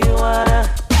 Do you wanna?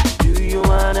 Do you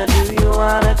wanna? Do you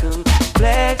wanna come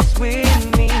flex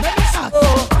with me?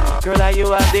 Oh, girl, are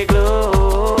you have the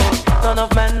glow? None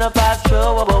of men up past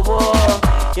show.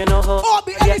 You know how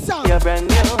you're brand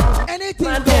new. Anything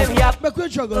my name, yeah. Make we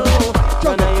juggle.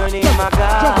 Your name, my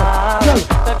God.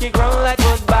 Make it grow like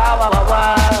goodbye.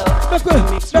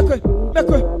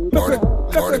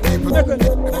 For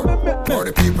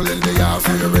the people in the house,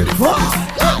 are you ready for this?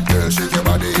 Girl, shake your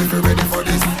body if you're ready for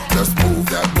this. Just move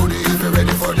that booty if you're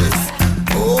ready for this.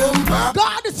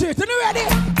 God, the street, are you ready?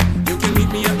 You can meet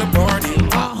me at the party.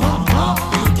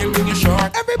 You can bring your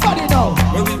short. Everybody know.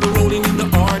 When we be rolling in the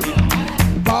party.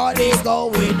 Party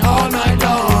going all night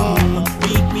long.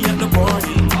 Meet me at the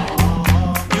party.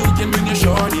 You can bring your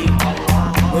shorty.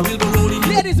 When we be rolling.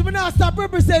 Ladies, we not stop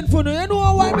represent for you. You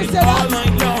know why we say that? All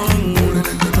night long. Rolling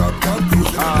in the drop top,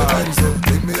 cruising in the Benz. So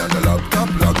take me on the laptop,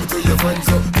 log me to your friends.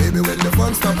 So baby, when the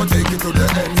fun stop, I'll take you to the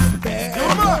end.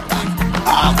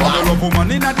 For the love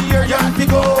woman in the area, you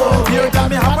go. Here, tell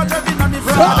me how much I've been on the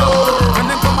front. When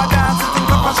they come a dance, you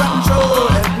think of fashion show.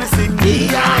 Let me sing.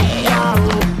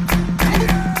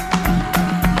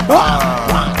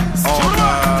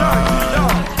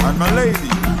 And my lady.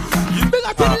 You big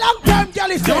up to the long time,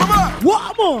 girl.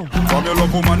 What more? From your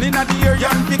love woman in the area,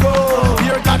 you go.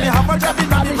 Here, tell me how much I've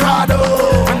been on the Prado.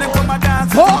 When they come a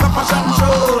dance, you think of fashion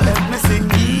show. Let me sing.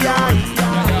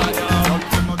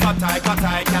 Cut,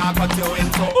 can't cut you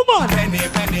into.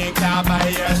 Penny, can't buy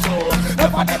your show.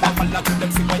 Never follow to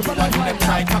them, see what you want, them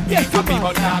try copy,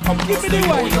 but now come close. Give me the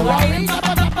wine, you wine.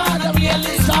 The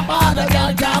really shop on the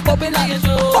girl, can't bubble like you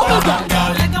show. Bubble.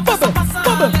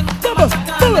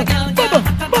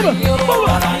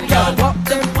 Pop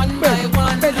them one by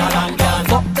one.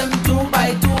 Pop them two by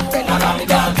two.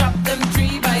 Drop them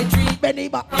three by three. Benny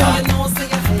back. You know, say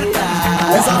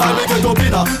yes, I get up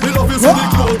in her. Me love you see the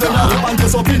clothes, them a rip and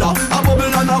dress up in her. A bubble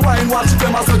and a wine, watch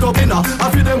them a set up in her. I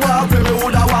feel them walk when me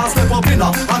woulda want step up in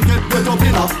her and get wet up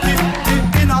in her.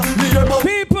 In her, me hear about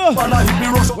people. And I hit me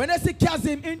rush up. When I see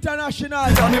Kazim International,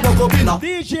 Me buck up in her.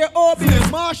 DJ Obi,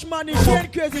 Marshman, Shane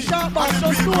Crazy, Sharp Bass,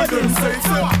 just know this.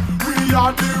 We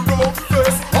are the rough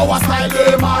face. Our style,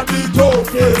 them are the tough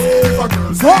face. If a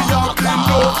girl say you're the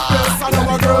rough face, and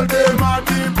our girl, them are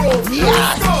the rough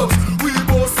face. We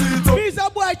both see it up. He's a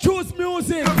boy choose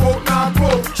music.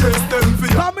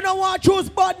 Come in and want choose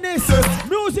badness.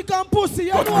 Music and pussy,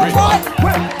 you know what?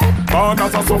 Born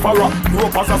as a sufferer, grew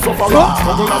up as a sufferer,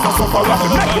 struggle as a sufferer,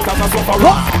 make it as a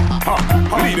sufferer.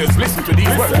 Leaders, listen to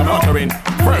these words I'm uttering.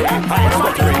 Firm, I'm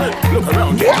stuttering. Look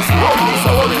around you, just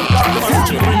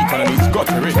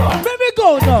let me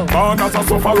go now. Born as a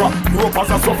sufferer, grew up as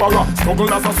a sufferer,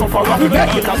 struggle as a sufferer,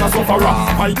 make it as a sufferer,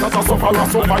 fight as a sufferer,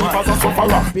 survive as a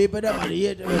sufferer. People that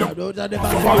hate those are the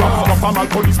sufferer. The formal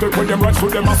police take when them right through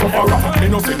them a sufferer. They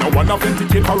no say no one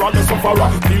authenticate for all the sufferer.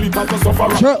 Feel it as a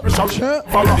sufferer. Sure.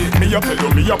 Me a tell you,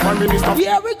 me a prime minister.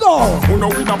 Here we go. Who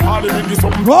know in a parliament is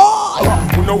something.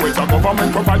 Who know it's a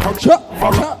government provide for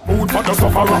sufferer. Food for the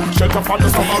sufferer, shelter for the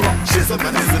sufferer. She's a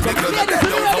man, is a big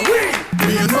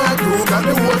me and my crew got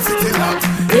the whole city locked.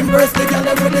 Impress the girl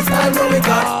with the style where we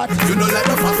got. You know like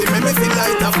the fussy, make me feel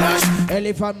like a flash.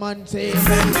 Elephant man say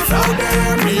send this out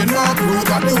there. Me and my crew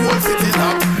got the whole city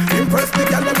locked. Impress the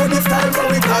girl with the style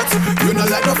where we got. You know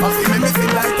like the fussy, make me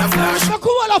feel like a flash. Look who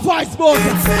all of us both.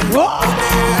 Tiffany,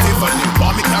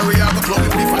 for me carry out the club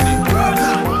with Tiffany.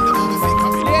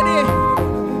 Lady,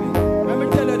 let me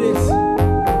tell you this.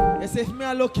 Yes, if me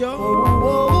I look you.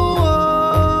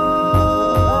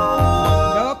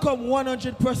 Come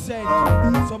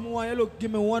 100%. Someone you look,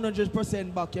 give me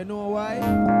 100% back. You know why?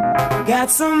 Got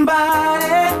somebody,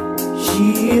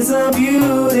 she is a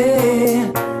beauty,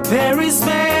 very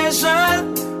special,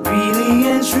 really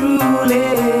and truly.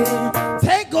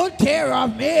 Take good care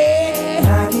of me.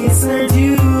 Like it's her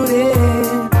duty.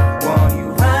 Want you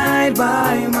right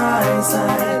by my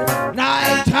side,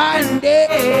 night and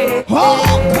day. Oh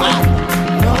God.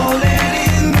 No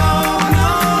letting go, no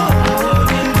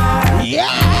holding back.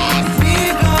 Yeah.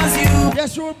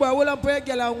 Yes, rude boy, we'll play a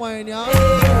girl and wine, yeah?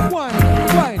 Wine.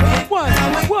 All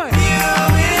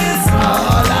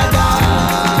I got.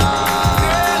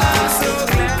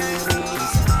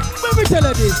 Let me tell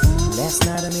you this. Last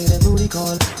night I made a booty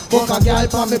call. Book a girl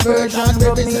for me version,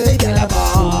 ripping to the girl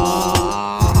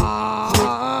about.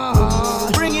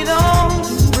 Bring it on.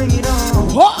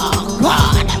 Oh,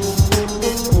 God.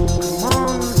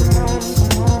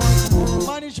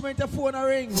 Management the phone a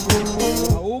ring.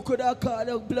 Who could have called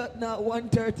the blood now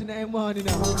 1:30 in the morning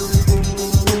now?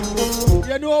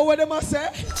 You know what they must say?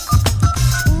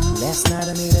 Last night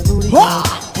I made a booty call.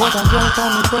 What I'm drunk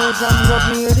on the birds and rub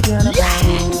me here together. Yes.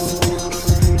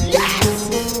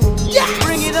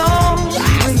 Bring it on.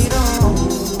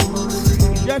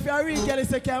 Yeah, if you're real girl,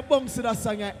 you can bounce to that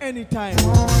song at any time.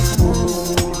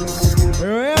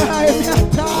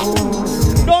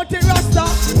 Don't take Rasta.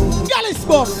 Girl is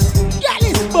bounce.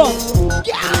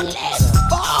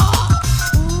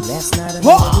 Last night I made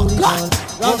a booty call.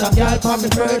 Got a girl from the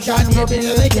version, you been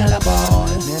the girl about.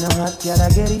 Man, I'm hot, girl, I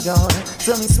get it gone.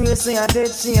 So me swear, say I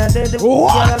did, she I did the what?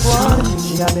 Girl, I go on.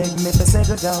 She a beg me for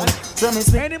settle down. So me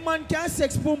swear, any man can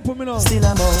sex pump me now. Still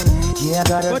I'm on. Yeah, I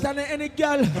got her. But any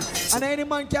girl, and any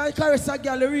man can caress a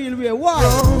girl the real way. Why?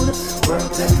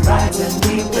 Work them right and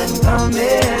keep them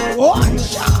coming. What?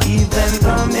 Keep them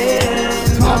coming.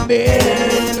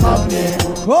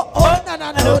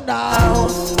 Oh, no.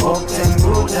 Walk them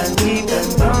good and keep them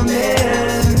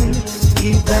coming.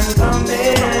 Keep them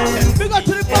coming. Big up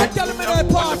to the bad girl in the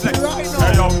party right now.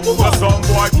 Hey yo, some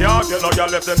boy can't get no girl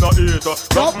left them not eat.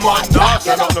 Some man not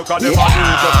get no look at them not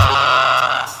eat.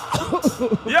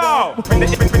 Yo, bring the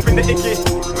icky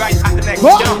right at the neck. You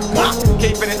know,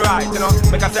 keeping it right, you know.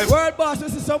 Make yourself. World boss,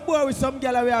 this is some boy with some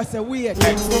girl where I say wait.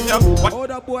 How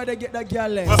that boy they get that girl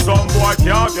left? Some boy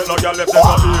can't get no girl left them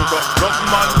not eat. Some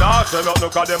man not say no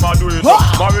look at them a do it.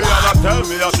 Mariana tell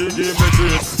me that she give me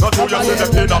treat. Not to you see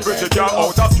them in a pretty car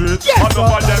out the street. And none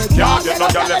of them can't get no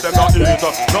girl left them not eat.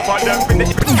 None of them bring the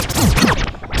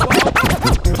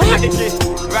icky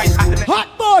right at the neck. Hot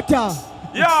motor.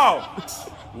 Yo.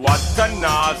 What a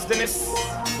nastiness.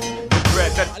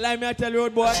 Let me tell you,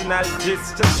 old boy. All of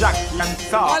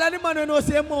the man who know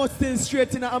say most things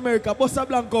straight in America. Bust a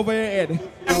blank over your head.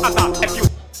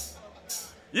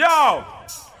 Yo!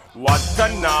 What a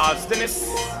nastiness.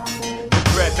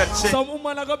 Some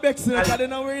woman are going to vex because they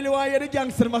don't really want to hear the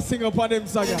gangster must sing up on them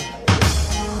song.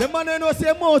 The man who know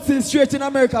say most things straight in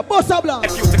America. Bust a blank.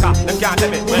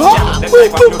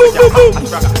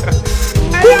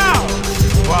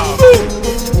 Wow.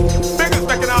 Big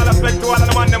respect and all respect to all of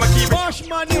the man them keep it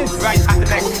right at the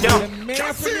neck, you know.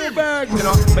 You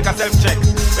know, make a self check.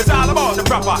 It's all about the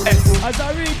proper S. As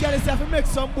a real girl, if you make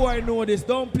some boy know this,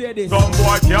 don't play this. Some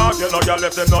boy can't get no girl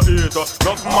left them not eat.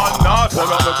 No man not say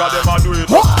no look at them a do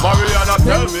it. Mariana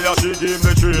tell me that she give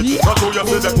me treat. Not to you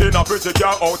see them in a pretty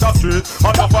car out the street.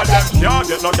 And enough of them can't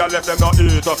get no girl left them not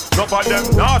eat. Enough of them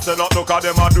not say no look at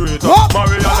them a do it.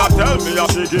 Mariana tell me that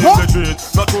she give me treat.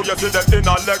 Not to you see them in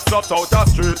a Lexus out the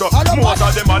street. Most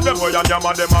of them and them way and them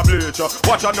and them a bleach.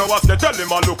 Watch and know what they tell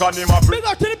him and look and him a preach. Big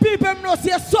up to the people know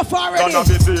say suffer already. Gonna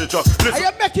be teach. Listen,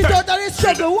 you make it out of this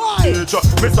struggle, why?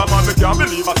 Mr. Man, me can't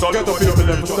believe I saw you to the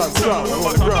village.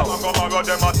 Nobody come and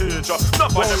them a teach. Not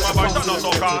for them a fight and not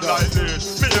so called like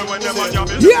this. Me here when them a jam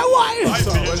it. Yeah, why?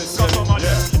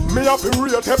 Me have to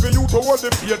rate every youth to hold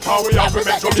the faith. How we have to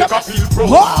make Jamaica feel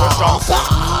proud.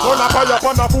 Run a fire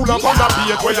upon a fool upon a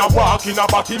beat where you walk in a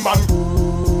batty man.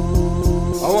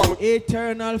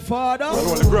 Eternal Father,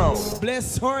 on the ground.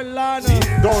 Bless her land.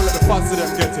 Don't let the fancy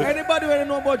them get it. Anybody want to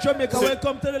know about Jamaica,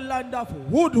 welcome to the land of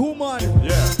wood woman.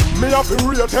 Yeah. Me have to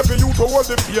rate every youth to hold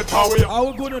the faith. How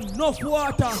we going to enough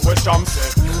water. Where Sham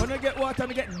said. When I get water,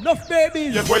 I get enough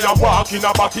babies. Yes, where you walk in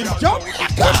a batty man. Jamaica.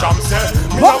 Where Sham said.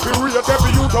 Me have to rate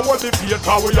every youth to hold the faith.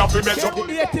 How we have to make up.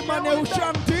 The 80 man who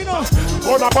shamped, you know.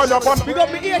 On a fire upon. We got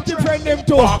me 80 friend them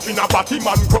too. Walk in a batty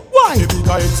man. Why? The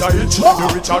bigger inside, the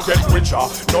richer get richer.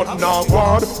 Not now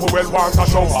God, who well want a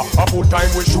shower. A full time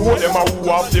we show them a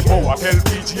who have the power. Tell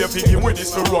PJ picking with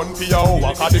this to run for your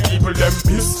hour. Cause the people them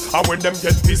piss, and when them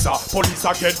get pisser, police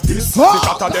a get this. The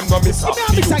cat of them no miss her.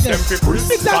 The youth them fi Chris,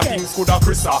 that things could a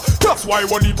Chris her. That's why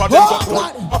one heap of them got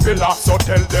a pillar. So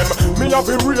tell them, me have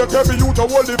to rate every youth to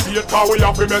hold the faith. Cause we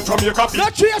have to make Jamaica feel.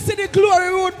 Not trace the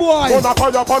glory road boy. On a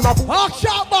fire upon a fool. Ask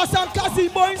Sharp Boss and Cassie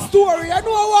Boy story, you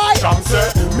know why? Sham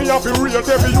say, me have to rate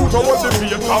every youth to hold the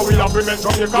faith. Cause we have to make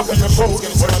Jamaica feel.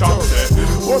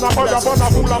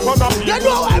 You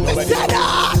know why me say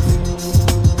that?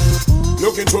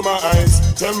 Look into my eyes,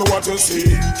 tell me what you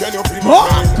see. Can you feel my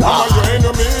pain? Am I your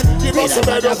enemy? Give us a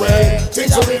better way.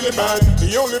 Things are really bad.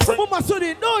 The only friend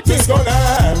this gonna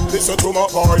have. Listen to my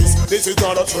voice. This is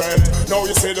not a trend. No,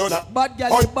 you say that. Bad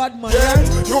girl, bad man.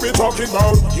 You be talking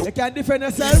about you can't defend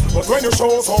yourself. But when you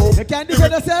show so you can't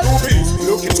defend yourself.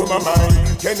 Look into my mind.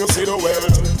 Can you see the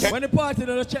world? When the party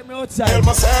don't check me outside. Tell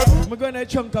myself. I'm going to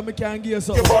chunk and I can't give you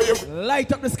something.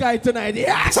 Light up the sky tonight.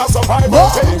 Yeah. It's a survival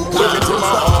thing. Look into my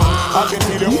heart.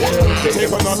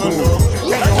 Take another look.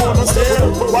 Can you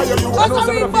understand? Why are you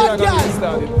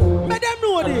Let them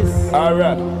know this.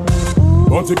 Alright.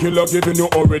 Bounty killer giving you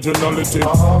originality.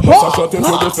 Yes, I shot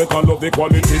into respect and love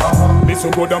equality.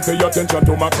 Listen good and pay attention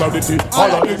to my clarity.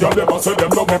 All of the girls them say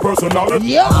them love my personality.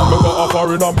 Me go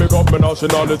offering and big up my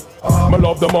nationality. Me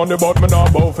love the money but me not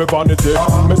bow for vanity.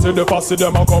 Me see the fussy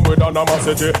them and come with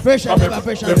animosity. They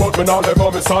but me not let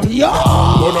go me son.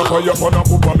 Gonna pay up on a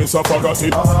poop and miss a pagati.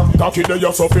 Cocky the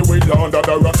your Sophie with the under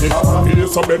the ratty. He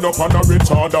is something up on a rich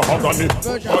under hogany.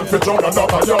 One for John and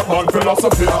that your man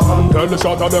philosophy. Tell the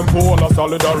shot of them poor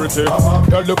solidarity.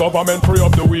 Tell the government free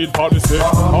up the weed policy.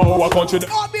 Our country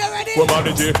we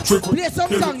manage it. Play some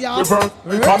song, y'all. Reverse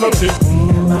equality.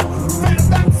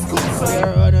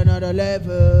 You're on another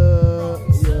level.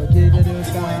 You're getting a new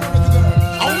sky.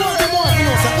 I know the more you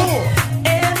know, so go.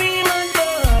 Everyone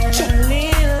goes a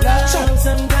little love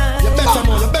sometimes. You better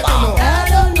know, you better know. I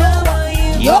don't know why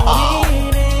you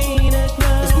need a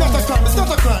crime. It's not a crime, it's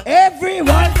not a crime.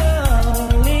 Everyone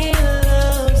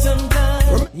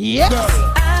yes.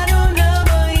 I don't know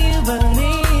about you, but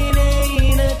it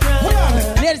ain't a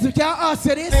crime. Ladies, we can't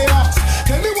answer this. Hey,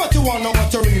 tell me what you want,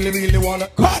 what you really want.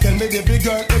 Tell me, baby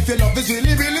girl, if your love is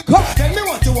really. Tell me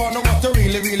what you want, what you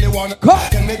really want.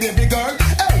 Tell me, baby girl,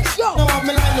 hey, now have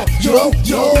me line up. Yo,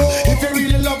 if you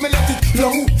really love me, let it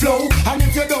flow. And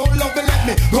if you don't love me, let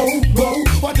me go.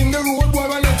 What in the road, boy,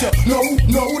 I let you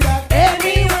know that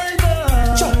everyone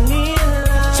goes a little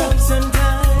love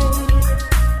sometimes.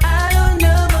 I don't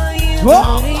know about you,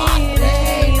 but it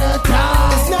ain't a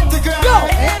time. It's not the girl.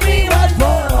 Everyone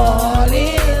fall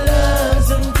in love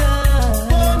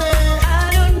sometimes. I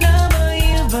don't know about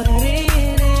you, but it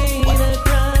ain't a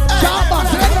crime.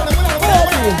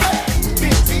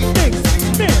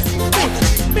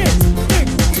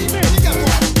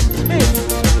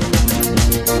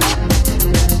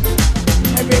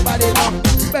 Everybody love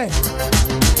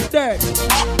dead.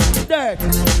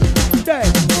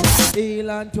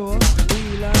 Elanto,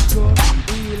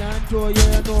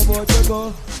 yeah, know about you go.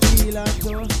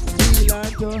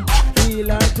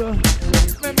 Elanto.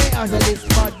 Let me answer this.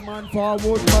 Bad man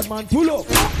forward, bad man pull up.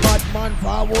 Bad man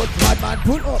forward, bad man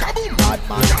pull up. Bad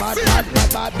man.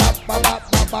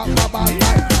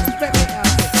 Let me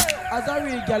answer. As a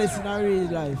real girl is in a real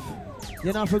life,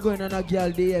 you're not for going on a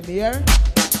girl DM here.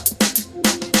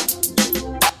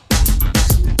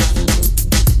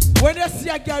 When you see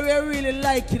a girl we really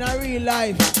like in a real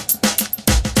life,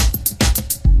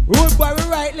 rude boy, we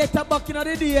write letter back in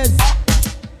the days.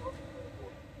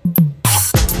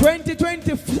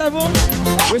 2027,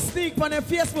 we sneak on a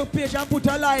Facebook page and put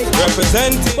a like.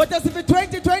 Representing. But as if it's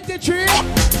 2023,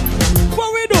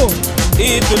 what we do?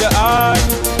 E to the I,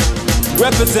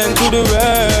 represent to the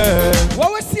red.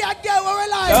 When we see a girl, what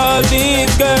we like? All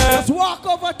these girls just walk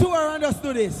go for tour and just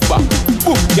do this.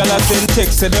 Y'all send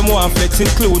text, say them want flex,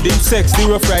 including sex. The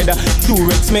rough rider,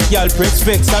 Durex, make y'all press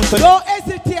vex. And to don't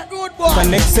hesitate, rude boy. My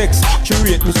next sex, she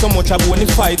rate me so much I won't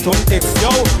fight on X.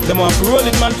 Yo, them want to roll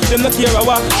it, man. Them not care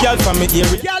about y'all from me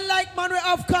area. Y'all like man, we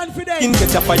have confidence. In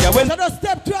get a fire when. So just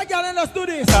step to a girl and let's do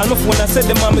this. Call my phone and said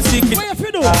them want me secret. What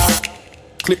you do?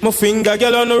 Clip my finger,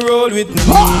 girl on the roll with me.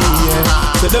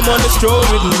 Yeah. So them on the stroll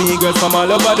with me, girls from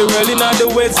all over the world in the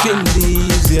West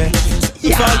Indies. Yeah.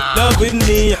 Fall in love with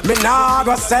me. Me nah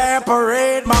go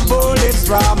separate my bullets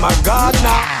from my gun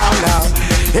now.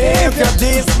 If you're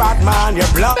this bad man, you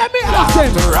blood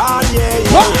to run,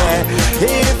 yeah.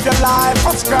 If your life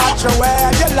for scratch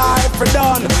away, your life for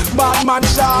done. Bad man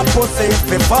shot pussy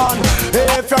for fun.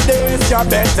 If you're this, you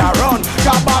better run.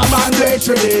 Cause bad man bleach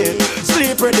with it,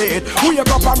 sleep with it. Wake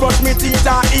up and brush me teeth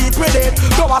and eat with it.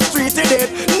 Go a street in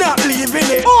it, not leaving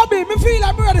it. Oh, me feel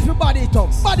I'm ready for body talk.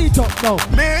 Body talk now.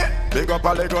 Me? Big up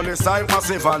a leg on the side,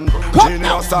 massive and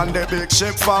genius and the big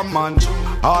ship from man.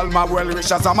 All my well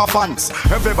wishers and my fans.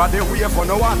 Everybody wait for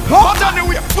no one. But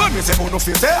anyway, when me say uno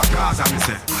fi say, Gaza me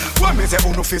say. When me say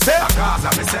uno fi say,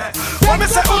 Gaza me say. When me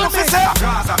say uno fi say,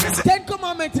 Gaza me say. 10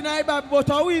 commandments in our Bible, but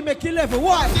how we make 11?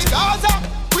 Why? Gaza,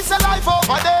 we say life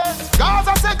over there.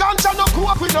 Gaza say ganja no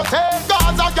cook with no take.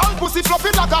 Gaza young pussy fluffy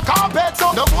like a carpet.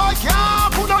 So no boy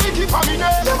can't put no icky for me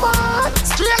name. No man,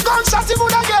 straight gunshots he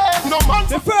would again. No man.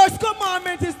 The first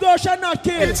commandment is thou shalt not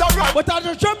kill. It's alright. But as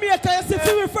a Jamaica, you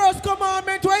see the first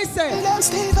commandment, what he say?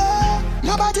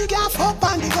 Nobody can fuck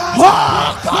on the Gaza.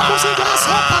 No pussy can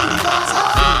suck on the Gaza.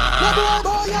 No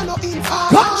boy you no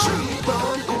infant.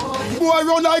 Boy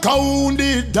run like a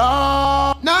wounded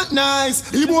dog. Not nice.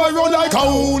 The boy run like a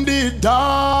wounded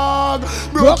dog.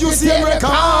 Broke you same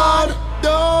record.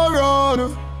 Don't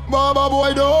run. Baba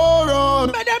boy don't run.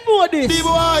 Let them know this. The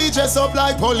boy dress up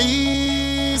like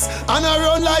police and I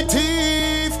run like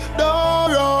thief.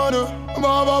 Don't run.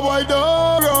 Baba boy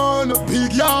don't run.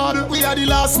 Big yard. We are the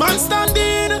last man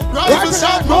standing. Rifle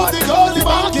shot, move the goalie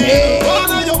banking.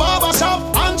 One of your barber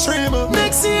shop and trim.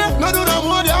 Next year, no do no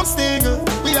more damn sting.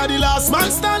 We are the last man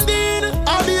standing.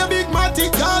 I'll be a big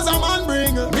matic Gaza man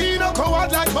bring. Me no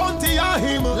coward like Bounty or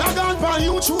him. Log on for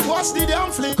YouTube, watch the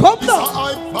damn flick. Come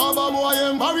now. Baba boy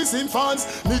embarrassing fans.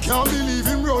 Me can't believe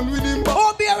him run with him.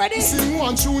 Oh, be ready. Sing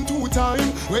one tune 2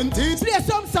 times. When teeth play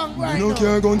some song right now. No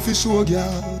care gun for show,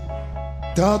 girl.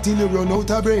 Talk till you run out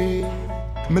of brain.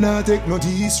 Me nah take no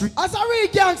history. As a real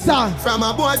gangster. From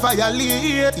a boy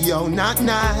violate, yo not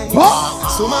nice.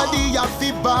 Somebody have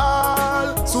to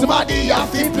ball. Somebody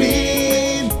have to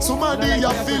bleed. Somebody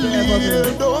have to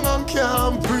leave. Don't and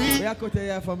can't breathe.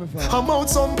 I'm out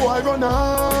some boy run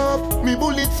up. Me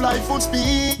bullet fly full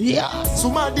speed. Yeah.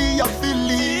 Somebody have to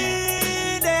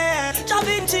lead.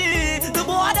 Chavinci, the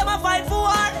boy them a fight for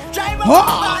war. Drive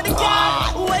around the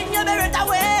car. When you better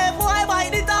away, boy buy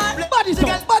the top.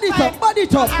 Body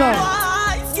top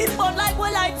now. Skin bun like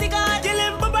we like cigar. Kill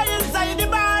him by inside the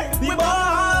bar. We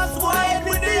boss, boy,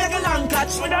 with the eagle and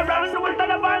catch. With a round, we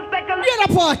stand up and second. Get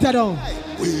a party down.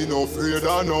 We no afraid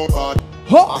of nobody.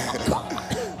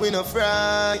 We no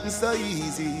frightened so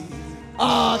easy.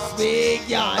 Oh, big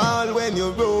yard. All when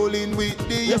you're rolling with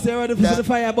the. Yes, you're ready for the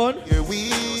fire bun.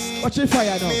 Watch your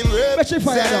fire now. Watch your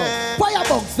fire now. Fire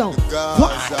box now.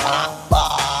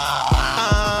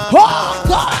 Oh,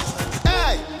 God.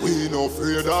 We no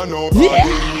afraid of nobody.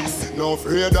 Yes. No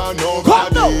afraid of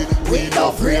nobody. We no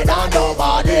afraid of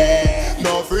nobody.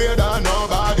 No afraid of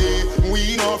nobody.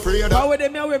 We no afraid of. How would they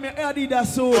wear me Adidas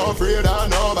suit? No afraid of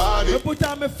nobody. We put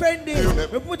on my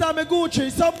Fendi. We put on my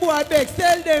Gucci. Some boy begs.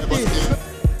 Tell them this.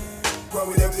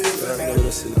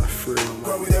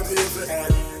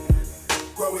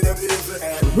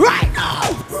 Right now!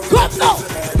 Come now!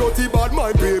 Dirty bad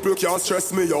mind people can't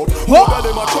stress me out. All of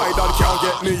them a tried and can't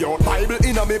get me out. Bible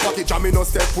in a me pocket and me no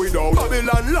step without.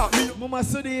 Babylon lock me. Mama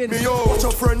Sudin. Me out. Watch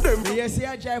your friend them. Yes,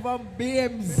 I drive on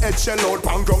beams. Head shell out,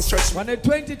 pan ground stretch. On the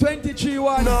 2023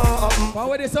 one. Why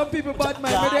were there some people bad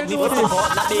mind? But they know this.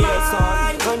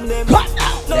 Cut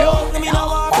now! No, me no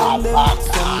want from them.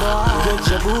 Get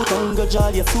your boot and get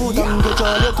all your suit and get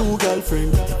all your 2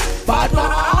 girlfriend. Bad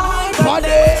man, body.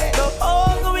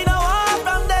 Oh, we no want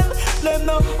from them. Them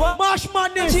no want. Mash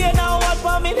money. She now want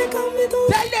for me to come me too.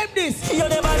 Tell them this. You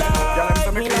never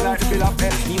lie. Me like to feel up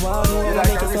there. You want to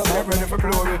make us up ready for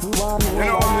glory.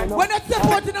 When I step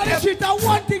out in the street, I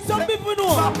want things some people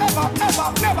know.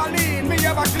 Never lean. Me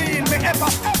ever clean. Me ever.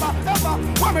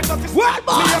 When me touch this. What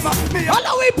boss?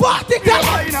 Hello, we party guy.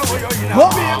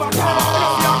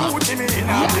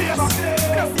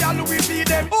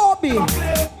 Oh, me.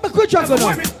 Make a jungle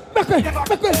now. Make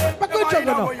a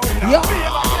jungle now. Yeah.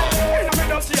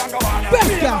 Best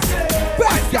gas.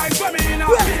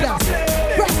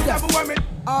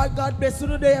 All God bless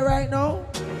you there right now.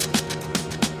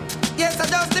 Yes, I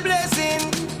just the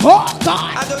blessing. Oh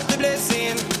God. I just the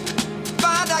blessing.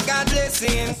 Father God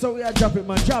blessing. So we are dropping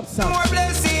man. Drop some. More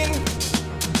blessing.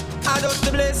 I just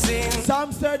the blessing.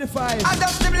 Psalm 35. I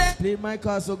just the blessing. Plead my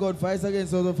cause, so God fights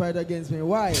against those who fight against me.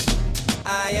 Why?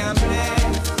 I am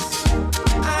blessed.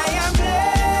 I am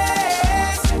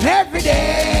blessed. Every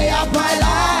day of my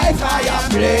life I am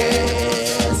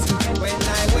blessed. When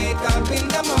I wake up in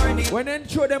the morning. When they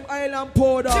throw them island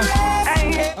powder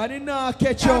and they not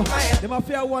catch you, they might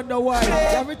feel wonder why. You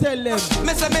have to tell them.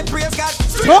 Me say me praise God.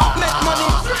 Make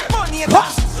money and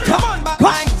come on back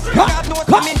mine. God knows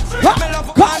me. Me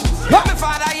love God. Me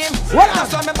father him.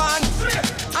 That's why me born.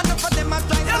 And enough of them are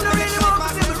trying to really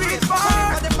want me to reach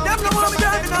far. Them no want me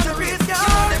driving on the race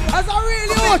car. As I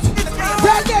really want,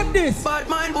 tell them this. Bad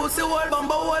mind, bossy, old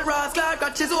bumbo, old brass, Clark,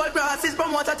 catches old grasses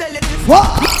from what I tell you this.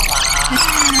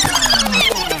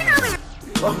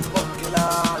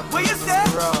 What you say?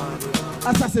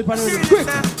 Assassin panel, quick.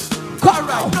 Come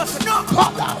down. Nothing up.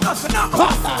 Come down. Nothing up.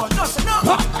 Nothing up.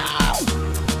 Come down.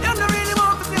 Them no really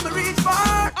want to see me reach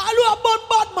far. I do a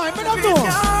bad mind, me don't know.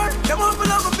 Them want to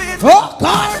love a face. Oh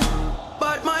God.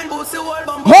 Bad mind, bossy, old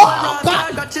bumbo, Oh, old brass,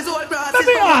 God. Clark, catches old grasses Let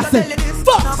me from what I ask tell it. you this.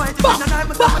 Box, Now fight it box, in the night,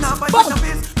 but box, now fight box. in the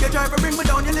fist. You try to bring me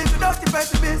down, you live without the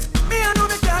precipice. Me I know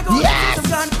me can't go. Yes. I'm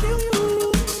gonna kill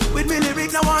you. With me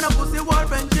lyrics, I wanna pussy war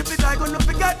friendship. It's like gonna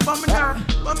forget from me now.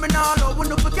 But me now, I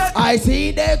wanna forget. I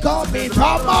see they coming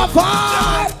from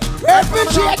afar.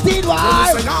 Refrigerated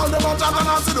wine. Say all them a chat and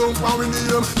a sit down for we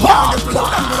name. Can't get below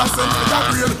them with a cent with a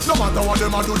grain. No matter what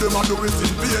them a do it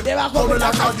in vain. They a Come coming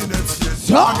like a Guinness case.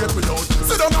 Can't get me out.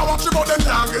 Sit down and watch about them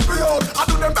can't get me out. I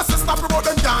do them best to stop about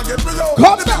them can't get me out.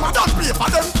 Come The them a done paper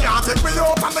them can't take me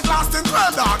out. And the glass tin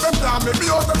 12 dog them can't make me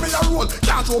out. When me a roll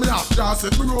can't show me half can't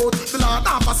set me out. The Lord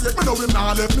not forsake me, know him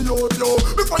not left me out, yo.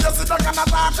 Before you sit down and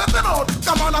attack, shut them out.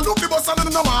 Come on and look the bus and then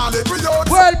no man let me out.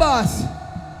 World boss.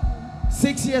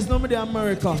 6 years now me in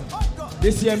America.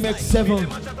 This year makes 7.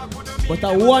 But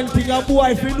one thing a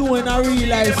boy if you know in a real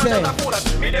life say.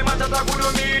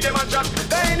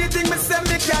 Anything me say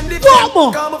me can defend. Come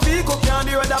on. Come on, Fico can't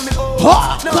do it than me own.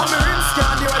 Ha! No, me rims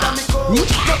can't do it than me go.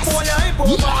 No boy I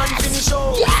put my hand finish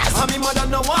show. Yes. And me mother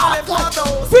no one left out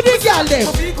house. For the girl them.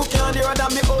 No Fico can't do it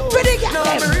than me own. For the girl No,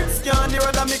 them. me rims can't do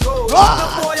it than me go. Ah.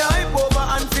 No boy I put my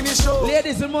hand finish show.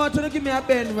 Ladies, you want to give me a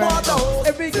bend right now.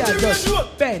 Every girl just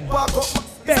bend. Walk up.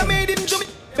 Ben. I made him jump.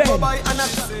 Ben. Go by and I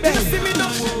Ben. see me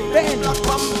now. Ben.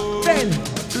 Ben.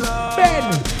 Ben.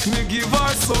 Me give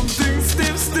her something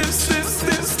stiff.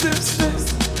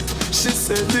 She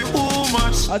said the woman.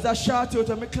 As I shout out,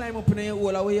 I climb up in the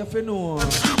wall away if you know.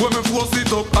 When me force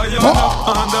it up,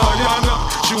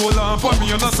 Ayana. She will laugh for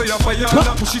me and I say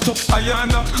Ayana. Push it up,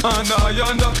 Ayana.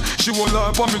 She will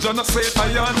laugh for me and I say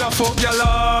Ayana. Fuck y'all,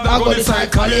 I go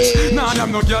inside college. Nah,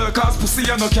 I'm no girl, cause pussy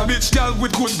and no cabbage. Girl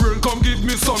with good brain, come give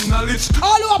me some knowledge.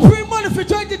 All who are pre money for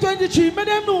 2023, make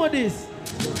them know this.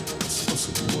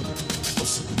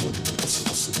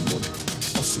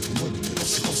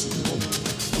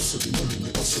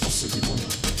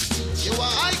 You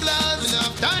are eyeglass, me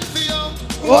have time for you.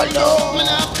 Oh no. Me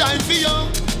have time for you.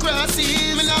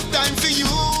 Crosses, me have time for you.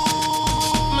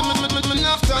 Me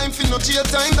have time for no jail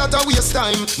time, that a waste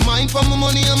time. Mine for my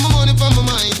money and my money for my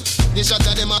mind. The shot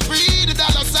of them a free the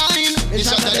dollar sign. The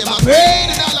shot of them a free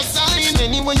the dollar sign.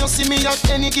 Anywhere you see me at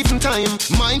any given time.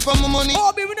 Mine for my money.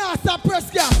 Oh, baby, now stop press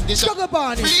gas. Juggle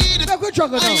Barney. Make we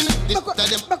juggle now. Free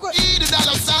the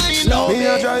dollar sign. Me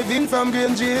a driving from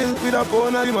Green Jail with a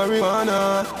phone and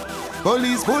marijuana.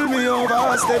 Police pull me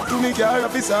over, step to me car,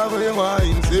 officer for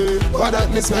wine. Say, what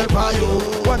that me smell by you?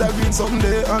 What that green something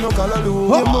there, I no color do.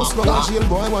 You must go to jail,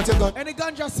 boy, what you got? Any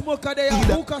ganja smoker there,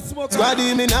 hookah smoker.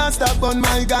 Squaddy, me not stop on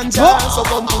my ganja. So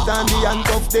come put on the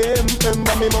handcuff them.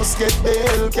 Remember me must get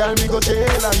bail. Carry me go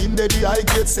jail, and in the I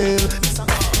get sale.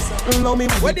 Love me.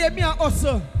 Where they me a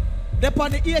hustle? They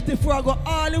on the 84, I go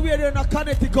all the way there in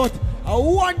Connecticut.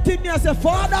 And one thing me I say,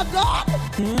 Father God.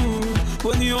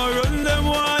 When you run them,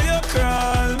 why you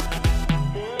crawl?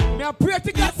 Me a pray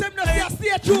to God, them not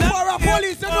stay true for a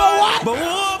police, you know what? But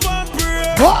hope and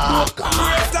pray. Oh, God.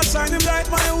 Pray that shine him light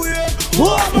my way.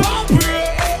 Hope and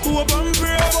pray. Hope and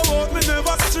pray, but hope me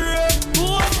never stray.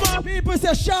 Hope and people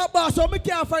say sharp boss, so me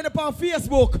can't find it on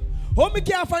Facebook. How me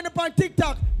can't find it on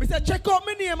TikTok? Me say check out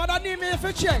my name and that name if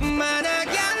you check. Man, I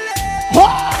can't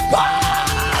oh, God.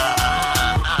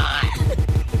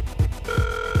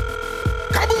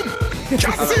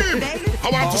 I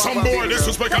want to some boy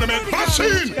disrespect and make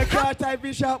machine. You can't type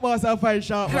in sharp boss and find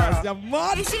sharp boss. You're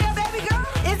mad. Is she a baby girl?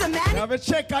 Is a man? You have to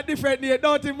check a different name.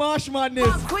 Don't the marsh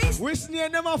madness. Which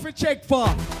name them have to check for?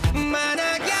 Man,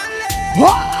 I can't World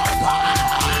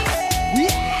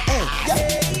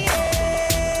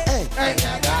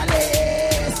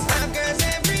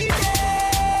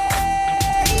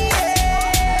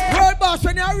boss,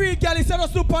 when you're a real girl, instead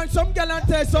of to punch some girl and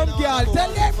tell some girl,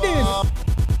 tell them this.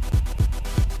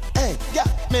 Hey, yeah,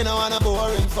 me no want a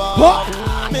boring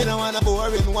fuck. Me no want a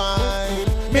boring wine.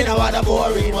 Me no want a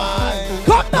boring wine.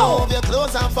 Come now. Move your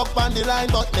clothes and fuck on the line,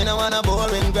 but me no want a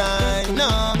boring grind.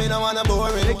 No, me no want a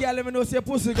boring. The girl let me know say your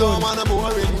pussy good. Don't want a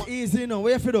boring. Easy now,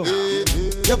 where for do?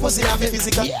 Your pussy have a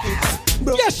physical.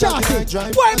 Yes, shorty.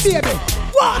 Why, baby?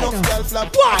 Why?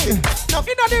 Why?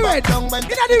 Inna the red. Inna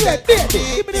the red, baby.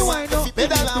 Give me the wine now.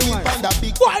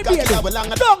 Why, baby?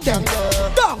 Down them.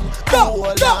 Down.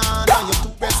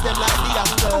 Press them like the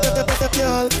angle.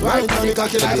 Right now the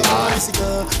cocky like a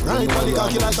bicycle. Right now the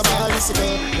cocky like a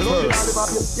bicycle.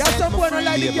 Yeah, someone don't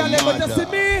like the girl, but you see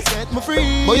me. Set me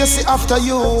free. But you see after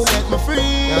you, set me free.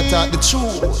 You talk the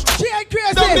truth. She ain't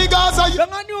crazy. The niggas are you.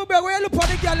 Young and new, but where you look for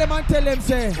the girl and tell them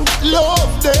say,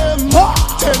 love them,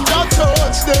 tender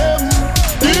touch them,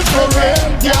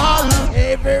 different girl.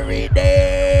 Every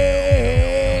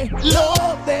day,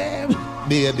 love them.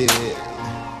 Baby,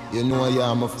 you know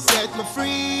I am a set me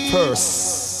free.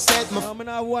 First. I'm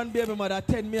not one baby mother,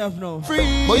 10 me have now.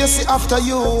 Free. But you see after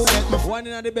you, one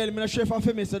in the belly, me chef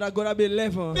for me, so that gonna be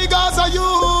 11. Because of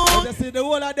you, but you see the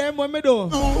whole of them when me do.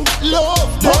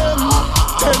 Love them,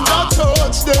 tender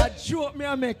touch them. I joke me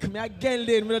I make me a girl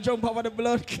in, me jump over the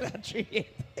blood clot tree.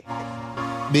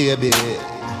 Baby,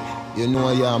 you know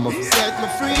I am a set me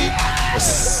free.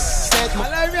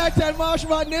 Allow me I tell Marsh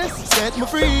Madness. Set me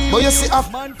free. But you see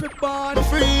after man fit born. Me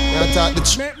free. You talk the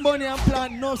make money and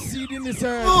plant no seed in this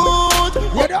earth. You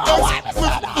know why me say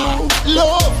that?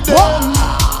 Love them,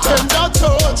 tender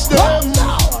touch them,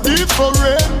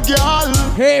 different girl.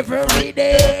 Every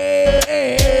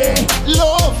day.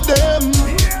 Love them,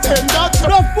 tender touch.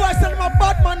 Enough boys tell them a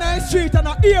bad man on the street and a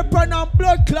apron and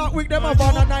blood clot with them up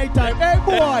on the night time. Hey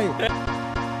boy.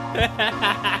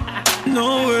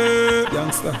 No way,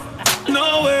 youngster.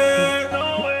 No way.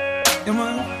 Yeah,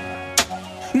 man.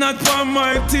 Not for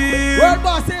my team. World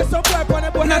boss say some boy on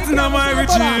the boy. Not in my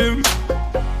regime.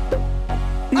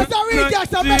 As a real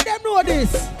gangster, make them know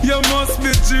this. You must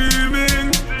be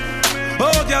dreaming.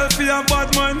 Oh, girl, feel a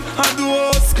bad man, I do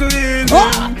house cleaning.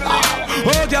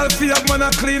 Oh, girl, feel a man,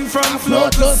 I clean from floor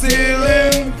to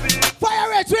ceiling. Fire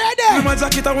rates where they? In my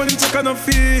jacket, I want him check and I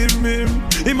feel me.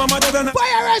 In my mother, then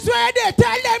fire rates where they?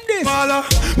 Tell them this. Mala,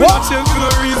 me not change for no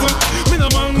reason. Me no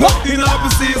mango in half the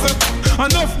season.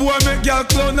 Enough boy make girl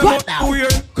clown them up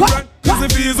weird. Cause the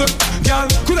visa, girl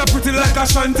coulda pretty like a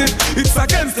shanty. It's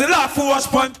against the law for wash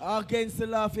pan. Against the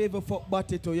law for even fuck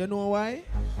body too. You know why?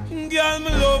 Girl, me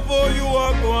love how you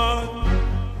are gone.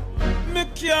 Me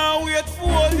can't wait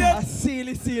for you. A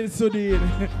silly Sudin.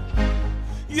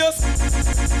 Yes.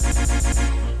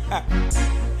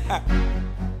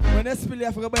 When I spill you,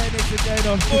 I forgot about your next guy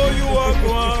now. Oh, you are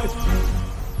gone.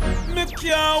 Me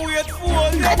can't wait for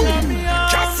you.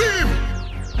 Kasim!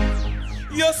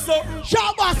 You're something.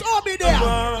 Shabbos, oh be there.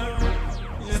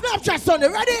 Snapchat Sunday,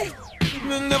 ready?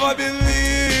 Me never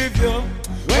believe you.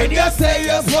 When you say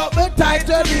you fuck me tight,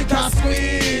 it can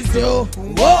squeeze you.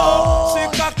 Whoa. She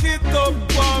cock it up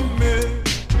on me.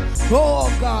 Oh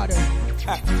God.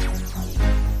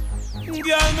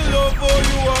 Girl, me love how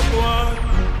you are gone.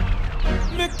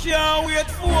 Me can't wait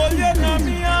for you now,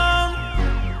 me arm.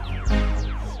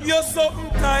 You're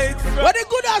something tight. What the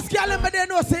good ass girl in me they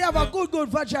know say you have a good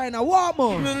vagina. What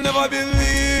more? Me never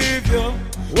believe you.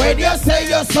 When you say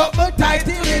you're something tight,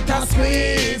 it can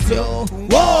squeeze you.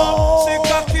 Whoa. She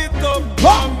cock it up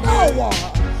on me.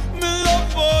 Me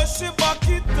love how she back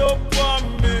it up on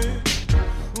me.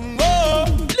 Whoa.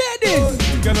 Ladies.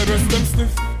 Girl, I dress them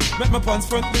stiff. Make my pants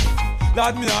front lift.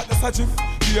 Lad me out the satchel.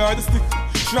 The hard stick.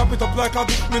 Strap it up like a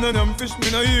bit. Me no them fish.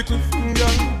 Me no eat cliff.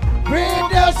 Girl. Bring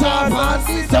yourself on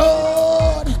the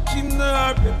zone.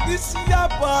 Kidnap this year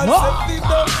ball.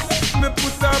 Me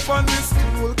put her on the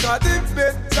stool. Cause the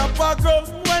bed chopper come.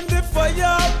 When the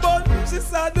fire burn, she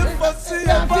saw the fussy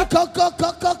ever.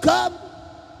 Come.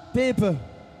 People.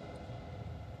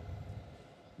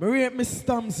 Maria Miss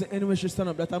Thompson anyway she stand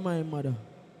up. That's my mother.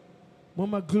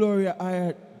 Mama Gloria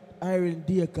Irene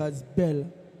Diakas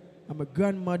Bell. And my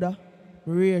grandmother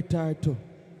Maria Tarto.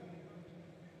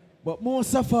 But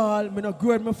most of all, I not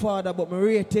grow my father, but I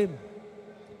rate him.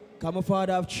 Because my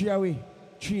father have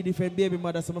three different baby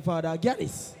mothers, so my father get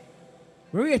this.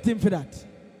 I rate him for that.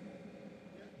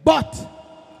 But,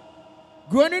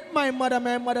 growing with my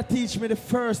mother teach me the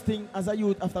first thing as a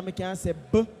youth after I can say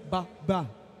B, ba, ba.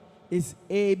 Is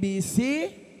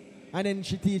ABC, and then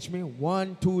she teach me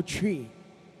 1, 2, 3.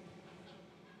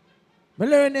 I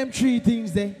learn them 3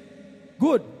 things there.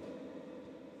 Good.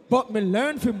 But me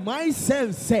learn for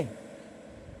myself, say.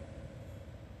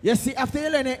 You see, after you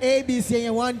learn the ABC and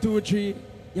you 1, 2, 3, you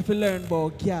have to learn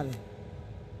about girl.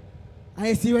 And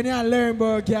you see, when you learn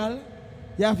about girl,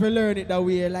 you have to learn it that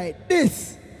way like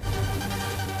this.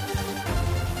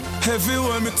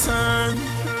 Everywhere me turn.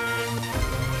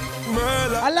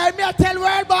 I like me, I tell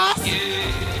world boss.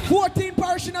 14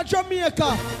 parish in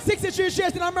Jamaica, 63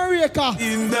 states in America.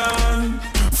 In down,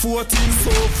 14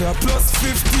 sofa plus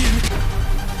 15.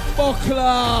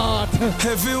 Bucklat.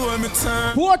 Everywhere me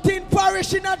turn. 14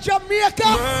 parish in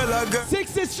Jamaica,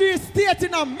 63 states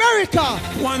in America.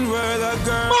 One world of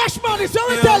girl. Mash money, so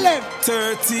we tell them.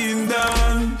 13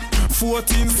 down,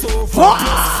 14 sofa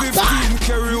plus 15.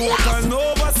 Carry walk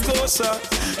Nova Scotia.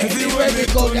 Everywhere me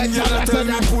go, get tell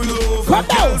me pull over.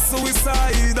 Girl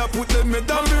suicide, I put them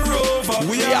down the rover.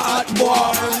 We are hot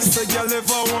boys. Say girl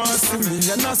ever want to see me,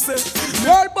 and I say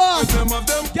world boss.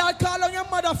 Girl call on your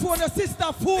mother phone, your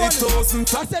sister phone. I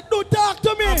said, do talk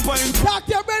to me. Talk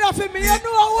to your brother for me. You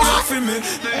know what? For me.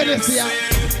 Let me see.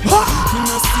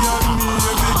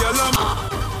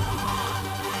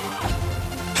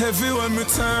 Everywhere me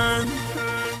turn.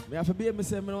 Me have to be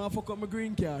myself, I don't want to fuck up my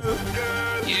green card.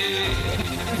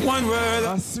 One word.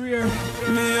 I swear.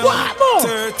 Me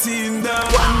 13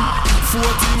 down. 14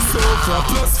 sofa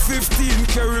plus 15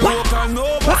 carry walk and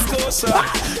Nova Scotia.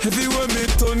 Everywhere me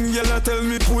turn, girl tell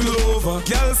me pull over.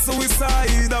 Girl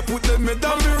suicide, I put them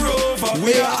down the rover.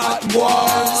 We are hot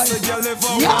boys. Say girl ever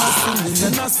want to see me,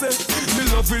 and I say me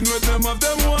loving with them of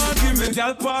them want give me.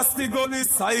 Girl pass the gully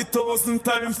side 1,000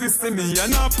 times to see me,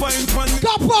 and I pine pan the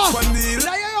panel.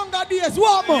 Like your younger days,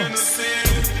 what more?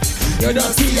 You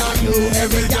don't see how you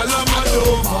every girl I'm mad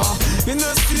over. You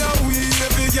don't see how we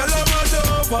every girl I'm mad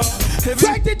over.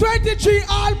 2023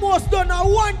 almost done. I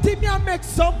want him to make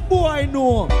some boy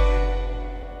know.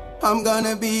 I'm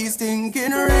gonna be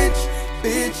stinking rich,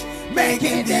 bitch,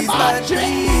 making these bad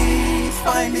dreams,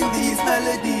 finding these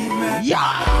melodies, man.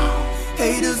 Yeah.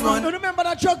 Haters want. You remember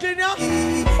that juggling, yeah?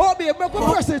 Oh, babe, make me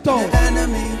press it out.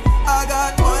 Enemy, I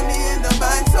got money in the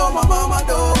bank, so my mama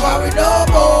don't worry no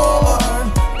more.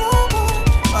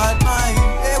 Bad mind,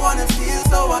 they wanna steal,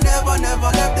 so I never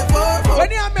left the door.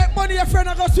 When you make money, your friend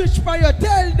are gonna switch for you.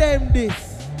 Tell them this.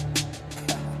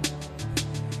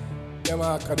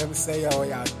 Them say, oh,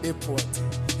 yeah, deport.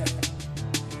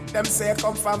 Them say,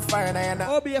 come from fire, and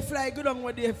oh, be a fly good on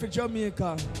what they for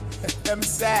Jamaica. Them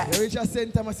say, you reach a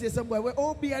center, I say, some boy, where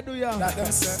oh, be a do ya? That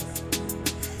them say.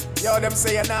 Yo, them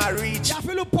say, you're not reach. You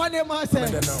feel up on them, I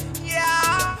say.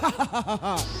 Yeah.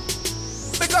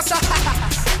 Because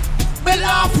me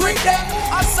laugh with them.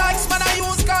 A size man I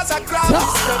use cause I grab them.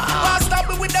 Can't stop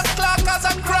me with them clock cause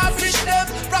I crawfish them.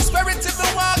 Prosperity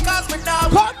me want cause me now.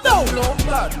 Come down. No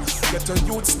blood. Get to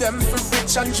use them for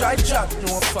rich and dry chat.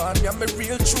 No fun, you're my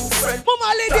real true friend.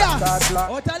 Mama Lydia,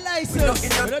 what a license. You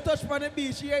don't touch on the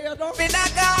beach here, you know. Me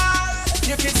not girl.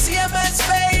 You can see a man's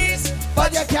face,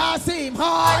 but you can't see him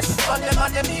hard. On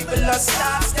them evil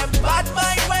stars, them bad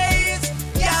mind ways.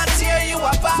 Can't tear you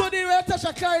apart. So they will touch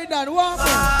a carry down, what?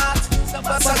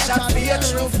 Bust a shot for your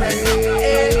true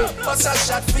friend. Bust a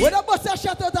shot for you. When I bust a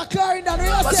shot out of carrying down, you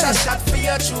bust a shot for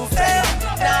your true friend.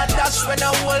 Now dash when I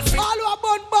wolf it. All who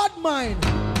about bad mind.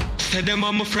 Say them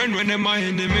are my friend when them are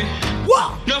enemy.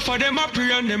 What? No for them a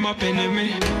pray and them a penny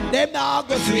me. Them not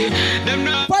go see. Them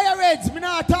not. Fire Reds, me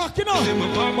not talk, you know.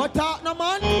 But talk no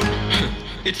man.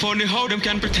 It's funny how them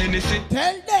can pretend they see.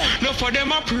 Tell them. No for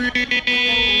them a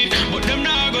pray, but them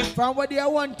not go. From what they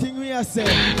are one thing we are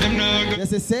saying. Them not go.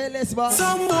 Just say less but.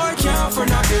 Some more can't for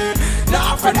nothing.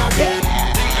 Not for nothing.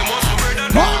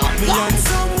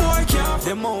 Some more can't.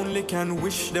 Them only can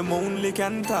wish, them only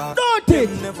can talk. Don't it.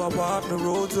 Them never walk the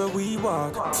roads that we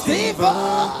walk. Steven.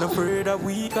 No afraid that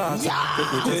we cause.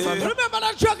 Yeah. Remember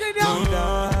that juggling,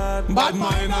 yeah? Bad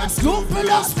mind and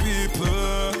stupidest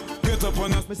people. Get up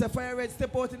on us. Mr. Fire Red,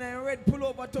 step out in a red, pull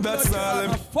over to that's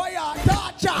all. Fire,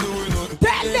 torture.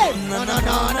 Tell them. No.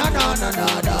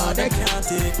 They can't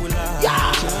take we life.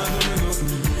 Yeah.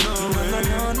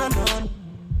 No.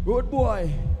 Good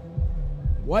boy.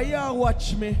 Why you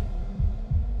watch me?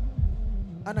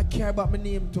 And I care about my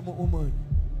name to my woman.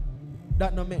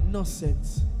 That no make no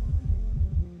sense.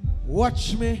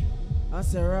 Watch me and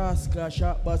say rascal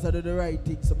sharp boss I do the right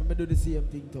thing, so I do the same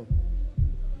thing too.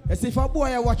 As if a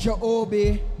boy watch your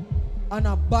obey and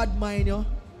a bad mind you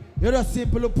just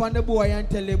simple look on the boy and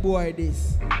tell the boy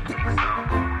this. Tell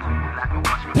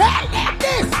them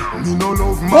this! Me no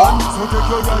love man, so take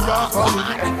your yaya for me.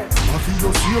 I feel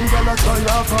your same girl a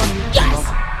try for me. Yes!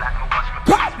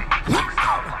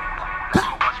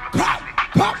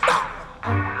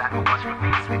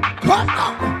 Come now!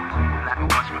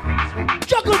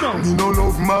 Me no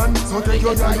love man, so take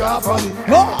your eye off of me.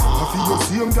 I feel your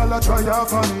same girl a try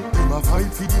off of me. Them a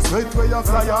fight for the sweat where you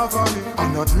fly off of me.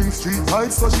 And a drink street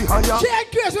vibes so she higher. She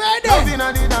ain't crazy right Love there.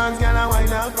 inna the dance, girl a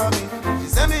wine off for me. She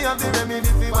say me have the remedy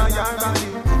for my young body.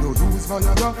 Me no lose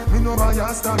Viagra, me no buy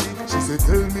a stanny. She say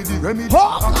tell me the remedy,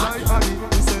 apply for me.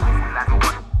 He say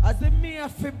as the mayor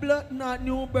for Blood at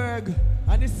Newburgh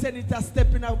and the senator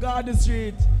stepping up Garden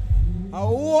Street.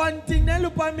 One thing they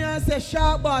look at me and say,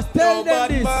 Sharp boss, tell them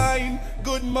this. Mine.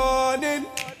 Good morning.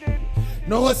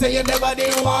 No say you never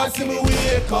did want to see me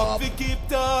wake up. We keep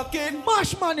talking.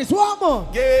 Mash man is one more.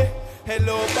 Yeah.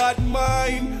 Hello, bad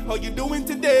mind. How you doing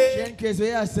today? In case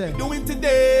we are saying. Doing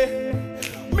today.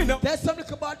 Me no. There's something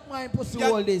about my pussy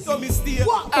all this. So me stay.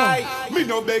 What? Me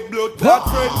no beg blood clot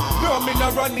friend. No, me no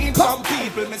run in some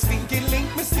people. Me stinking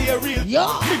link, me stay real.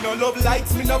 Yeah. Me no love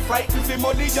lights, me no frightened for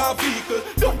money or vehicle.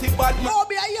 Don't think bad man. Oh,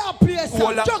 me a your place.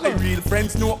 All of my real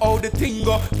friends know how the thing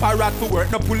go. Parrot for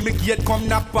work, no pull me gate, come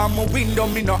knock on my window.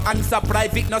 Me no answer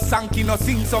private, no sanky, no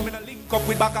sing. So me no link up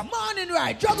with back a morning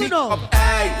right, juggling on.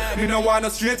 Hey, me no want no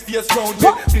straight face round me.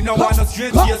 Me no want no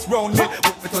straight face round me.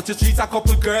 Me touch the streets, a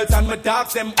couple girls and my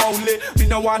dogs them only. Me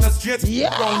no want no straight face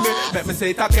round me. Let me say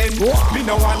it again. Me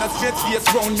no want no straight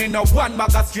face round me. No one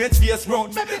bag of straight face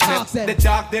round me. The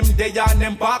dog them they and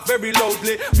them bark very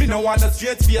loudly. Me no want no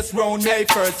straight face round me.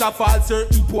 First of all,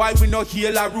 certain boy we no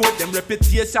heal a road. Them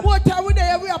reputation. What time we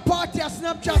there? We a party a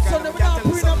Snapchat, so we not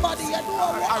bring nobody yet.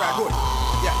 Alright, good.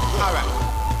 Yeah,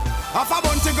 alright. Half a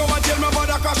bunch to go and tell my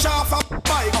mother crash off a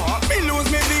bike. Me lose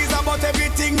me visa but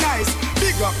everything nice.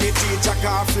 Big up me teacher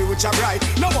car future bright.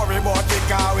 No worry about the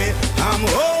car way. I'm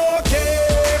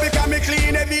okay because me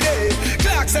clean every day.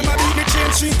 Clocks and my beat me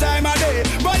change 3 times a day.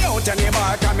 Buy out any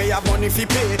bar and me have money fi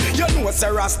pay. You know say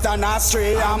Rasta not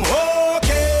stray. I'm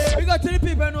okay. We got to the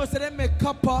people who know say they make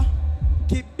copper.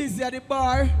 Keep busy at the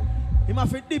bar. He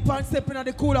must fit dip and step in at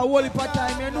the cooler whole heap of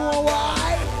time. You know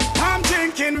why? I'm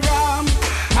drinking rum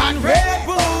and Red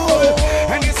Bull,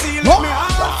 and you see let me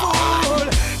awful.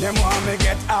 Them want me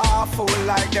get awful,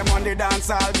 like them on the dance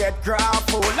I'll get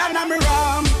grappled. And I'm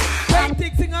rum. I'm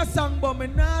sing a song, but me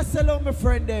nah sell out my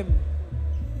friend them.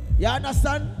 You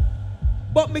understand?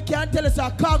 But me can't tell us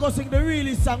a cargo sing the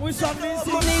really song. Which song me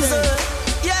sing?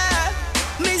 Yeah,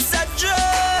 Mr.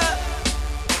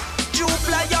 Joe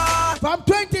Player. From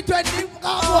 2020,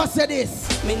 Cargo said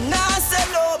this. Me nah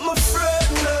sell out my friend.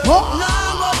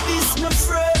 Nah go this my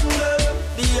friend.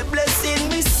 Be a blessing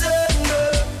me son.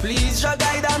 Please your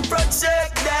guide and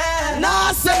protect them.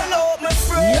 Nah sell out my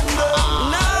friend.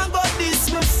 Nah go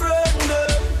this my friend.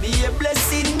 Be a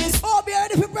blessing me son. Oh, be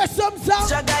ready for press some sound.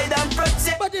 Your guide and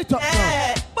protect. But it up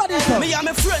now. But it up. Me and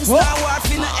my friends now war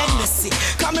in a embassy.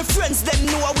 Cause my friends them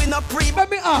know we not pre. Let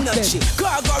me ask them.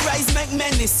 Cargo rise make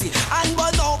menacy. And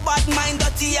but no bad mind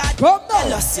that he had. Come now.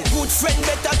 Good friend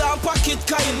better than pocket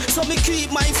kind. So me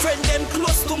keep my friend them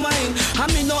close to mine.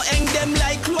 And me no hang them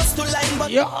like close to line. But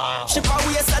she for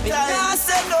waste of time. Nah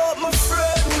sell out my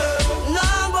friend.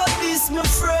 Nah but this my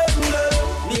friend.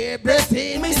 Be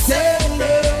blessing me send.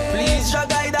 Please your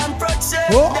guide and protect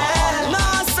them.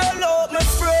 Nah sell out my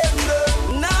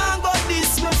friend. Nah but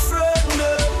this my friend.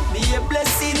 Be a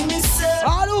blessing me send.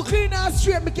 All who clean and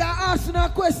straight, me can ask you a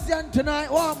question tonight.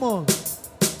 One more.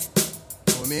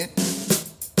 Oh, me?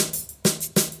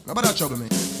 Nobody trouble me.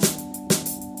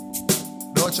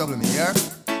 Don't trouble me, yeah?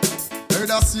 Heard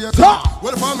that see you.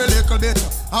 Well, for me little bit,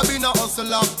 I been a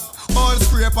hustler. All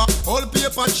scraper, all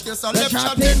paper chaser, left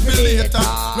shot in for later.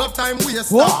 No time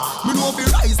waster. Me know be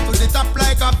rise to the top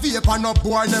like a vapor. No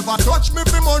boy never touch me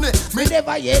for money. Me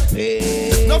never yet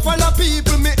pay. No follow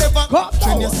people me ever.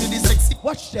 When you see the sexy,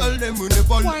 watch them. Tell them we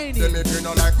never. Them if you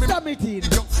no like me.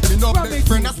 Me no big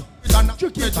friend.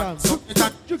 Juki jam.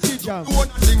 Juki jam. One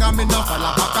thing I me no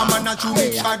follow back. A man a chew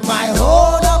me shag my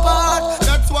whole apart.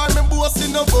 That's why me boss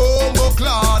in a bombo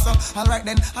class. Alright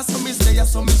then, I saw me stay, I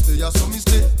saw me stay, I saw me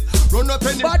stay. Run up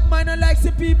any bad man and like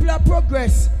the people are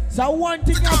progress. So one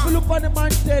thing I have to look on the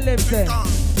man tell them say.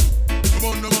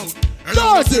 Come on.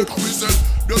 Does it?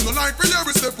 Them no like we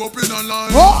every step up in a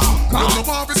line. Them no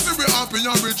want to see we happy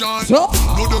and rejoice. No,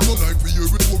 them no like we hear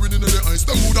it going in the eyes.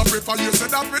 Them would have prefer you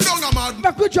said that we don't a mad.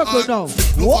 Make we juggle now.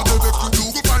 What? They could do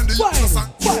go find the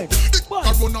innocent.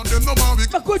 I run on them no man we.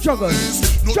 Make we juggle.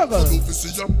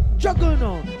 Juggle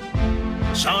now.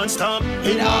 Shan't stop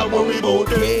in all what we bout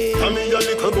them. Come here,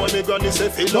 little boy, me granny say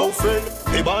feel no friend.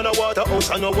 Me born a waterhouse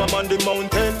and now I'm on the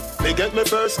mountain. Me get me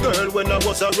first girl when I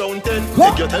was around 10.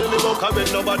 Make you tell me about Karen,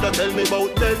 nobody tell me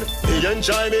about then. He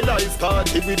enjoy me life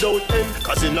party without end.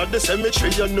 Cause in the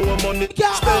cemetery you know money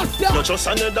spend. Not just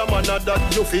another man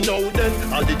that you feel know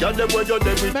then. All the girls them where you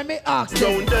there with let me ask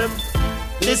round them.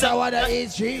 This is what the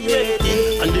history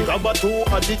ready. And the grabber too,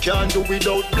 and the can't do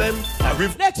without them.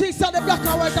 Next week, Sunday, black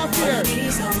and white affair.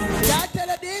 Can't tell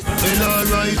you this. Well,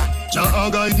 alright, Jah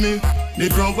guide me, the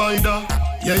provider.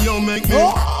 Yeah, you make me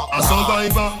a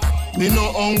survivor. Me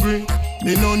no hungry,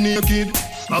 me no naked.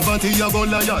 Poverty a go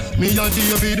liar, me a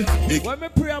David. When me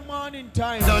pray morning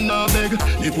time, then I beg,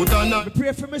 me put on a. Me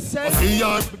pray for myself, me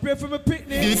pray for my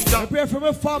picnic, me pray for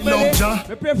my family, me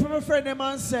pray for my friend them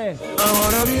and say, I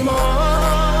wanna be more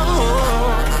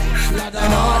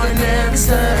than ordinary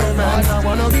servant. I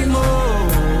wanna be more.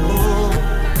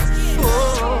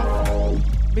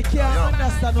 Me can't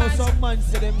understand how some man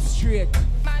say them straight.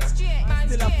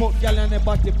 Still a fuck girl on the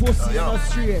body, pussy not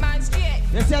straight.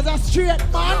 You say that's straight,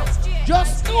 man.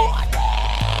 Just do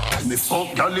it. Me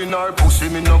fuck girl in her pussy,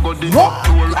 me no go the back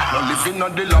door. No living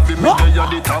on the lobby, me dey at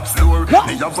the top floor.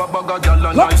 Me have a bag of girl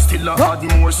and I still a add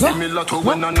more. Similar to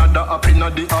when another up in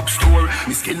the app store.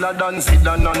 Me skiller than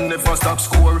Zidane and never stop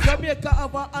score. Jamaica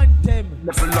have an anthem.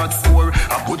 Level at 4,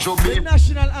 I put your baby. The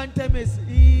national anthem is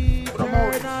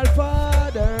Eternal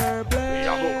Father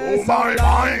bless. Oh my,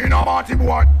 in a party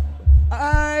boy.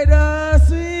 I the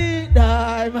sweet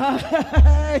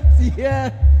mighty, yeah.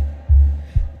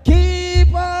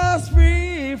 Keep us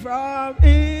free from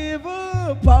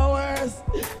evil powers.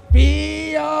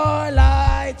 Be your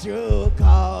light through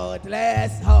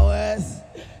countless hours.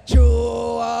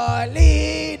 True our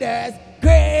leaders,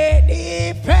 great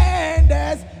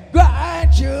defenders.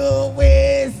 Grant you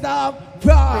wisdom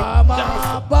from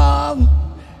above.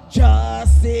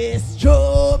 Justice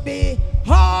to be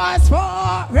ours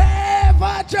forever.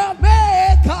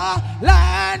 Jamaica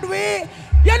land we.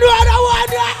 You know the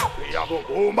one, yeah?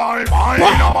 Oh my, in a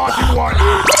party boy.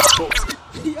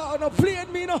 Y'all no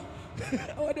playing me, no.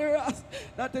 Oh, the rest.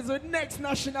 That is the next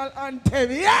national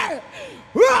anthem, yeah!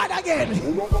 Run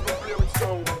again!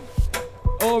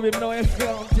 Oh, we know it's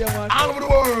down here, man. All over the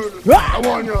world. I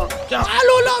want you. All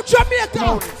over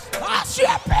Jamaica. That's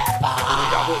your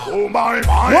people. Oh my, in a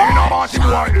party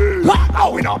boy.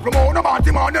 We not promote no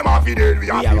party man, them off dead. We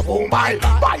have to oh my,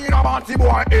 in a party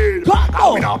boy. We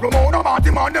not promote no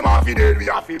party man, them off dead. We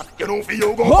have to, you know, for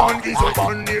you go on, kiss up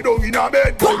on the door in a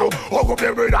bed. Go up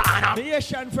there, brother. The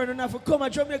Asian friend enough to come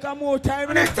at Jamaica more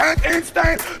time.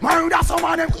 Instant, man, that's some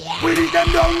of them. We need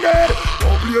them down there.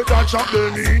 Don't play that shot,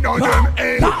 them in on them.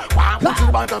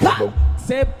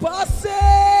 Say pussy!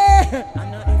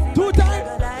 2 times.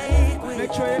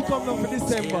 Make sure you come down for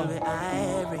December.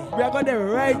 We are going to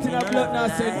right in a blood now,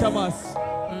 St. Thomas.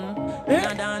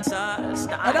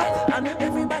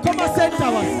 Come on, St.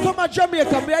 Thomas. Come on,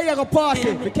 Jamaica. We are going to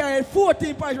party. We carry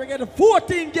 14 parties. We get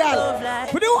 14 girls.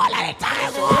 We do all of the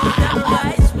time.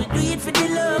 We do it for the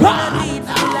love. We do it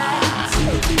for the lights.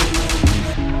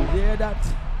 You hear that?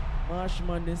 Marsh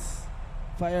Madness,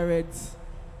 Fire Reds.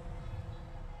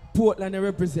 Portland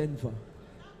represent for.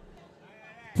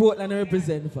 Portland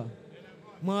represent for.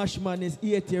 Marshman is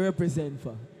 80 represent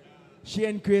for.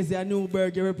 Shane Crazy and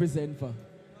Newberg represent for.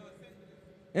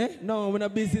 Eh? No, we're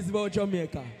not business about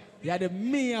Jamaica. You are the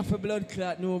mayor for blood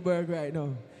clot Newberg right now.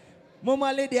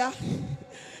 Mama Lydia,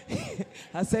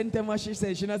 I St. Thomas, she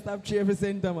said she not stop cheering for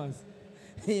St. Thomas.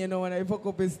 You know when I fuck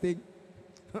up his thing,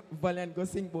 Valiant go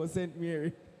sing about St.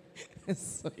 Mary.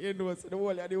 So you know, so the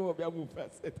whole of the world be a move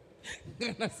first.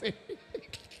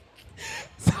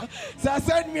 So I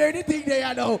sent me anything there,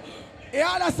 you know. You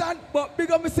understand? But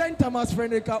big up my St. Thomas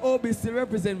friend, because OB still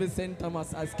represent the St.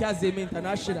 Thomas as Kazim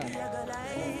International.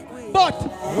 But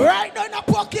right now in the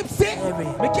Poughkeepsie,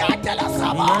 we can't tell us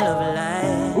about.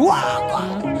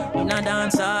 In a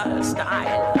dancehall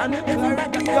style.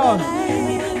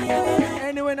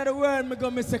 Anywhere in the world, we go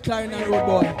Mr. Klein and Road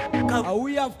Boy. And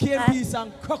we have cane piece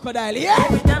and crocodile. Yeah?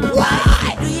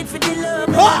 Why? Do it for the love.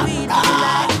 Do it for the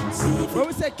lights. When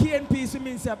we say cane piece, we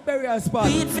mean say burial spot.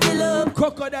 Do it for the love.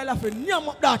 Crocodile have to nyam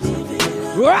up that.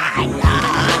 Right?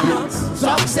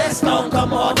 Success don't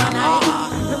come overnight.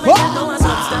 No matter no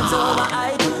substance over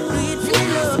I do it for the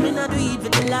love. Me not do it for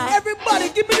the light. Everybody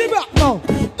give me the back now.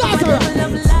 That's right.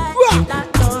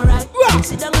 That's alright.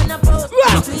 Sit down on the post.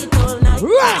 Tweet all night.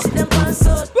 See them on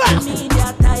social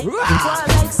media tight. So I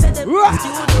like say them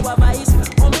studio advice.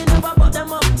 Oh, me never put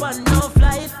them up on no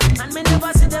flight. And me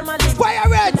never see them a live Fire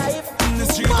Red. life. In the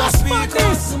street of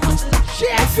speakers. She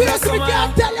feels we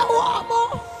can't tell you what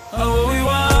more. How we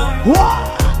want.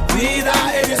 What? We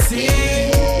that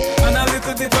anything. And a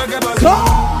little bit of gabba.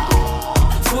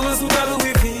 Full of sugar to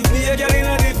we feed. Be a girl in a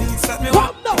defeat. Set me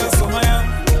up. That's what I am.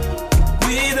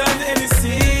 We done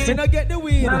anything. Me not get the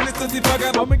weed. And a little bit of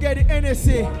gabba. When me get the NSC.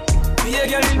 Be a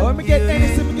girl in. When me get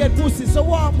NSC, me get pussy. So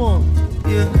what more?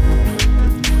 Yeah.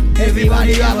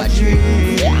 Everybody have a dream.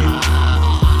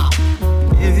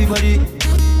 Everybody,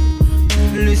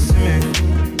 listen me.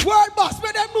 World boss,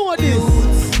 make them know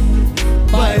this.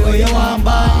 Buy where you want,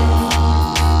 buy.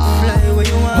 Fly where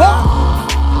you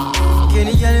want.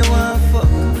 Kenny girl you want fuck.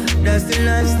 That's the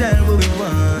lifestyle we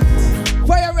want.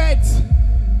 Fire Reds,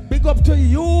 big up to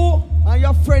you and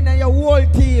your friend and your whole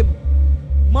team.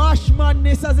 Marsh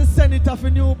Madness as a senator for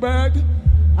Newburgh.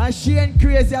 And Shane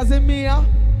Crazy as a mayor.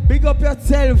 Big up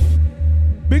yourself.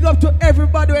 Big up to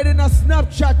everybody who in a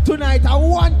Snapchat tonight. I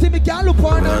want to make you look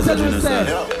on and tell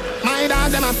yourself. My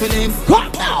dog them a feeling.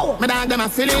 Come now. My dog them a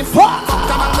feeling. Come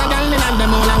on, the girl and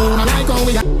them all a wanna like how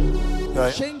we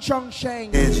Shing Chong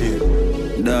Sheng.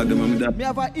 Dog them and Me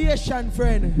have an Asian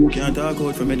friend. you can't talk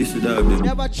out for me this dog them. Me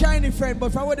have a Chinese friend,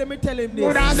 but for what them tell him this.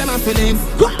 My dog them a feeling.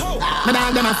 My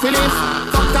dog them a feeling.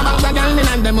 Talk about the girl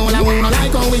and them all a wanna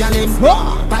like how we a live.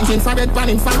 Punching for bed,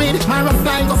 panning for it. My rough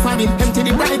flying go for it. Empty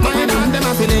the bright. My dog them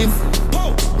a feeling.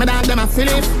 My dog them a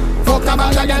feeling. Talk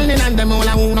about the girl and them all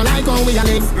a wanna like how we a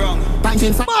live.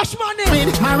 Punching for Marsh Money.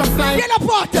 My rough flying. Get a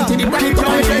part. Empty the bright.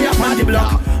 Joy day up on the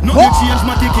block. No you change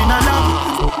my tick in a lock.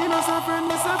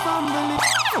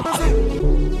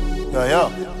 Yo,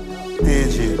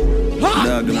 DJ.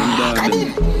 Dog them and dog them.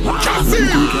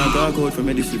 You can't talk out for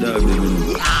me this dog them.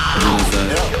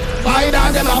 My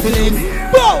dog them a feeling.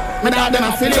 My dog them a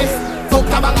feeling. Talk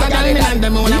about the girl and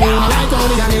them all a wanna like how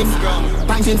we a live.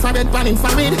 Punching for bed, panning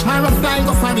for it. My rough flying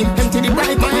go for it. Empty the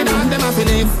bright. My dog them a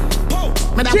feeling.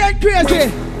 Shane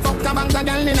Crazy. Talk about the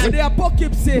girl and they are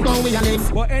Poughkeepsie. how we a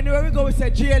live. But anywhere we go, we say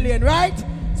J-Lane, right?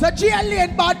 So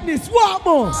J-Lane badness, what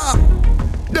more?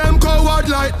 Them coward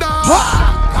like that.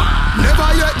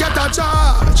 Never yet get a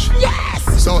charge.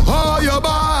 Yes. So how you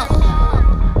bad?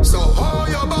 So how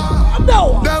you bad?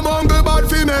 No. Them hungry bad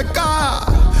fi make car,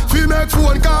 fi make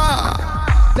phone car.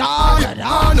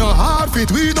 I no hard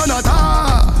fit we don't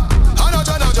attack.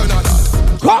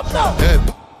 Come now.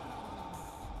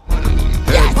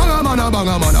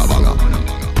 Banga mana.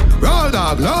 Roll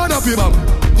dog, load up your bum.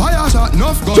 Fire shot,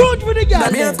 enough gun. Shoot with the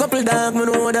gun. Me have couple dog, me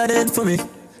know that it for me.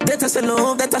 That I say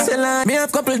love, that I say lie. Me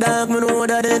have couple dog, me know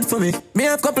that it for me. Me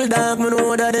have couple dog, me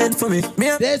know that it for me. Me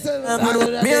have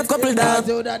couple dog,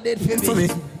 that did for me.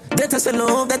 That I say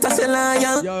love, that I say lie.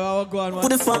 Yo, I'll go on, man. Who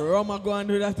the fuck? Roma go and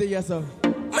do that thing, yes, sir.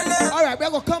 Alright, we're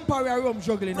going to compare our room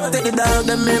juggling now. Take the dog,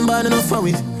 them member, enough for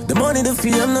it. The money, the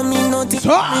fame, no mean nothing.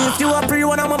 If you are free,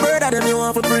 when I'm a bird, then you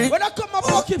want for free. When I come my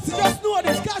pockets, just know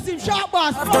this. Cause him sharp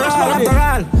boss. After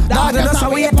all, dog, that's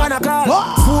how we up on a call.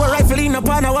 4 rifle in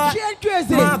upon a wall. Shane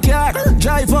Crazy. Mark yard,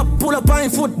 drive up, pull up on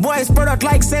foot. Boys spread out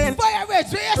like saying Fire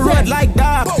Reds, where you red like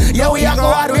dog. Yeah, we are go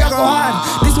hard, we are go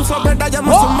hard. This is for brother, you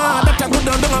must be mad. That I could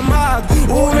don't do a mad.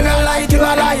 Who me not like, you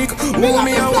I like. Who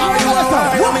me a war, you a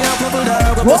war. Who me a couple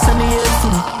dog, I'm just in the air.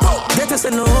 That I say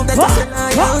no, that I say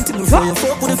lie. Until before you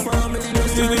fuck with the family.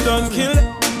 Till we done kill.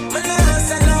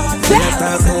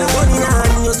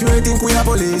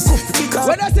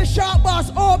 When I say sharp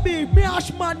boss, OB,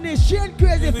 Marsh Madness, Shane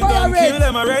Crazy, Fire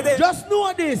Reds, just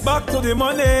know this. Back to the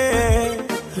money.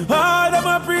 All them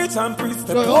a preach and preach.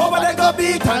 Them over they go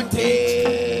beat and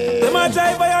take. Them a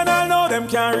drive by and all know them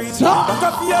can't reach. Back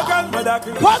up your grandmother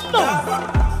creep. Come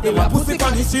now. They a pussy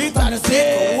on the street and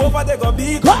say over they go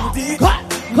beat and take.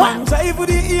 Man drive with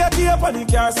the ear tape and the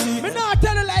car seat. Me not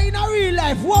tell you like in a real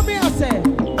life, what me I say?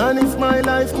 And if my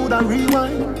life could have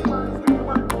rewind,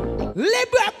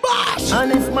 Libre Bosch.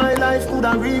 and if my life could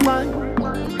have rewind,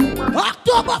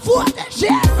 October 4th,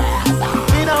 Shane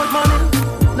without money.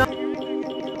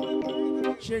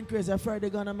 Shane Crazy, Friday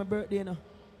gone on my birthday, you know.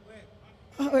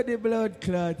 Oh, the blood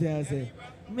clot, I say.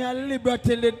 Me a Libra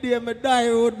till the day me die,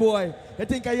 road boy. You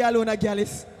think I alone a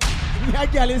gallis? Me a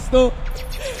gallis too.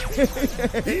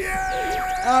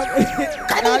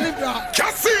 Libra.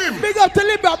 Kasim. Big up to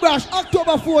Libra Brush,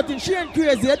 October 14th, Shane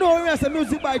Crazy. You know we some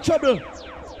music by Trouble.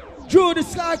 Drew the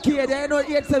Slarkade, you know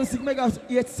 876 megas,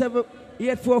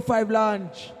 845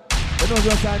 launch. You know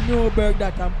just a Newburgh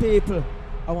that and people.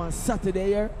 I want Saturday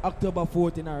here, October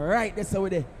 14th. Alright, that's how we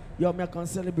there. Yo, me can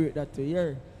celebrate that too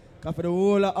here. Cause for the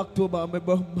whole of October, my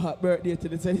birthday to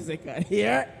the 22nd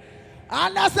here.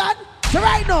 Understand? So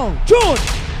right now, June.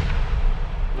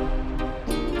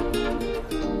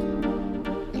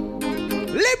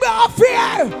 Libra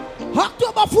Affair,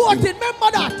 October 14th,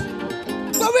 remember that?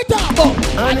 So we talk about.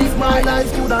 And if my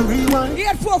life could have rewind,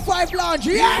 845 launch,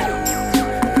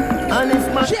 yeah. and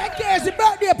if my Shane Crazy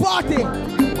birthday party.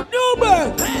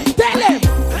 Newburgh, tell him.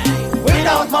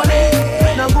 without money,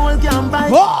 no gold can buy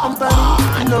company.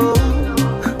 No,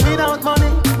 without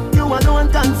money, you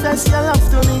alone confess your love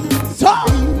to me. So,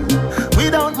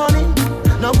 without money,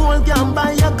 no gold can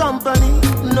buy your company.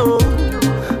 No,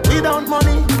 without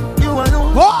money, you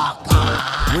alone.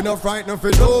 We no frightened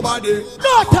for nobody.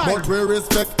 No time. But we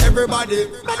respect everybody.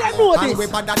 I know and this. we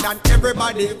better than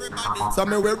everybody. So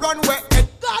me we run where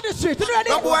God is straight. Ready?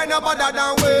 no boy no better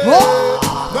than we. Oh.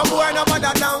 No boy no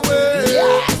better than we.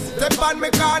 Yes. Step on me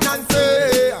can and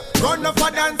say, run up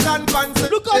for dance and fancy.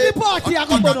 Look at the party I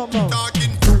got burn up now.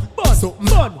 Burn up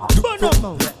now. Burn up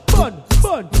now. Burn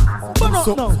up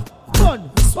now.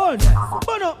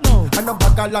 Burn up now. And no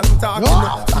bag of long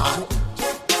talking.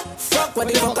 Fuck what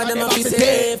the fuck are them up to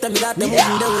say? Tell me that them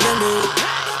wouldn't do them do.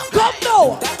 Come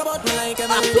now. Talk about me like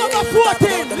October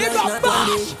 14, live up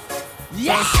bash.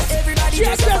 Yes. Everybody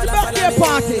Cheers to the birthday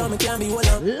party.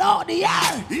 Lord,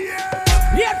 yeah.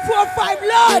 845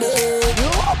 Lord.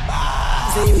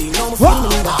 Say, no feel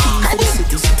me that feel for the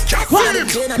cities.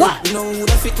 What? You know who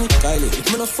that fit me? Kylie, if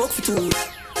me no fuck for two.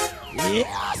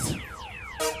 Yes.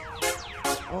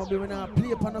 Oh, baby, now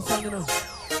play upon the song, you know.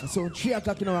 So 3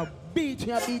 o'clock, you know, I beat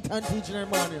and teaching them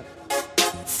morning.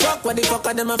 Fuck what the fuck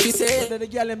are them up to say? Then the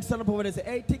girl them stand up over there say,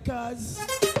 hey, tickers.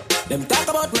 Them talk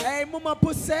about me. Hey, mama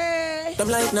pussy. Them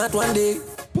like not one day.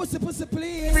 Pussy,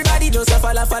 please. Everybody just a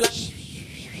follow.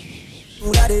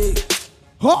 Who that is?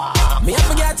 Me have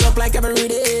to get up like every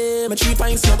day. My 3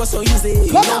 pints never so easy.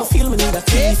 You don't feel me need a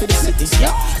key for the city.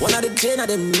 One of the gen of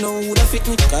them know who that fit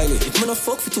me. Kylie, if me no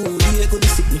fuck for 2, they could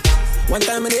sick me. One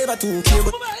time I never too care,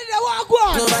 but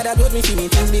nobody got me feeling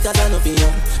things because I know for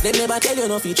you. They never tell you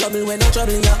nothing trouble when I'm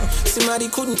troubling you. Somebody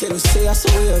couldn't tell you, say I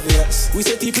saw you obvious. We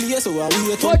say people here, so I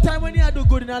we at one time when you do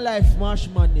good in your life, Marsh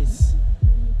Madness.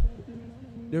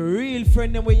 The real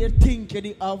friend them where you think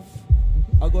you have,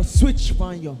 I go switch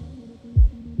on you.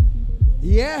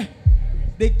 Yeah,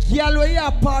 the girl where you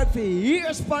apart for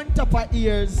years on top of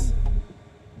years,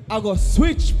 I go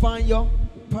switch on you,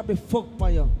 probably fuck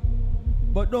on you.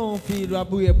 But don't feel that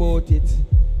way about it.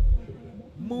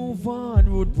 Move on,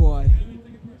 rude boy.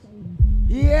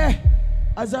 Yeah,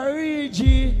 as a real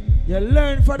G, you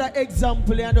learn from the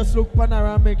example and just look pan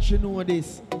around and make sure you know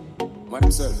this. What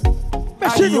himself?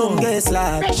 Make sure you know. Make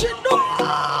sure you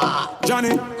know.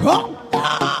 Johnny, come.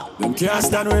 Them can't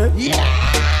stand with. Yes.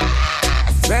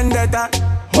 Vendetta.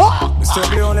 The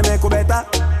struggle only make you better.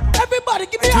 Everybody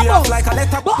give me a buzz. buzz. Like a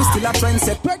letter, but we still a trend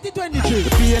set. 2023. The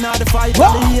pain of the fight,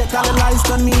 all the hate, all the lies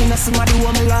done me. Now somebody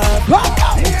want me love.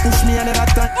 Push me another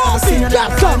time. Oh, see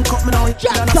another time. Cut me now.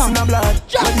 Jackson.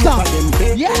 Jackson.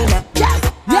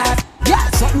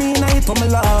 Yes. Shut me in it for me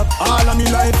love. All of me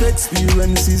life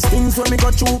experiences, things when me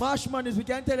go through. Marshmanners, we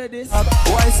can't tell you this.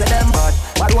 Why say them bad?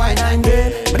 But why I'm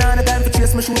gay? But now the time to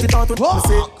chase me, shoot it out with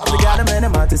pussy. I'm the guy that man,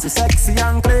 I'm is sexy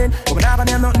and clean. But when I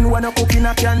have nothing when I cook in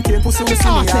a canteen, pussy me see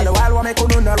me all the while when I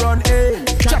couldn't run in.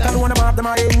 Check out one of them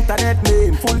my internet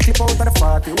name. Full tip out of the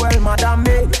party, well madam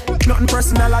me. Nothing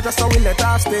personal, I just so we let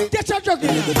her stay. Get your drug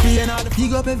in.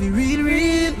 Big up every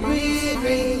real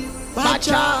bad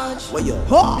charge. What you?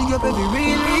 Big up every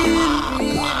real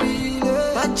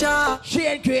bad charge. She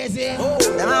ain't crazy.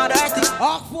 Them are dirty.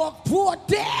 Fuck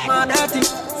 14. Man dirty.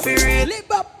 For real.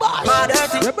 Live up boss. Man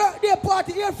dirty. The birthday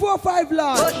party 845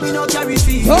 Lord. But me no carry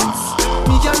feelings.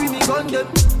 Me carry me gun them.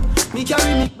 Me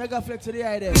carry me. Mega flex to the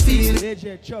eye there. Feel.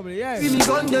 AJ trouble, yeah. Me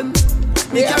gun them.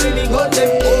 Me carry me gun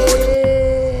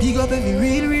them. Big up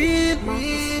every real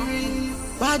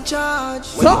bad charge.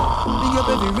 Big up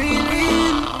every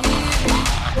real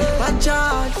bad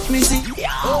charge. Me see.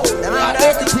 Them are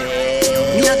dirty.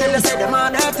 Me a tell you say them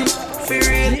are dirty. For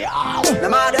real.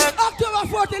 Them are dirty. October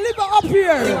 14, live up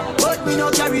here. But me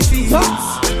no carry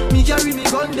feelings. Me carry me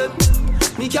gun them.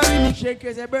 Me carry me. Shake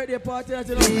a birthday party as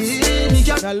you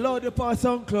know. I love the part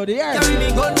SoundCloud, yeah. Carry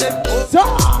me gun them. So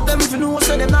them if you know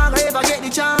say them not gonna ever get the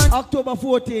chance. October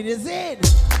 14 is in.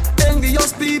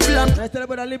 Envious people and let's tell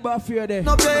about the live off here there.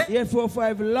 No pay.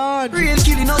 845 Lord. Real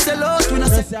killing no sell out. We no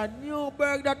that's a new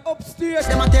burg that upstairs.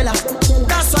 Them a tell her.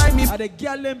 That's why me. Are the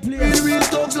girl them play. Real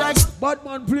thugs like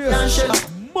Badman play.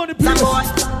 Money play.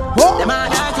 Oh. Them are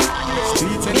dirty.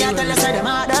 Me a tell you say them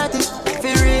are dirty.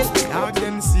 For real. Dog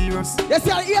them serious. Yes,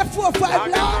 sir.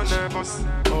 845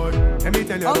 Lord. Let me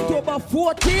tell you. October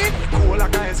 14. Cool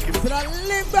like a skip. To the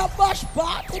Limber Bash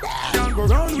party there. Can't go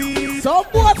round with. Some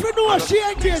boy for know she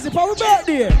ain't crazy for her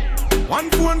birthday. One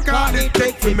phone call it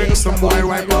take to make some boy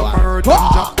wipe up her and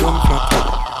drop one flat.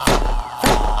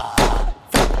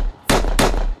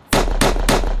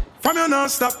 From you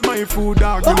not stop my food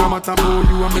dog. You no matter about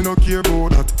you and me no care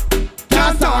about that.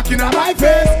 Can't talk in my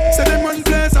face. Say them run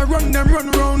place, I run them run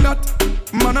round that.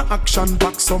 Man a action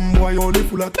back, some boy only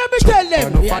full of. Let me tell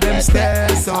them. Enough of them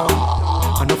stairs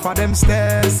up. Enough of them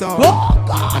stairs up.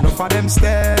 Enough of them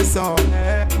stairs up.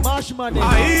 Marshman.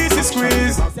 Easy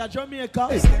squeeze. It's a Jamaica.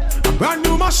 A brand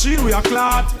new machine we are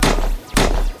clad.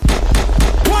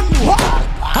 One more.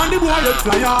 And the boy you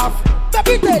fly off. Let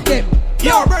me tell them.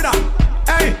 Yo, brother.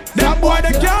 Hey, them boy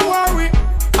they can't worry.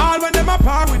 All when them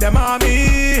apart with them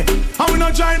army. And we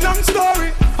not join long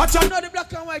story. I try know the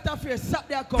black and white affair. Sat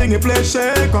there, come. Thing you play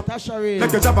shake up. Tasha Ray.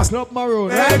 Like a chopper. Club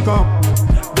Maroon. Shake up.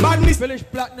 Badness. Village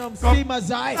Platinum. See my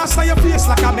eye. That's why your face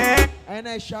like a man. And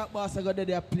I sharp boss. I got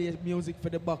there play music for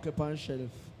the bucket on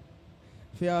shelf.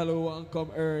 For all who want to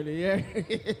come early, yeah.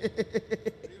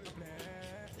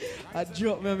 I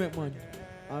joke me make man.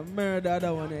 I murder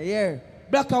that one, yeah.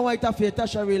 Black and white affair.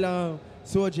 Tasha Ray.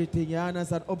 Soji thing, you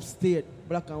understand? Upstate,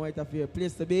 black and white affair.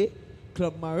 Place to be,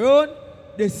 Club Maroon,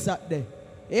 this Saturday.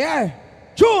 Yeah,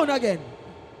 tune again.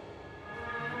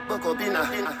 Bokobina.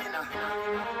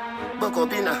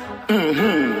 Bokobina.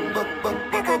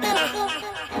 Bokobina.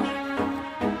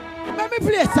 Let me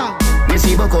play a song. We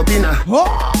see Bokobina.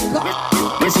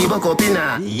 Oh, we see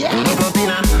Bokobina. Yeah.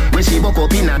 Bokobina. We see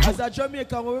Bokobina. As a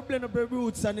Jamaican, when we play up the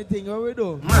roots and the thing, what we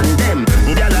do? Man, them.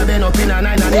 Gyal a been up in a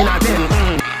 9 and in a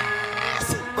 10.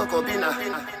 Bokobina.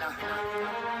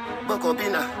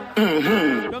 Bokobina.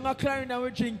 Don't go crying and we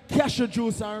drink cashew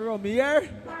juice and rum, yeah?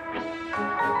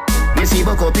 We see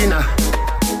Bokobina.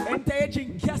 Enter you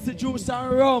drink cashew juice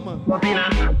and rum.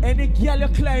 Any girl you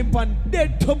climb on,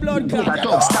 dead to blood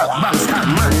clot. Stop, bang, stop,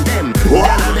 man, them.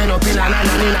 Gyal a been up in a 9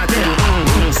 and in a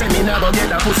 10. Say me never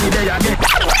get a pussy there again.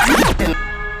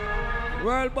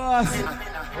 World boss.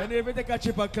 And if you take a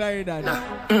chip of Clarendon,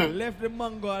 left the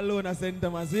mango alone at St.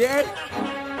 Thomas, yeah?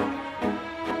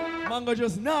 Mango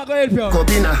just now go help you.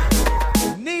 Copina.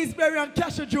 Kneesberry and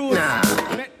cashew juice.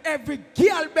 Make every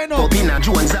girl bend up. Copina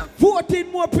Jones. 14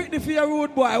 more pretty for your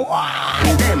road boy.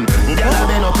 Why? Them. Girl a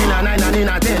been up in a 9 and in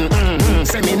a 10.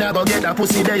 Say me never get a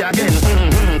pussy there again.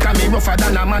 Can me rougher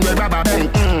than a man with rubber band.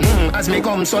 As me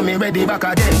come, so me ready back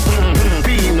again.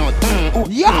 Peanut.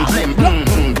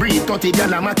 Flame. Breathe 30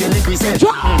 girl a making liquid set.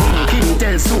 King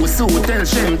tell Sue tell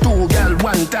Shem. 2 girl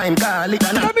one time call it.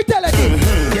 Let me tell you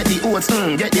this. Get the oats,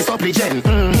 get the supplement.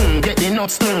 Get the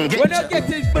nuts, get. When you get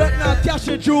this blood now,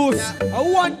 cashew juice. I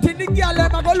want the girl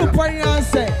let me go look for you and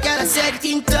say. Girl I said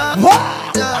king talk.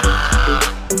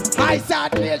 I saw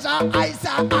pleasure. I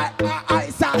saw.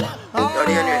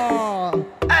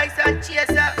 I saw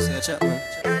chaser. Search up, man.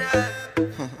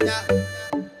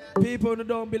 People who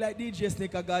don't be like DJ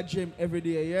Snake, I got gym every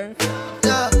day, yeah?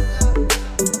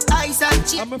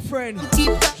 I'm a friend.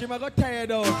 She might got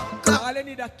tired out. All I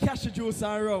need a cashew juice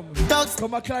and rum.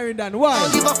 Come a Clarendon. Why?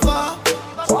 Don't give a fuck.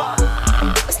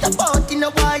 Step out in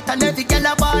the white and every girl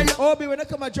a ball. Obi, when I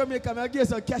come to Jamaica, I get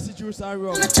some cashew juice and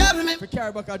rum. For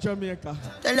carry back to Jamaica.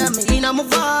 Tell them in a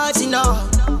move out, you know.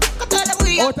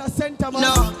 Out of St. Thomas.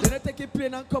 No. Then I take a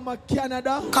plane and come to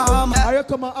Canada. Come. Or you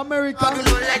come to America.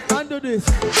 And do this.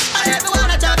 I never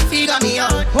wanna talk figure me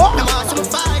out. I want some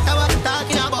fight, I was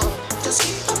talking about. Just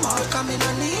keep them all coming, I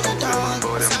need a dog.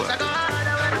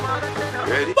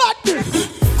 Ready?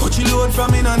 Coachy load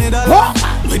from in another land.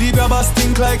 Where the grabbers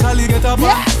stink like alligator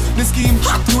pan. The scheme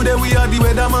hot today, we are the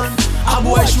weatherman. A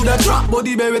boy should have dropped, but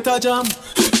the baby touch jam.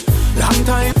 Long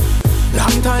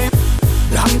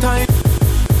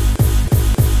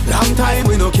time,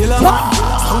 we no kill a man.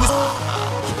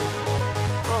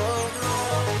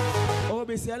 Oh,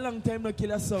 say a long time no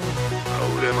kill a song.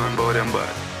 How them and bow them bad.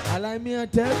 I like me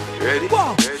and tell. You ready?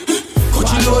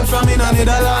 Coachy load from in another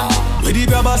land. Where the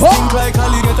grabbers stink like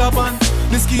alligator pan.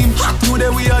 The scheme hot today,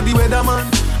 we are the weatherman.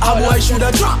 A boy should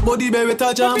have dropped, but the baby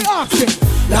touch jam.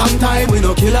 Long time we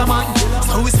no kill a man.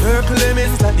 So we circle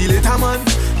lemons like the little man.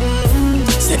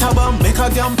 Set a bomb, make a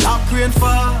damn black rain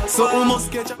fall. So we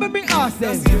must catch up. Let me ask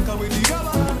them.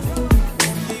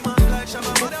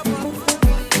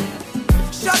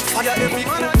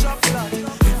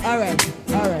 Alright.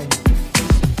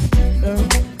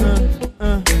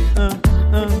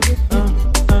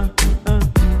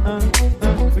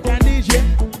 We can DJ.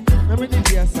 Let me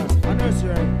DJ a song. A nursery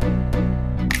rhyme.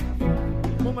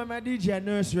 Mama, my DJ a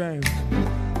nursery rhyme.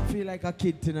 Feel like a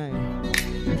kid tonight.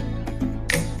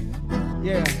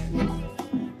 Yeah.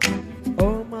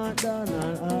 Oh,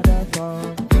 McDonald, other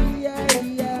farm.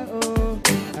 E-I-E-I-O.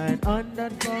 And on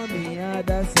that for me,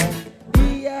 other song.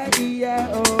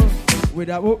 E-I-E-I-O. With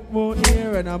a moo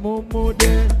here and a moo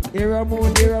there. Here a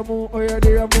moo, oh yeah,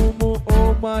 there a moo.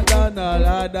 Oh, McDonald,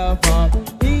 other farm.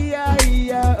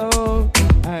 E-I-E-I-O.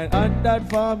 And on that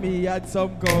for me, had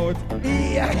some goat.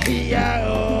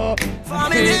 E-I-E-I-O.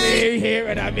 Baby here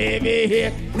and a baby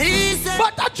here.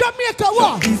 But a Jamaica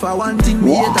what? If I want thing,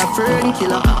 me hate a fern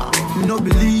killer. Me no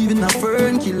believe in a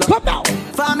fern killer. Come now.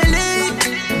 Family.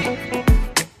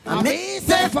 I me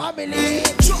say family.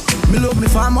 Me love me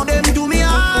family, them do me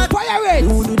hard. Fire it.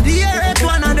 Who do the earth,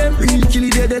 one of them. Real kill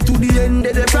it, they to the end,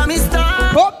 they from me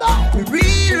start.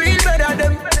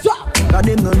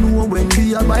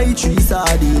 3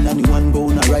 sardine and the 1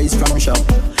 pound of rice from shop.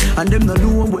 And them no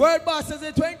know what. World Boss says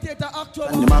the 28th of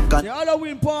October. And them a cut. The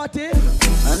Halloween party.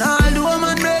 And all the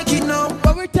woman make it now.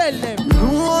 But we tell them.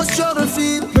 No struggle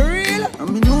feel. For real? And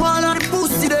me know all of the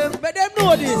pussy them. But them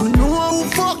know this. Me know who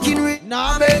fucking real.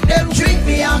 Now make them drink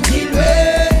me and kill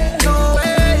me. No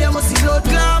way, you must see blood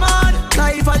glamour.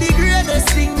 Life are the greatest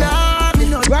thing that me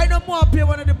know. Right now more play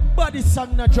one of the baddest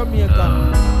songs in Jamaica.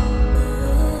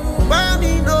 Where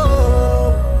me know.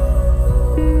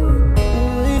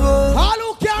 All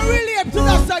who can relate to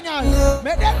that song,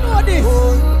 make them know this.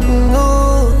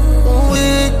 We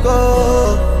go,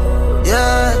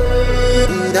 yeah.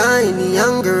 Tiny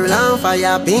young girl on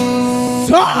fire pin.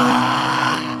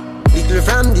 Little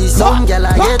from the sun, girl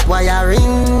I get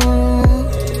wiring.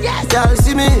 Yes, girl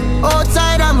see me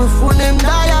outside, I'm a phone them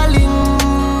dialing.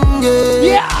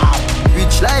 Yeah.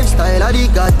 Rich lifestyle, I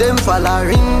got them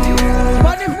following.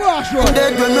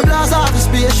 Dead when me blast off the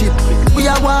spaceship. We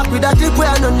a walk with a clip, we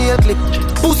a no nail clip.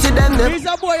 Pussy them. He's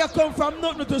a boy, you come from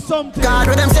nothing to something. God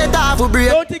when them set off for break.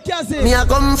 Don't think you see. Me a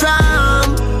come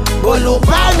from. But look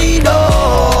for me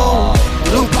though.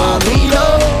 Look for me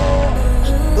though.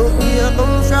 Look me a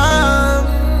come from.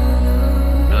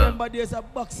 Remember there's a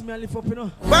box me a lift up, you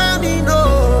know. For me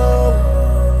though.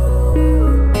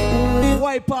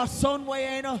 Wipe our son,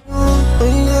 why you know?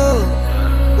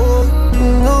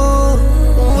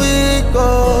 We go.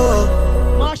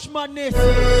 Mash madness.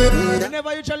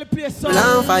 Whenever you try to play a song,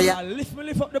 I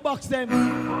lift up the box them.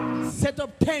 Set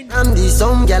up tent. I'm the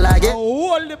some girl I get.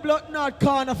 Hold the blood knot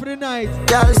corner for the night.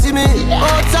 Girl see me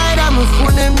outside, I'm a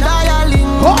phone them dialing.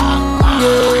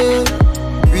 Yeah.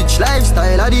 Rich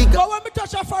lifestyle, I dig. But when me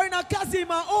touch a foreigner,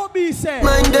 Kazima, OB say.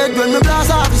 Mind dead when me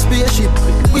blast off the spaceship.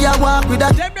 We a walk with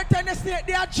that. Them the tennis snake,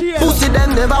 they are cheer. Pussy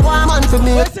them never want man for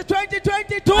me. It's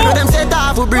 2022. I know them set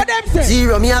off for break.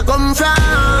 Zero me a come from.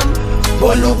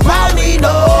 But look for me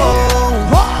though.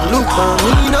 Look for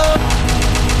me though.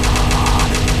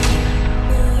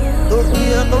 Look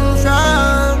me a come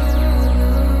from.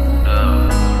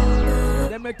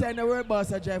 Them the time the world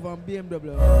boss I drive on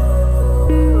BMW.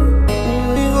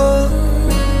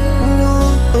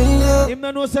 Him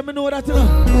no know, say me know that, you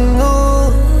know.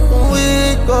 No,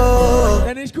 we go.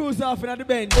 Then he screws off in the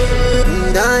bench.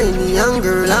 Tiny young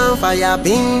girl on fire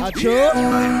pin. A true?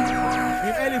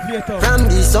 In elevator. From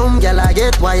the some girl I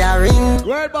get wiring.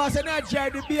 World boss and I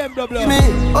drive the BMW. Me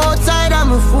outside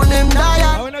I'm a phone them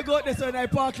dial. When I go out there so when I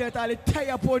park let all the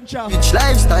tire puncher. Rich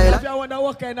lifestyle. If you wonder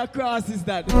what kind of cross is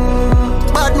that?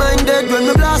 Bad mind dead when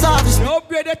me blast off the you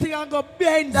upgrade the thing and go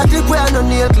bend. That clip where no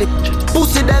nail clip.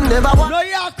 Pussy them never want. No,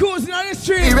 you are cruising on the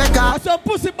street. That's some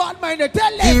pussy bad mind, they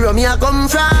tell them. Zero me a come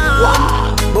from.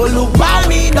 But look for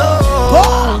me though.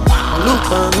 Look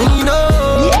for me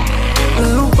though.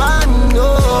 Look for me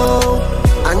though.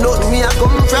 I know me a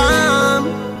come from.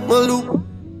 But look.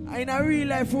 I in a real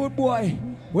life food boy.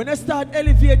 When I start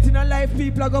elevating a life,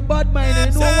 people are go bad mind.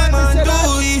 You know what I say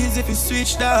that? Easy if you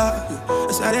switch that.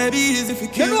 That's how they be easy if you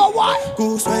kill. You know what?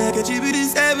 Go so I get you with the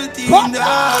 17 dog.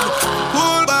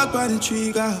 Pull back on the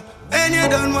trigger. And you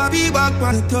don't want to be back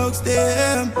on the talks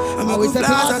them. I'm a good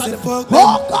class, I said fuck them.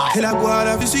 Hell I go out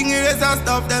of fishing areas and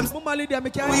stop them. Mama Lydia, me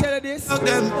can't tell you this. Fuck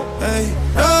them, hey.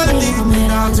 Don't leave me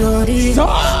down to the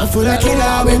I'm full of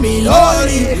killer with me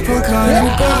lonely. Fuck on them,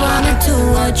 go on a 2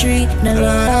 or 3. No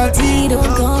loyalty,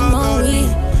 don't come on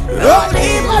with. Roll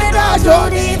deep, but it does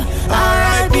roll deep.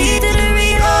 R.I.P. to the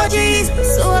real OGs.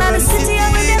 So out of the city,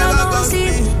 I'm in the no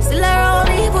sleep. Still I roll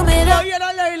deep with me. Oh, you're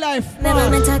not living life. Never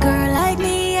met a girl like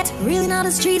me yet. Really not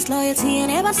the streets, loyalty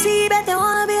and never see. Bet they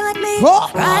wanna be like me.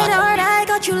 Right hard, I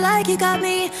got you like you got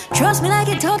me. Trust me like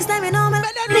it talks, them you know me.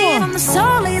 Leave, I'm the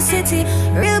soul of your city.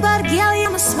 Real bad gal,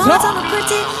 I'm a smart, I'm a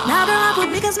pretty. Now the rap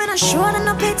with because man I'm short and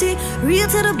no pity. Real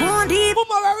to the bone deep.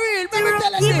 Real, baby,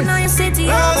 tell us this. Keeping on your city,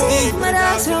 my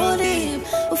dogs roll deep.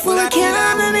 Before I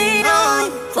can't me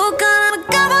on. Full gun, I'm a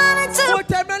governor too. What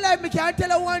time in life, me can't tell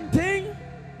you one thing.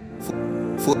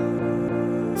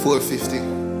 450.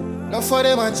 Now for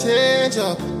them I change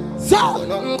up. So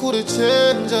nothing could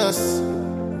change us.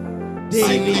 It's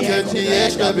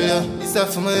up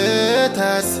for my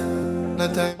haters. No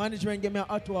time. Management, give me a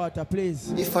hot water,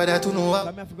 please. If I that to know what,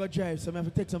 I have to go drive, so I have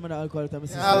to take some of the alcohol to my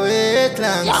sister. I wait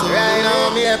long, so right now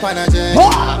me up on a journey.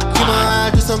 Give my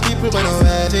heart to some people when I'm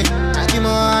ready. I give my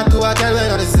heart to a girl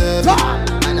when I deserve it.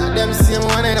 And not them same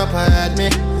one end up at me.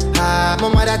 My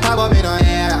mother talk about me no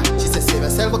era. She said save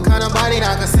yourself, but kind of body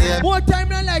not gonna save. More time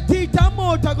than like teeth and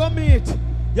mouth I go meet.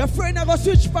 Your friend I go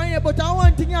switch for you, but I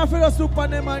want thing you have to just look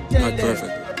on them and tell them.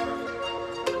 Perfect.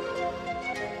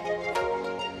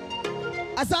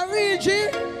 As a real G,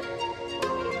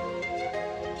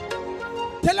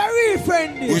 Tell a real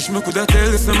friend this. Wish me coulda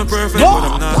tell this I'm perfect, but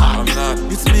I'm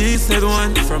not. It's me, said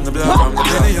one from the block. From the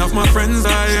many of my friends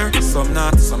are here. Some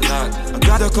not. I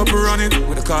got a couple running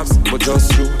with the cops, but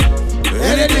just you.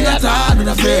 Anything at all, me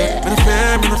no fear. No.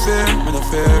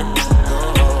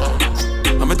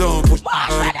 And me don't push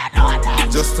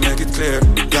just to make it clear.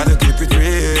 Gotta keep it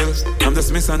real. I'm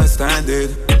just misunderstanding.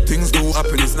 Things do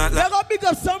happen, it's not like. I got big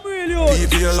up some real youth.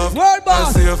 Deep your love, World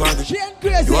boss. She ain't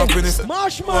crazy. You happiness,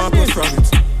 Marshman from it.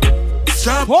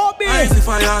 Sharp eyes if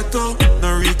I had to.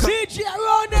 No recall. DJ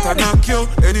around there. I knock you.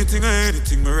 Anything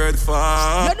me ready for.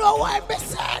 You know why I'm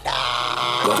missing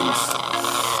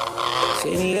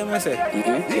See me, let me say.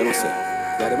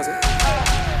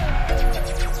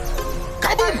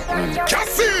 Come on,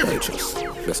 Cassim.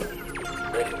 Listen.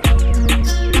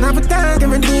 Never talk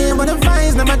every day, but the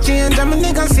vibes never change. I'm a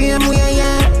nigga same way,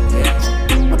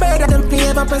 yeah. Better than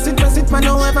paper, press it, man.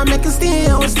 Don't ever make a stay,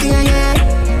 I will stay,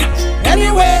 yeah.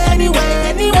 Anywhere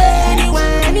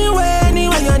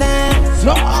you're there.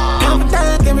 Never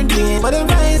talk every day, but the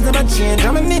vibes never change.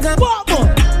 I'm a nigga.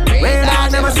 Red I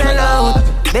never sell out.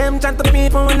 Them chat to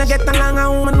people when I get along, I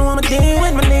wanna know my thing.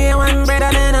 When my day one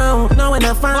better than out. No when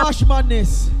I find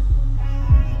Marshmadness.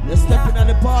 You're stepping at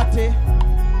the party.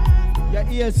 You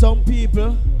hear some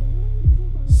people,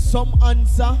 some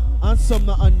answer and some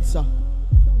no answer.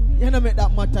 You don't make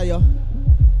that matter, yo.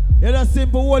 You just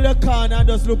simple hold your corner and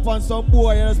just look on some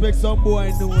boy. You just make some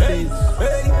boy know this.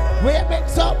 Where you make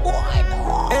some boy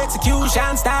know?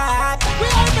 Execution start. Where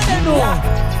you make them know?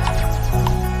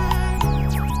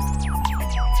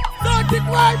 Don't think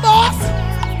right, boss.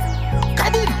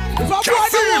 Come on. If a boy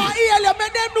don't want to hear you,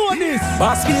 make them know this.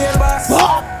 Boss, feel boss.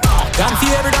 Can't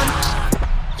feel every done.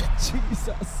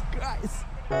 Jesus Christ.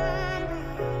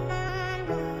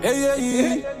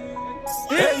 Hey.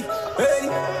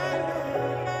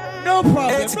 No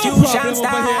problem. Execution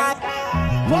start.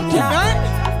 Fucking man.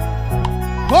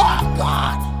 Oh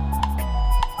God.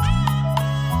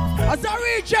 As a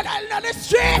regional on the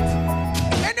street.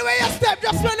 Anyway you step,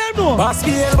 just let them know. Boss,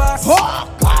 feel boss.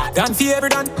 Oh God. Can't feel every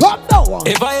done. Come down.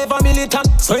 If I ever militant,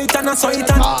 so it and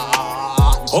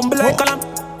humble like column.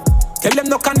 Tell them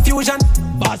no confusion.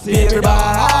 Boss, every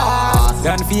boss.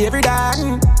 Can't feel every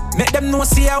done. Make them know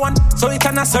see I want, so it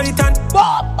and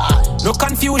no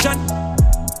confusion.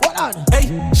 What on?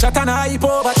 Hey, shut and hype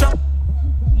over chop.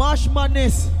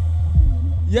 Marshmadness.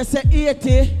 You say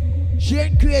 80. She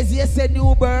ain't crazy. You say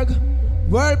Newburgh.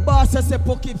 World boss, you say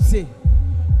Poughkeepsie.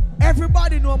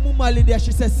 Everybody know Muma Lydia.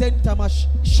 She say St. Thomas.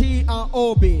 She and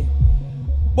Obi.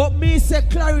 But me say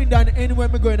Clarendon anywhere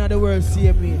me going on the world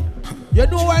see me. You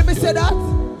know why me say that?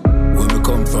 Where me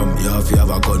come from, you have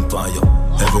a gun for you.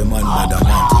 Every man mad and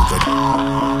man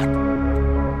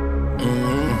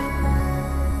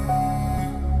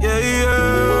Yeah.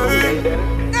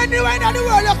 Anywhere in the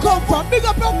world you come from, big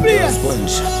up your place.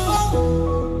 Sponge.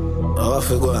 Oh, I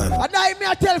forgot. And I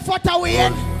may tell Fata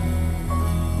Wayne.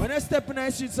 When I step in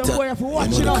the street, some boy have to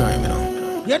watch it up.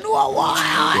 You know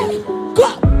why? Go!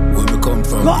 Where me come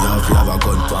from, you have a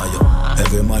gun for you.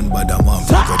 Every man bad a man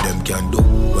for them can do.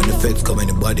 When the feds come,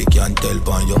 anybody can tell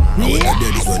upon you. And when the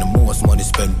dead is when the most money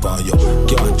spent upon you.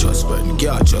 Can't trust friend,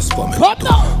 can't trust family too.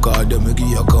 Cause them give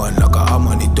you a gun like a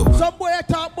harmony too. Some boy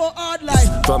talk about hard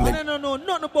life. Family. No,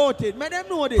 nothing about it. Make them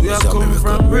know this. We are come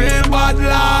from real bad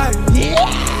life. Yeah.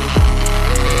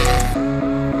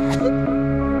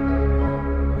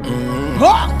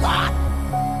 Oh God.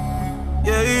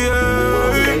 Yeah.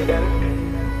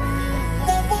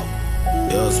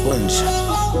 Yo, Sponge.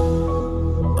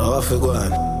 Oh, I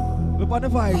forgot. We're on the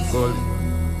vibes.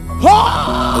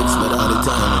 It's not all the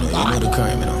time, you know the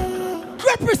crime, you know.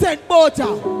 Represent Bota.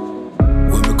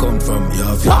 Where me come from, you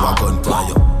have a gun for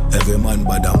you. Every man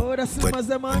bad and oh, that's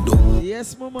man.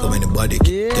 Yes, mama. Come anybody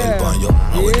tell upon you.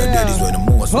 And when the dead is when the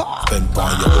most spend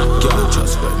upon you. Can't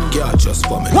trust friend, can't trust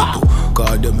family too.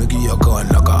 Cause them give you a gun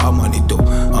like a harmony too.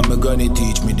 And me gonna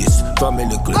teach me this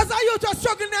family clip. Cause I used to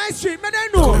struggle in the street, man, I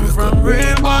know. Come from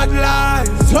real bad life.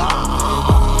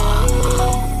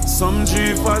 Some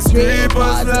jeepers,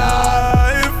 creepers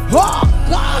life. Oh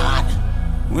God.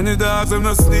 When the dogs them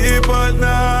not sleep at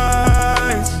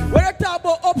night. When you talk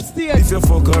about upstairs, if you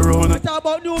fuck around, you talk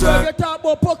about Newburgh, you talk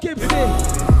about Poughkeepsie.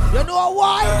 You know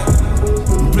why?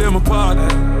 Play my part.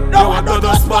 No, I don't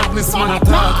know badness man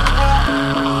attack.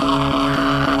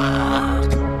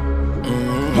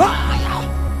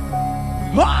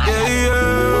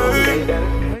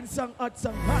 When song hot,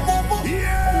 song hot.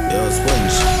 Yo,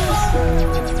 Sponge.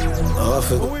 Oh, I I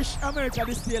forgot. wish America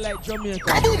this stay like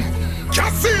Jamaica.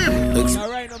 Cassim. Now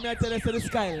right now, me I tell you, so the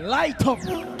sky light up.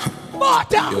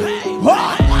 Water. Where you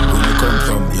come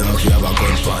from, you have a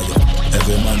gun for you.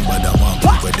 Every man bad a man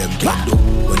keep what them can do.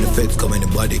 When the feds come,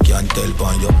 anybody can tell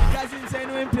on you. That's insane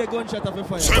when play gunshot of a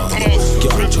fire.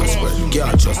 Can't trust, bro.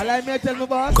 Can't trust. Allow me to tell my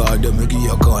boss. God, them give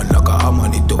you a gun like a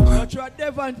harmony too. But you're at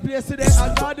Devon place today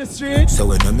and on the street. So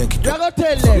when you make it, you're gonna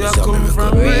tell them. We are coming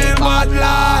from real bad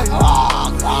life.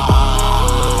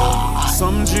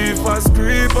 Some jeepers,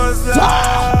 creepers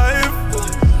life.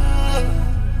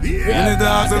 In the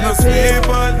dogs and the sleep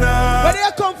at night. Where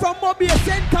they come from, Moby,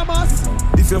 St. Thomas,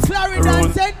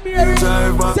 Florida, St. Mary,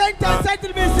 St. Anne, St.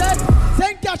 Vincent,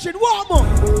 St. Catherine, Warmo.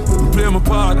 Play my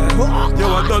part. Yo,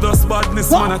 I do this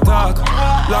badness, man, attack.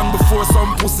 Long before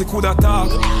some pussy could attack.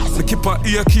 They keep a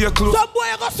ear close. Some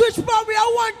boy gonna switch from me, I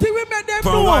want to make them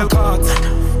know. Wildcat.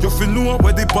 You feel know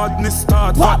where the badness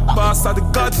start. Fat boss are the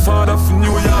godfather of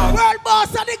New York. World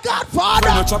boss are the godfather.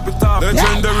 When you chop it off,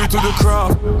 legendary to the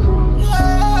crowd.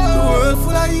 The world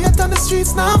full of hate on the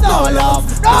streets now. No love,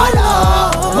 no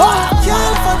love.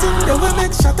 Can't fight it, they will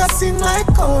make shot that sing like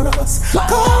chorus.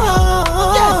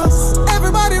 Chorus.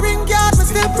 Everybody ring God, but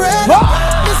still pray.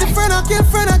 Listen, friend, I kill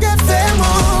friend, I get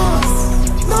famous.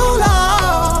 No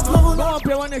love, no love. Go on,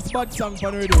 play one next bad song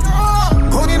for the radio.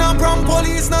 Running up from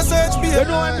police, no search bail. You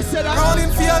know what I said?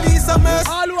 Rolling for Lisa mess.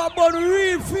 All who are born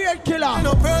real fake killer.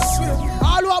 No persuade.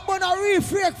 All who are born a real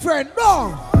fake friend.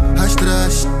 No. Hash to the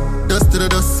hash, dust to the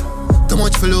dust. Too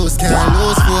much for lose, can't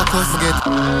lose focus. Get.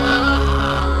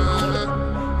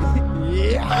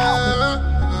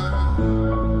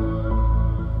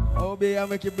 Oh, baby, I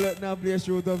make you blood now play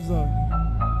shoot up song.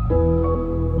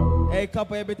 Hey,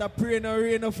 couple, you better pray no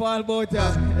rain no fall about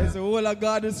ya. There's a whole of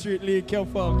Garden Street league,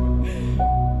 careful.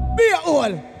 Be a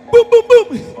hole. Boom, boom, boom.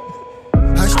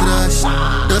 Hash to the hash,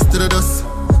 dust to the dust.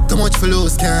 Too much for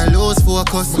lose, can't lose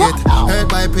focus. Get hurt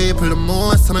by people the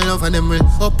most. Some love and them will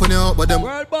up on you up, but them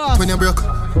when you broke.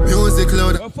 Music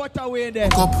loud.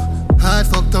 Cup, heart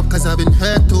fucked up cause I've been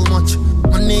hurt too much.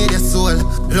 I need your soul,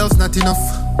 love's not enough.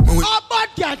 Oh, bad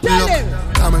girl, tell him.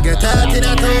 Come and get hurt in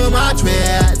a too much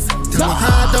ways. Till my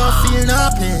heart don't feel no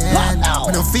pain.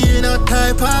 I don't feel no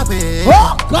type of way. I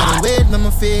don't wait, I'ma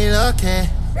feel okay.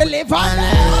 Live on.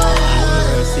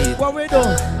 What we do?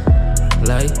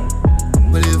 Like.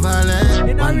 Believe I live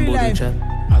in a real life.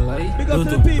 Because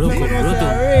the people who know they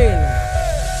are real.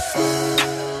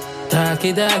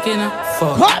 Darky darky now,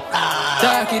 fuck.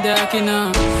 Darky darky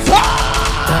now.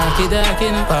 Darky darky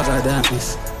now, bag of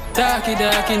darkness. Darky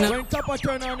darky now. When copper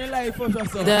turn on the light for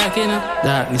yourself. Darky now,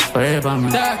 darkness forever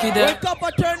man. Darky darky. When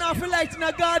copper turn off the lights in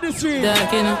the Garden Street.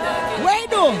 Darky now. Where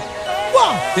do?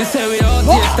 What? They say we out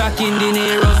here stuck in the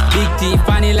Neros. Big T,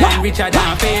 funny line, richer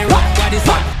than Pharaoh. What is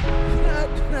that?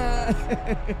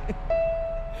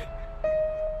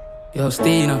 Yo,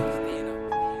 Stina.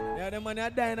 Yeah, the man a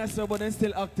dinosaur, but then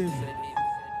still active.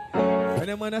 When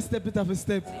the man a step it off a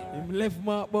step, him left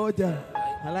mark about ya.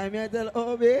 I like me I tell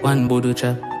Obi. One bodo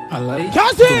chap. I like.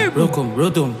 Kasim!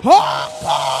 Rotum.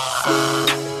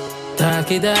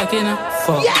 Darky darky now.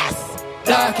 Fuck. Yes!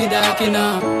 Darky darky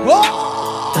now.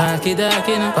 Darky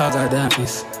darky now. Bag of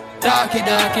darkness. Darky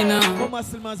darky now. Come on,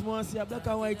 still man's more see a black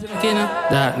and white.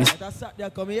 Darkness. That's sat there,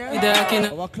 come here. Darky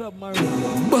now. Our club married.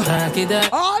 Darky darky.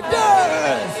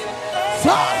 Orders!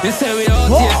 They say we out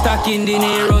here stuck in the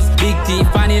Neros. Big T,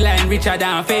 funny line, richer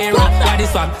than Pharaoh. What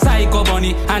is what? Psycho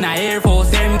bunny and a Air Force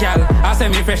them gal. I say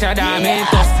me fresher than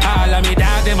Mentos. All of me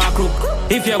dogs them a crook.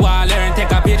 If you want learn,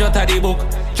 take a page out of the book.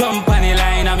 Jump on the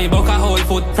line and me buck a whole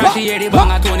foot. From she hear the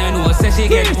bang a tone you know, say she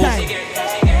get hooked.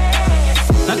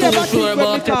 Not too sure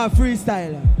about it.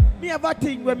 Freestyle. Me have a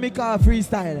thing when me call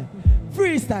freestyle.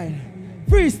 Freestyle.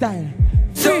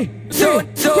 So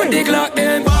the clock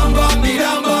then bam bam the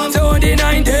bam bam. So the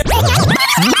 90.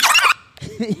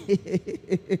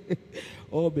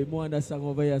 Oh, be more on that song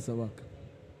over here, so back.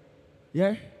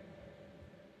 Yeah?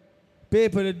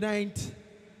 Paper the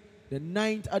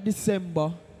 9th of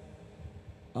December.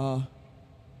 What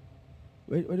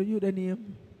do you the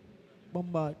name?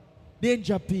 Bombard.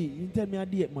 Danger P. You tell me a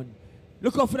date, man.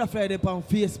 Look out for the flyer on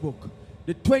Facebook.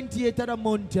 The 28th of the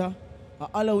month, a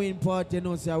Halloween party, you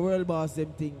know, say a world boss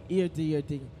them thing, ear to ear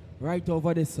thing. Right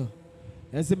over there, sir.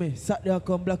 You see me? Saturday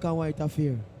come black and white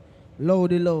affair.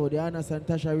 Loud, Anna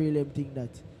Santasha really think that.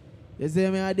 You see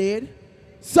me I did?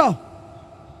 So,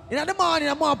 in the morning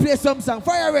I'm gonna play some song.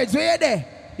 Fire Reds, where you there?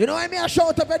 You know why me I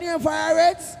shout up your name, Fire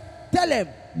Reds? Tell him.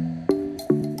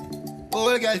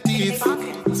 Old girl thief.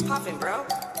 What's poppin', bro?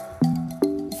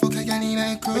 Fuck I can't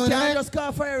even We can't just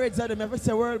call Fire Reds at them. If it's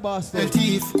a world boss though.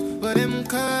 Thief, but them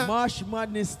car. Marsh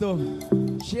madness though.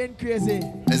 Shane crazy.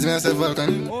 Let's me myself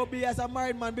welcome. Obi as a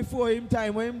married man before him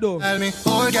time. What him do? Tell me,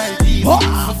 old girl thief. Fuck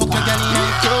I can't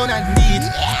even crown and need.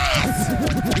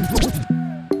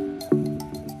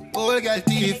 Old girl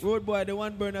thief. Road boy, the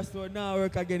one burner store now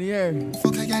work again here.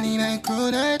 Fuck a girl in a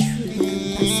crowded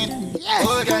tree.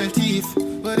 Oh girl thief,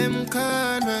 but them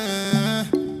can't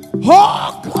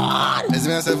oh God! Let's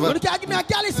me myself up. You can't give me a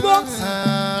galley smoke?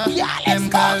 Them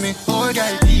call me oh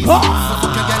girl thief.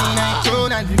 Fuck a girl in a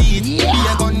crowded lead. Be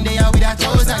a gun there with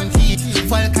 1,000 teeth.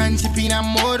 Falcon chip in a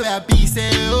mode where a piece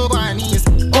oh one is.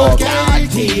 Oh girl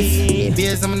thief.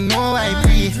 There's some know I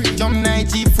breathe. Jump night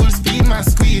jeep full speed my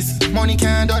squeeze. Money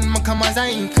can't done my come as I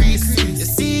increase. You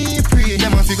see pre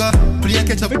them a figure play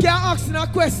catch up. We can't ask you a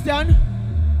question.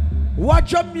 What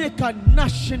Jamaica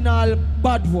national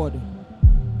bad word?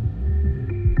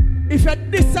 If you're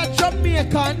this a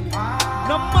Jamaican,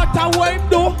 no matter what him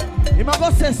do, he might go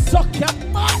say suck your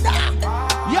mother.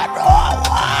 You know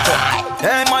why?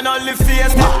 Hey man, only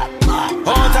face me.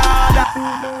 Out harder.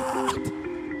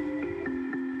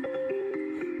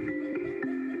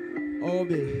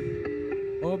 Obi.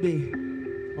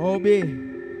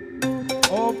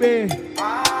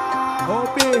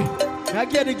 Now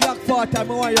get the Glock 40 and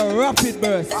I want your rapid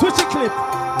burst. Switch the clip.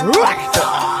 Right.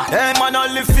 Hey man,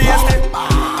 only face me.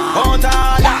 Out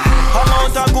harder. I'm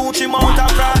out of Gucci, mount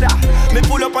of Prada. Me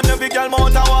pull up on the big girl,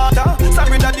 mount of water.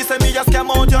 Sorry that this me just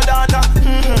came out your daughter.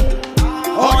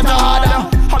 Out harder.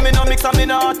 I'm in a mix, I'm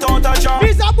in a out of jar.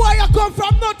 This a boy you come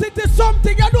from nothing to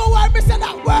something. You know why me say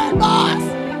that word, boss?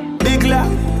 Big la,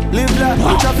 live la,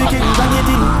 no trafficking, bang it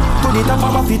in. Put it up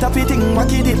on my feet, up it in,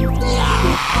 whack it in.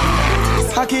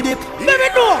 Hack it dip. Let me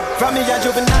know. From me a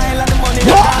juvenile and the money.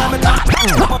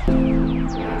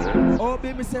 Oh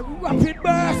baby say rapid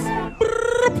burst.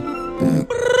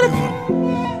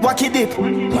 Whack it dip.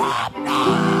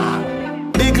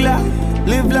 Big la,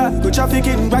 live la, go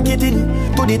trafficking, whack it in.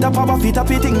 Put it up on my feet, up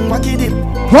it in, whack it dip.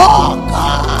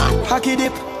 Hack it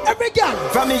dip. Every girl.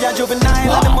 From me a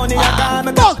juvenile and the money I got.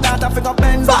 Me got that I figure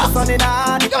Benz and the sun in the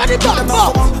heart. Them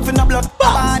no phone, finna blood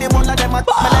body. One of them a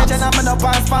legend and me no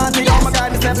pass party. Oh my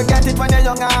God, never get it when you're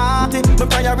young and hearty. My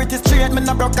priority straight, me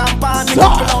no broke and panty.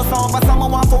 Couple out sound for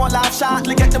someone want for a laugh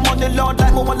shortly. Get the money load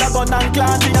like me want a gun and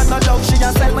clan. She has no love, she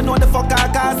has sell me know the fuck I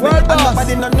got me. And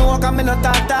nobody no know cause me no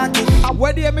talky.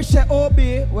 When they me say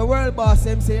Obi, where world boss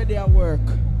them say they at work.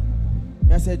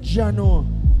 I said Jano.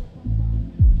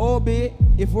 Obi,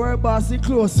 if world boss is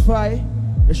close fry,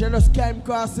 you should just climb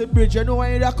across the bridge. You know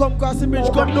when you come across the bridge,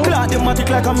 come down. Claudimatic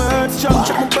like I'm a earth strong.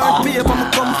 Check my birth paper, me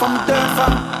come from dirt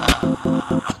farm.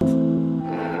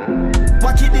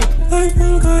 Wacky dip.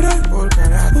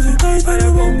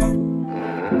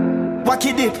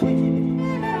 Wacky dip.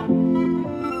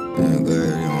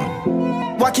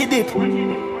 Wacky dip.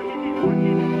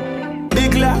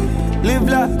 Big la, live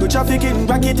la, go trafficking,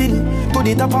 rack it in. Put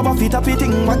it up on my feet, up it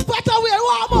in. Better way,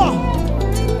 one more.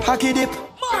 Hack it dip.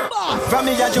 From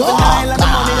me a juvenile and the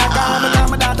money I got. Me got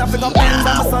my daughter for the Benz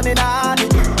and my son in the heart.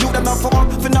 You them no fuck,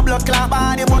 finna blood clot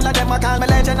body. One of them I call me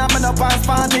legend and me no pass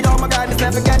party. Oh my God, this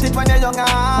never get it when you're young and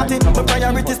hearty. My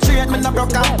priority straight, me no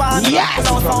broke and party. Yes!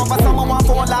 Now sound for someone want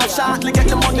for a laugh shortly. Get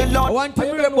the money load. I want to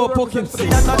be about pocket. She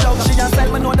has no love, she has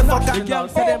sell me know the fuck I can't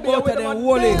say them both of them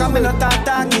woolly. Cause me no talk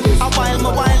talky. I wild,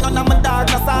 none of my dog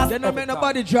no sauce. They no make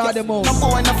nobody draw them out. No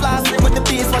boy in the flash with the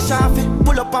piece for sharpie.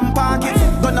 Pull up and park it.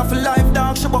 Gonna for life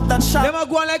dog, show up that shot. Them a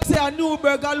go like say a new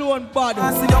burger alone bad.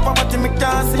 I see over what me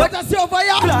can't see. But I see over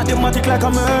here. Claudimatic like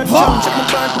I'm a earth strong. Check my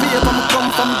birth paper, me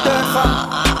come from dirt farm.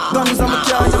 Guns on my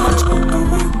charge, I'm a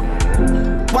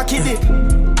wacky dip.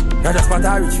 Now just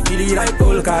matter rich, feel it like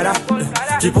Kolkata.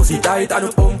 She pussy tight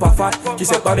and pump a fat. She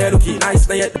said, "Baby, looking nice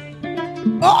now yet."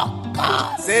 Oh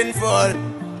God, sinful.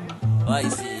 I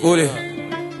see. Holy.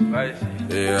 I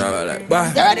see. Yeah, I like. Bye.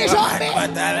 You ready, show me?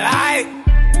 What I like.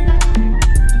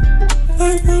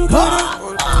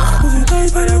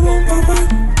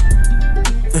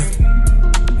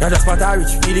 Now just matter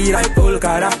rich, feel it like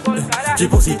Kolkata. She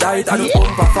pussy tight and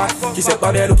pump a fat. She said,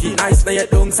 "Baby, looking nice now yet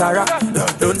don't Sarah."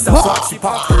 Don't stop, she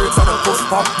pop perks and a push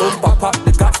pop, bumper pop.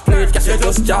 The catch plate, cash you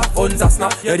just chop, funds a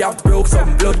snap. You have broke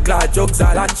some blood clot jugs,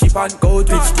 a land chip and goat.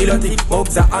 Rich killer thick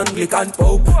mugs, a Anglican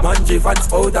pope. Man, Jeff and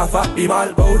spout, a fat be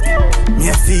mal boat. Me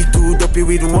a feet too dopey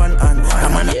with one hand.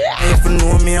 I'm an if you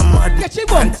know me, I'm mad. Get your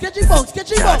box, get your box, get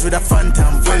your box. Charge with a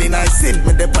phantom, very nice sin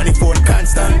with the bunny phone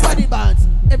constant. Everybody dance,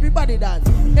 everybody dance.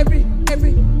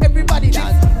 Everybody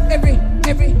dance.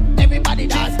 Everybody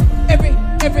dance.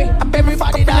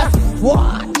 Everybody dance.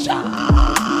 Watch out.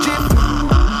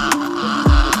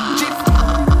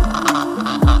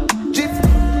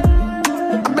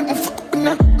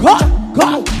 Go.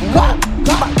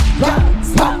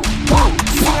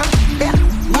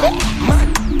 Man,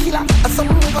 killer, some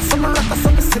rock,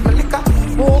 some liquor.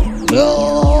 Oh, no.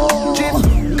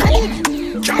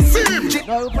 Just him.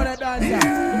 No, for the dancer.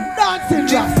 Dancing,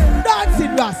 just.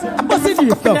 boss. Bust it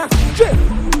drift now. Drift.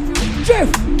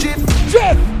 Drift. Drift.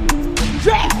 Drift.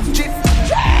 Drift. Drift.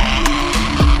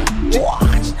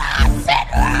 Watch that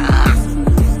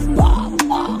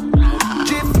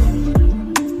shit.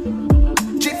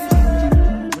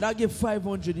 But I give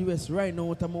 500 US right now.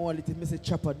 What I'm wallet is Mr.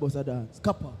 Chopper boss a dance.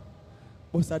 Kappa.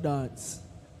 Boss a dance.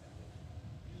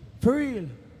 For real.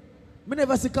 Me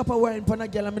never see Kappa wearing pan a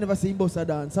girl and me never see him boss a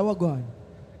dance. How go on?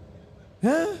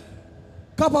 Huh?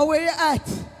 Kappa, where you at?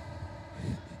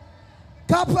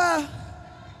 Kappa.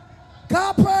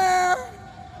 Kappa.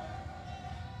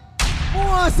 Oh,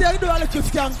 I say I do a little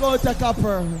skank out to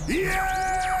Kappa.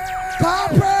 Yeah.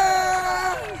 Kappa.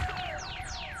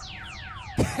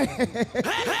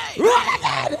 Run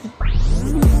again.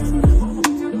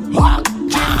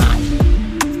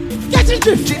 Get your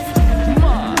drift.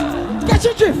 Get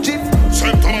your drift.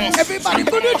 Everybody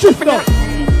go to drift now.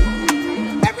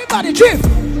 Everybody drift.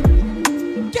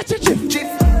 Get your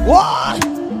drift. What?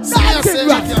 Dancing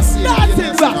rock. Dancing rock.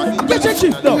 Get your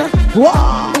drift now.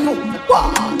 What?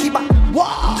 Keep up.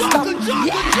 Watch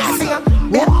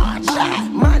that,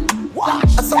 man.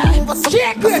 Watch that. She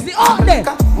ain't crazy all day.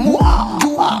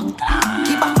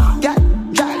 Keep up.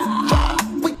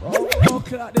 Oh,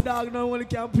 clot, the dog now only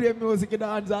can play music and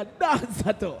dance at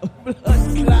all.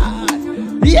 Blood clot.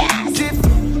 Yes.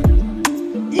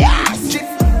 Yes.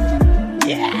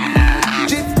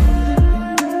 Yes.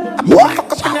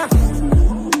 Watch that.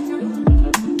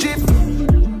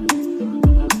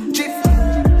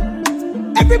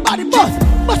 Everybody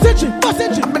bust it,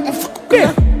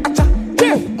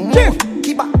 drift,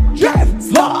 keep up, drift,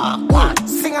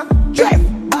 singer, drift,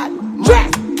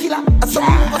 drift, killer,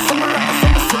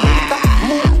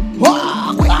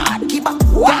 keep up,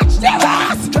 watch the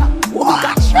ass,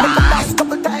 watch the ass,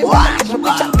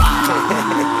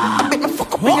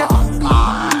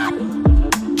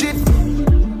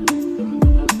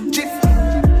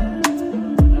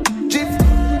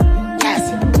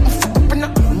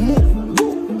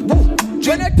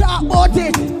 about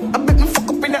it. I bet me fuck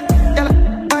up in that.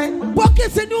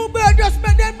 Buckets a new bird, just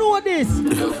make them know this.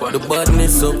 The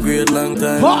badness upgrade long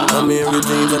time. I'm here with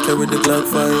James, I carry the clock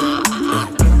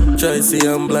fine. Try see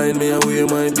I'm blind, me away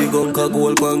my big uncle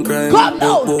gold pan crime. Come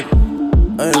now.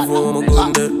 I ain't for my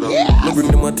gun there. No bring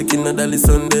the matic in a dolly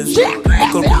Sundays. A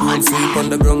couple room sleep on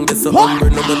the ground, there's a hunger.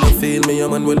 Nobody feel me,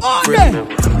 I'm on well friend.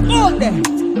 All day.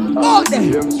 All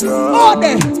day. All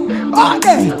day. All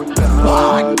day.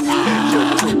 All day.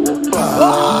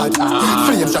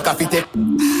 Flame shock off it.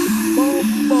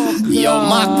 Yo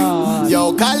Mac,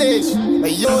 yo College,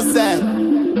 yo Sam.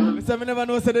 I never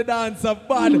know say the dance of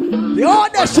bad. The all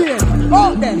that shit,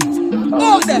 all day,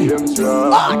 all day,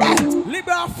 all day.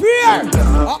 Libera Fear,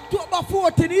 October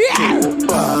 14th,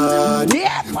 yeah.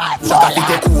 Yeah, 5 Shock off it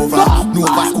take over,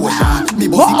 Nova Scotia. Me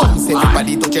bossy bounce,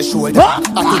 everybody touch your shoulder. I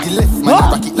to the left, man,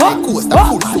 rock it like coaster.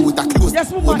 Full suit, a close.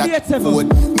 Yes, move on, D7.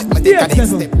 Take a next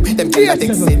step, them can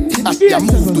take set. As they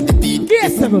move to the beat,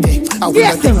 I will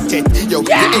not take jet. Yo,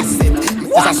 the exit.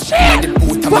 Watch it.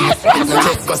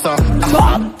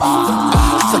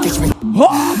 So catch me.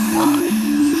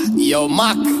 Yo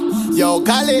Mac, yo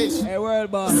College. Hey world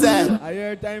boss. Sir. I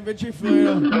hear time for drift now, you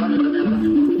know.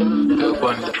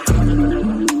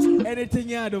 Anything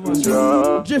you do, man.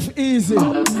 Drift easy.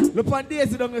 Look on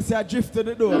days you don't say I drift to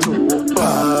the door. Shock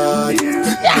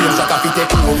off it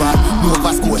take over,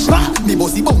 Nova Scotia. Me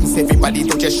bossy bounce, everybody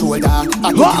touch your shoulder.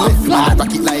 I to the left, man,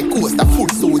 rock it like coaster. Full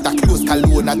suit, a close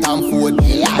cologne, a Tom Ford. I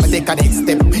take a next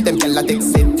step, them can la take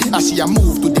set. As she a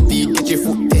move to the beat, get your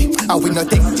foot there. I will not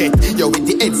take jet, yo with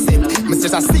the headset.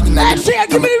 Mr. a signal. Hey,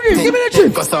 give me the drift, give me the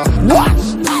drift. Watch,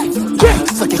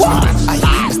 so catch me. I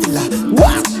still a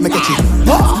watch, me catch it.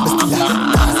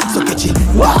 So catch it.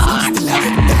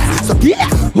 So yeah.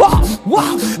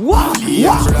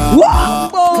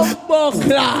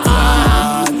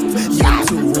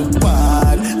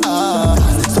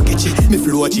 So catch it. Me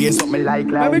flow change something like.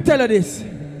 Let me tell you this.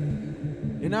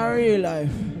 In our real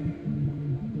life,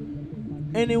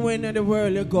 anywhere in the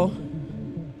world you go,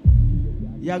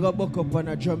 you go buck up on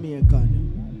a Jamaican.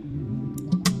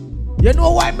 You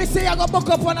know why me say you go buck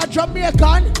up on a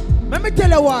Jamaican? Let me tell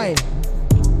you why.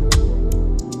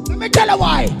 Let me tell you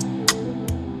why.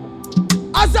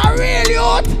 As a real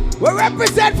youth, we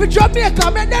represent for Jamaica.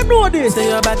 Make them know this. Say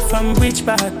you're back from which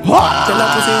part? Tell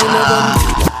her pussy you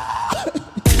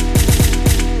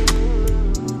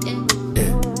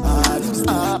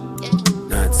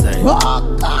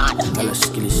oh God!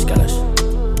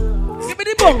 Give me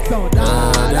the bunk sound.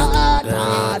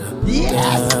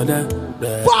 Yes.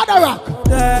 Father Rock.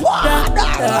 Father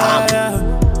Rock.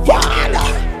 Father.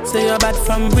 Say you're back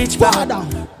from which part?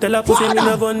 Tell her pussy me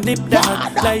no gun dip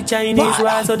dog. Like Chinese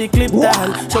wall, so the clip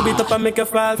dog. Show it up and make a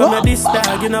fall from your this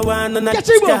dog. You know one on a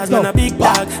stars, man a big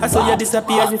dog. I saw you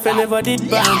disappear as if I never did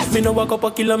bang. Me no walk up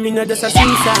a kilo, me no just a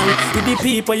sing song. With the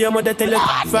people your mother tell you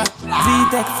for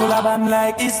Z-Tech full of band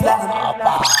like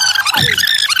Islam.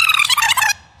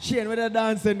 Shane, with a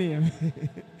dancer name.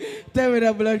 Tell me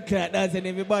that blood clot dancer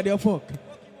name, everybody a fuck.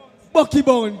 Bucky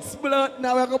Bones. Blood,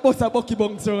 now we're going to bust a Bucky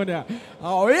Bones around there.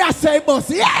 Oh, yes, say boss,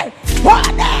 yeah! What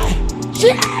the?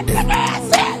 Shane, let me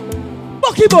say.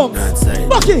 Bucky Bones.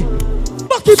 Bucky.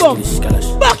 Bucky Bones.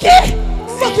 Bucky.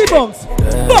 Bucky Bones.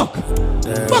 Buck.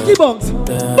 Bucky Bones.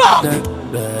 Buck.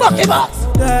 Bucky Bones.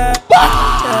 Buck.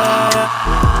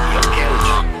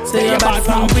 Say you're bad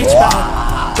from which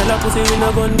part? Tell her pussy we no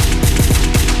gun.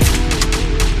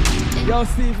 Yo,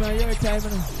 Steve, man, your time,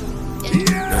 man.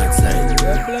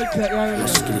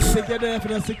 Shake your day for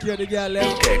the security girl.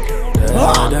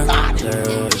 Oh,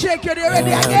 God. Shake your day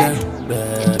ready again.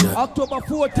 October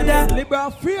 14th,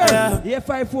 Libra Fear.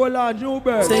 A54 Lounge, New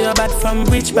Bird. Say you're bad from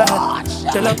which part?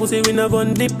 Tell her pussy we no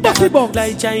gun dip dog.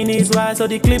 Like Chinese wall, so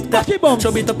the clip that.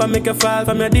 Show it up and make a fall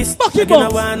from your disc. You know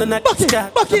one on a disc.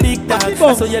 Big dog.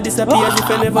 So you disappear as if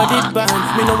you never did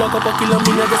bang. Me no walk up a kilo,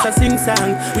 me no just a sing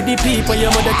song. With the people your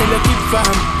mother tell you keep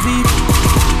from.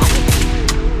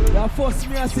 You force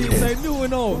me to see it, so I knew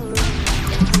now.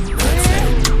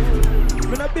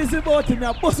 I'm not busy about it, I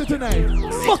bust it tonight.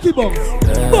 Bucky Bong.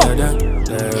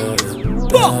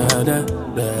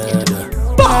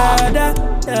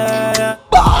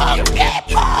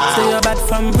 Say you're bad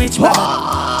from which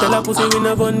part? Tell her pussy we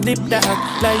no gun dip dog.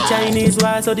 Like Chinese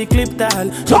wall, so the clip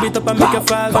dog. Show it up and make a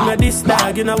fall from your this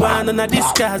dog. You know one on a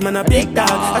discard, man a big dog.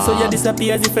 I saw you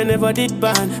disappear as if I never did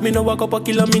ban. Me no walk up a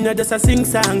kilo, me no just a sing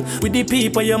song. With the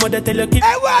people your mother tell you keep.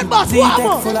 Hey, word boss,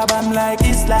 Z-Tech full of band like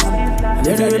Islam.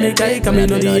 Never really like, I me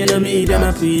know the enemy, them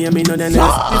a free, I me know the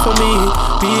next for me.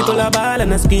 People are ball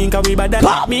and a skin, cause we bad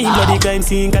at me. Bloody crime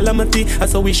scene, calamity. I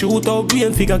saw we shoot out, we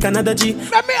and figure Canada G.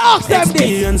 Let me ask them this.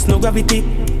 Experience, no gravity.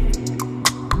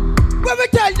 What we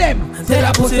tell them? Tell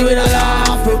a pussy with a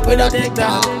laugh, with a take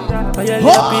that. For your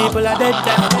little people are dead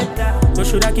that. You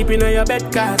shoulda keep in your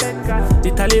bed cause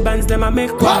the Talibans them a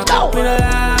make crap. We no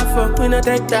laugh, we no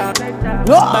take that.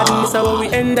 Badness how we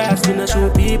end up. We no show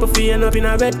people feeling up in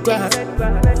a red grass.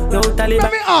 Yo Taliban,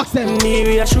 let me ask them. Me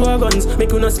we a show guns,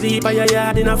 make you no sleep at your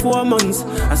yard in a 4 months.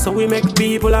 And so we make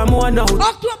people a more now.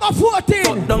 October 14.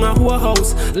 Fuck down a whole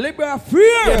house. Libra Free.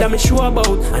 Yeah, that me sure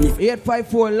about. And if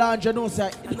 854 Lounge, you know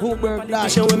say Hooper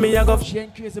Lounge. With me I go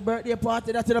Shane crazy birthday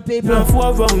party, that's to the people. No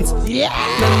 4 rounds. Yeah.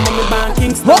 Then mommy ban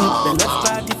Kingston. Then let's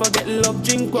party forget love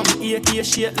drink. Come AK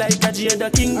shit like a Jada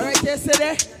King. Alright, they say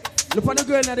there. Look on the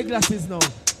girl in the glasses now.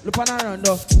 Look on her around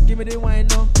though. Give me the wine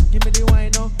now. Give me the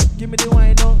wine now. Give me the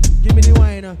wine now. Give me the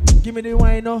wine now. Give me the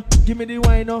wine now. Give me the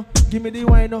wine now. Give me the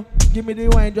wine now. Give me the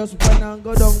wine. Just wine and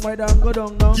go down. Wine and go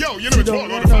down now. Yo, you know it's all on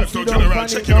the 5-star general.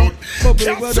 Check it out.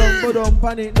 Bubble, go down,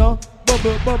 panic now.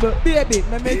 Bubble, bubble, baby.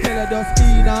 Me tell her just in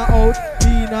and out, in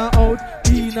and out,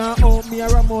 in and out. Me a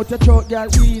ram out your throat, girl.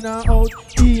 In and out,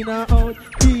 in and out,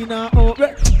 in and out.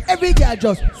 Every girl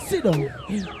just sit down, girl.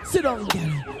 Sit down,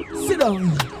 sit down, girl.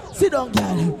 Sit down.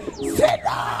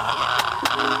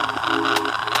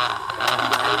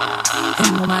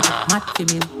 Hey, mad for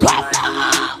me.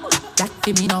 That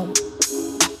for me now.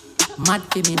 Mad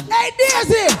for me. Hey,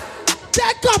 Daisy,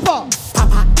 that copper.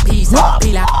 Papa, pizza,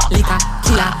 pila, liquor,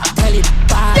 killer, tell it,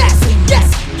 bad. Yes.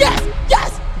 Yeah.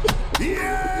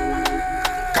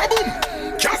 Kaboom.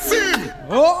 Kasim.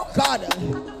 Oh, God.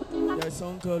 There's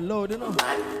Uncle Load, you know.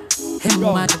 Hey,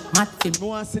 mad for me. I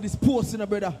want to see this post, you know,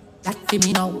 brother. That for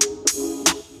me now.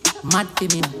 Mad for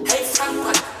me. Hey,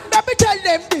 Frank. Let me tell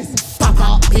them this.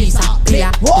 Papa, pizza,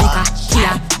 pila, liquor,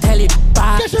 killer, tell it,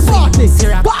 bad. Get your party.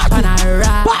 Syrup,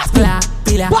 panara,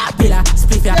 pila,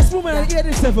 split ya. Yes, woman,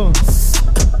 87.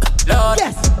 Lord.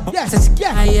 Yes.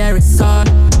 I hear it, son.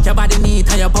 Your body neat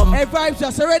and your bum. Hey, vibes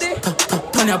just already?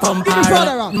 Turn your bum. Give me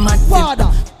father.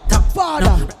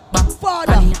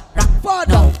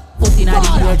 Put in a the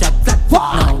ear drop flat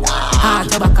now.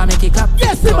 Heart your back and make it clap.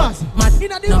 Yes, Simas.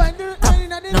 Inna the wine,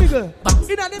 inna the middle.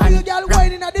 Inna the middle, girl,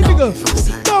 wine inna the middle.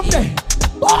 Come there.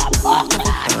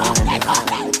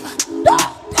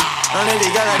 And the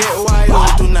girl get wild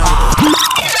out tonight.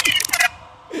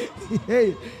 Hey,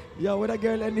 yo, with a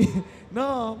girl any?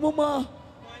 No, mama,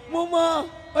 oh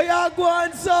yeah, go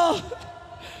on, so,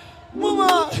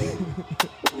 mama.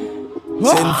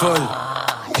 Sinful.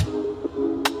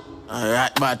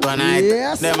 Alright, but tonight,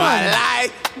 yes, them man. I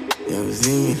like. You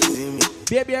see me.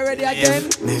 Baby, you ready again?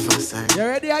 Never say. You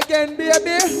ready again,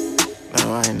 baby?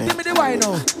 Give me the wine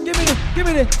now. Give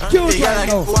me the cute wine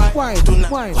now. Wine.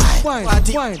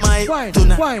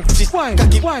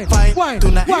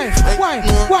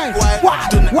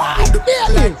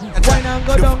 Really? Wine and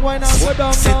go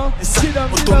down now. Sit down,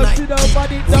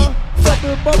 body down.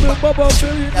 Bubble,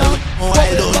 feel it now.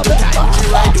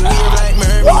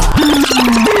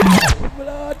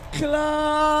 Blood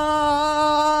clot.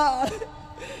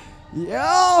 Yo.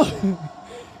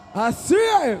 I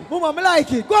swear, Mama, me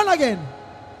like it. Go on again.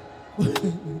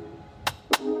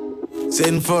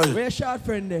 Sinful. Where your short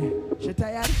friend there? She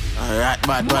tired? Alright,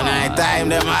 but when I time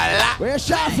them all up. Where your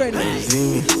short friend there?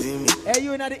 See me. Hey,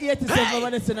 you in the 87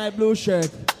 when it's in that blue shirt.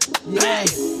 Yeah.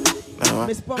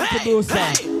 Miss Punky Blue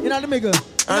song. You know the middle.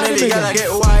 And then they gotta get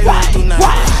wild tonight.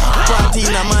 Party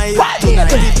in my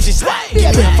tonight. If she's give me a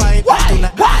fight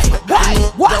tonight. The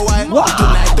wild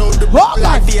tonight. Don't the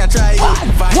like the try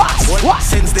fight.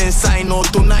 Since then sign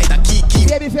out tonight. I keep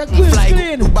baby, if you're fly to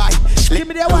Dubai. Give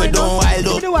me the wine.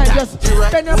 Give me the wine. Just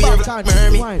bend your back on.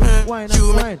 Wine.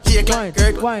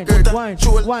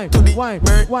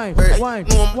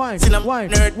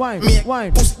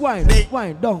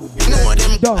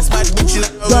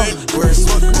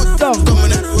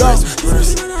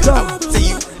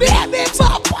 Baby,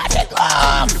 pop party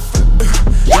club.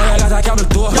 Yeah, like a camel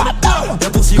toe.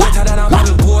 Your pussy wetter than a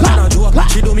paddle boat and a joke.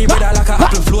 She do me better like a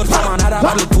apple float from another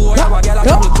paddle pole. Yeah, a girl a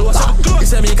camel close. You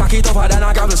say me cocky tougher than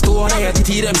a gravel stone. I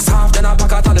titty them soft than a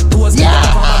packet of the toes. Yeah,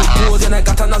 I'm a pose and I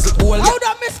got a nozzle hole. Hold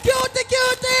up, Miss Cutie.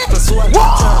 So I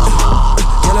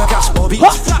yellow cash Bobby. A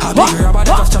big rubber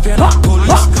that just chop your knock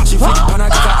police. She flip and I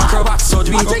get a acrobat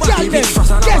surgery. Baby,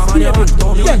 fast and a man you want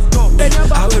dummy. Bend your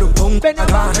back. I will punk. Bend your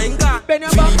back. Bend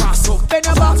your back. Bend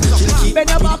your back. Bend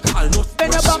your back.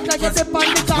 Bend your back like you say pan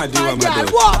the top. My girl,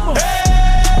 walk.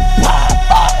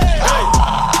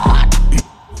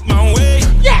 My way.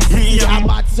 Yes. You're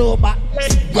bad so bad.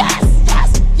 Yes.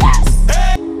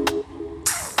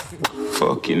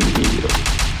 Fucking idiot.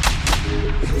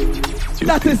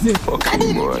 That is it.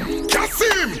 Fucking boy.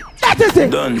 That is it.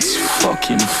 Dunce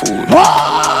fucking fool.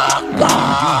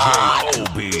 DJ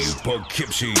OB,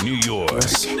 Poughkeepsie, New York.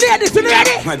 Ladies, you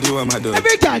ready? I do.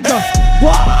 Every guy just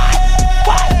what?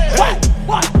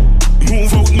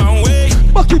 Move out my way.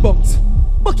 Bucky bunks,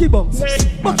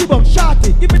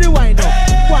 shorty, give me the wine now.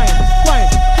 Wine.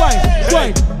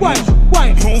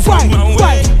 Move out my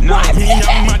way. Now me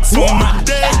I'm mad so mad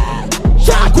day.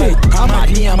 Shorty,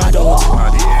 I'm a dog.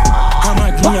 I'm a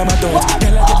dog.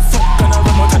 Girl, I get fucked and I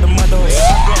run out of the mother.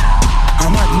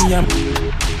 I'm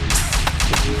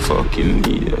Fucking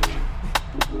idiot.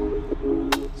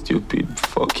 Stupid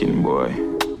fucking boy.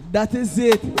 that is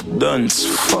it. Dunce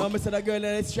fuck. Mama said that girl in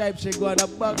the stripe, she go on a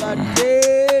bag and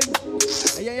thing.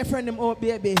 Yeah, your friend them out,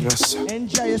 baby. Yes.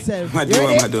 Enjoy yourself. My dude.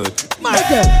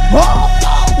 Michael.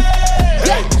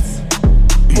 Yes.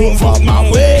 Move out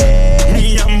my way.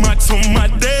 Me I'm mad so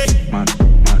mad day.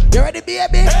 You ready,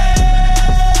 baby?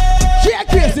 She a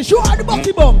crazy. Show her the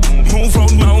bucky bum. Move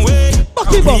out my way.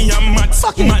 Bucky bum. Me I'm mad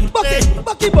so mad day.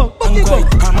 Bucky bum. I'm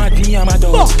a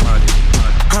dog.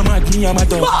 I'm a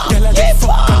dog. Girl, I get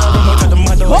fucked and I run out of the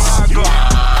mother.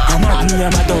 I'm a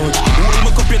dog. Hold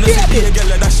my cup in the city,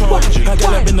 girl, that's all.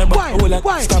 Girl, I've been about all like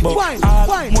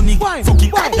Starbucks. Money,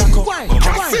 fucking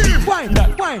wine.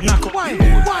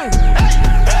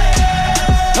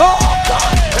 Oh,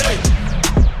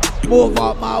 God. Move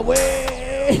out my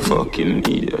way. Fucking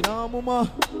idiot. No, mama.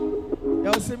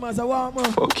 Yo, see me as a woman.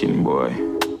 Fucking boy.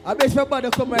 I bet your brother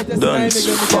come right there. Dunce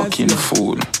fucking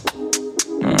fool.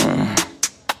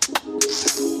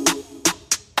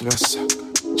 Yes.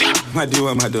 My dude.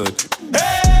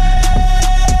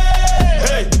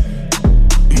 Hey.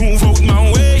 Move out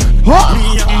my way.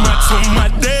 Me I'm mad so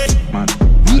mad day.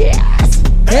 Yes.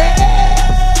 Hey.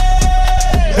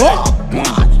 Oh,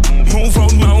 God. Move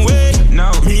out my way.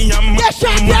 Now me I'm mad so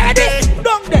mad day.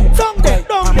 Down there.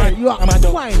 You are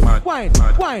wine.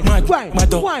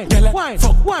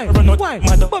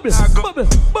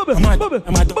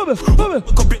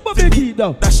 Bubble key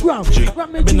down.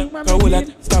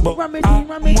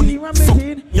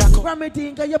 Ram it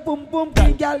in, cause you boom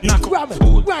clean, girl. Ram it.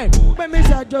 Right. When me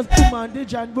say just boom on the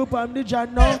jan, boop on the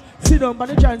jan now. Sit down on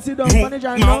the jan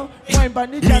now. Wine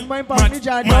on the jan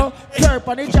now. Turp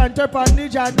on the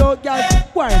jan now, girl.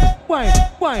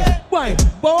 Wine.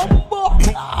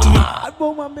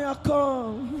 Boom on me a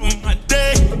come.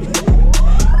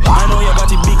 I know your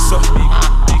body big, so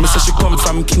me say she come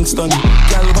from Kingston.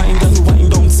 Girl, wine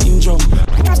down syndrome.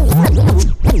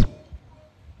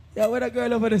 Yeah, what a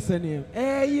girl over there name?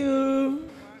 Hey you.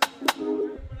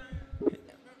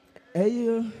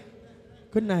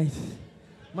 Good night.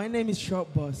 My name is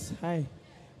Short Boss. Hi.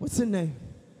 What's your name?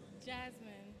 Jasmine.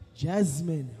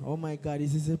 Jasmine. Oh my God,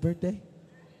 is this her birthday?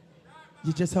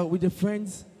 You just out with your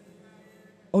friends?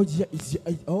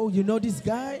 Oh, you know this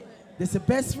guy? That's a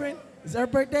best friend? Is her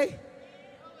birthday?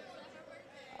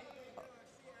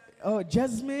 Oh,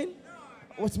 Jasmine?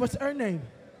 What's her name?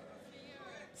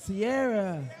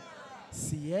 Sierra.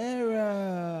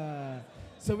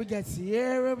 So we got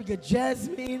Sierra, we got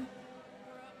Jasmine.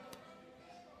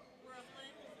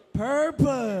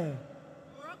 Purple.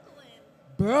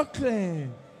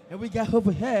 Brooklyn. And we got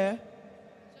over here.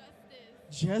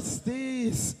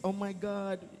 Justice. Oh my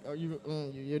God.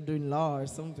 You're doing law or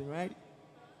something, right?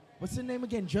 What's your name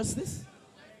again? Justice?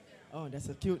 Oh, that's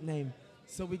a cute name.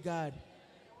 So we got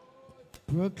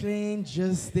Brooklyn,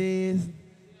 Justice,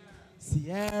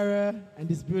 Sierra, and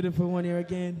this beautiful one here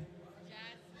again.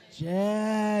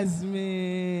 Jasmine.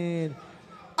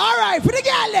 All right, for the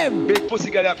girl them. Big pussy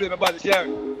girl that play my body, yeah.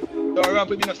 Don't ramp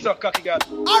with me no suck cocky girl.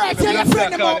 All right, tell your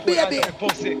friend about baby.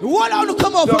 You want to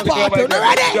come up for party, you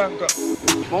ready? I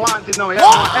want it now,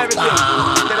 yeah. Everything.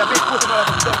 Get a big pussy girl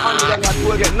from 100 and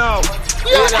you get now.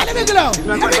 Let me go.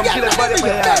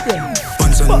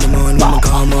 Hunts on the morning, I'ma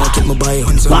come out, keep my body.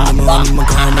 Hunts on the morning, I'ma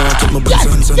come out, keep my body.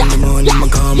 Hunts on the morning, I'ma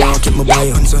come out, keep my body.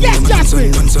 Hunts on the morning,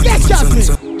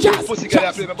 pussy girl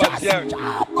that play my body, yeah.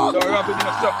 Don't ramp with me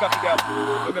no suck cocky girl.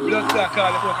 When my blood clot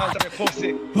call, if you hands on my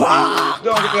pussy.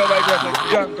 Don't get girl by girl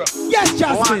like junker. Yes,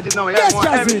 Jasmine. Yes,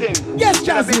 Jasmine. Yes,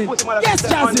 Jasmine. Yes,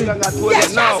 Jasmine.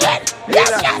 Yes, Jasmine. Yes,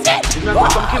 Jasmine.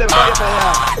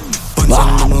 Hunts on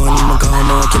the morning, I'ma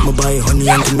come out, keep my body. Honey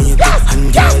and tomato, and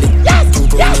garlic. Two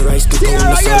pound of rice, 2 pound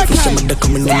of saltfish. I'm at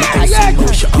coming in the house and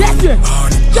push it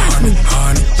on. Jasmine.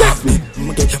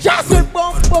 Jasmine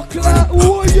Buckler.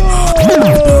 Oh, yo.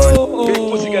 Big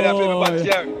pussy girl that play my body,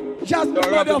 yeah. Jasmine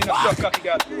don't ramp with me no suck cocky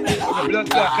girl. When my blood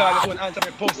clot call, if you hands on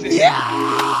my pussy.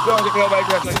 Don't get girl by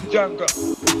girl like junker.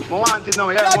 I want it now,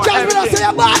 yeah. Jasmine, say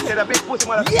your bad. Get a big pussy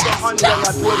man that 100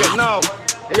 and you get now.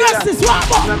 Justice, what?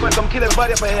 Come kill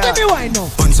everybody for here. Let me wine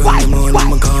now. Hunts on the morning,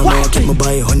 I'ma come out, keep my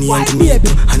body. Honey and tomato,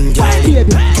 and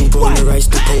garlic. 2 pound of rice,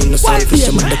 2 pound of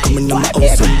saltfish. I'm at coming in my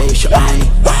house and push it on.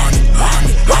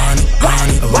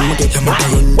 I'ma get your mother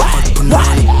in the fuck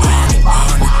punani.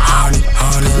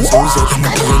 So say I'm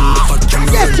not in the fuck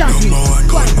punani.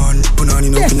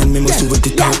 Punani no fin and me must do with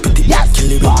the top of the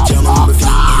kill it with jam on the feet.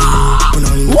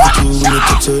 Punani no fit you when you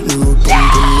touch certain road.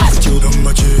 Pum fit you down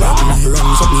my chair.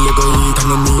 Runs up me a go eat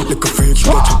and I meet like a freak. She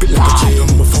go chop it like a chair on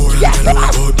my phone. Tell her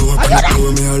about door, open the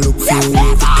door, me I look for you.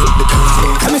 Take the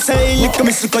time. Come and say you come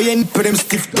and suck a yen for them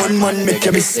stiff gun man. Make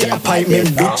you miss a pipe man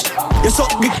bitch. You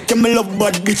suck big, you me love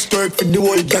bad bitch. Twerk for the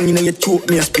whole gang, you know you choke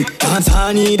me a spit. Dance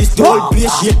honey, this the whole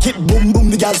place. Shake it, boom boom,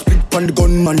 the gal split on the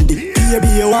gunman dick. Baby,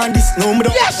 you want this? No, me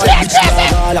don't want bitch.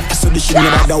 All after so the shit me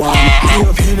never want.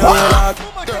 No,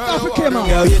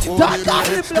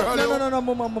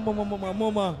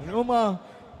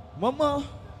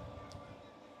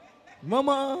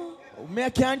 Mama, me I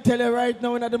can't tell you right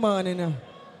now in the morning.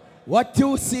 What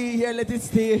you see here, let it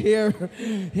stay here.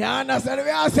 You understand what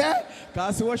I say?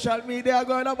 Because social media are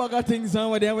going to bag of things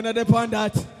on with them when they depend on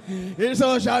that. In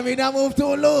social media move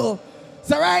too low.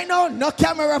 So right now, no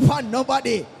camera upon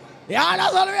nobody. You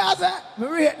understand what I say? Me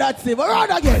rate that Steve.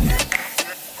 Around again.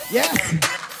 Yes.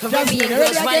 Jasmine, you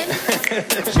ready again?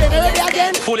 Shane, you ready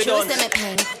again? Pull it on.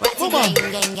 Come on.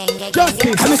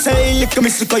 Justice. I'm say you come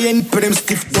suck a yen for them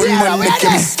stiff gun man. Make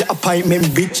you miss a pipe man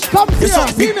bitch. You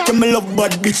suck big, you me love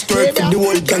bad bitch. Twerk for the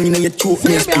whole gang, you know you choke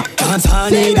me a spit. Dance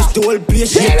honey, this the whole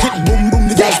place. Shake it, boom boom,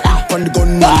 the gal spit on the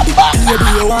gun man. Baby,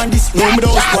 you want this? No, me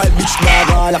don't wild bitch dog.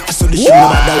 All after so the shit me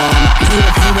bad one.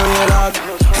 You know you dog.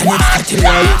 And it's till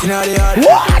you're eating all the yard.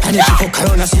 And if you fuck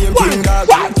around, I see him king dog.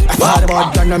 I thought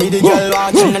about that, now me the girl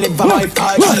watching. And live a life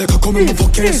card. Girl, come and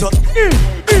fuck your ass up.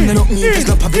 And then up me if it's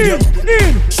not a video.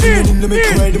 She made him to make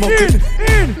her ride him up in.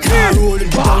 Can't roll it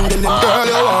down, then them girl,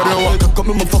 you are the one. Come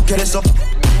and fuck your ass up.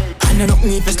 And then up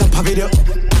me if it's not a video.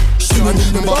 She made him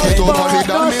to make her ride him up in.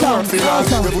 Than me work for us.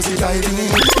 Your pussy tighty,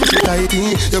 she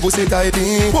tighty. Your pussy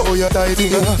tighty, oh you tighty.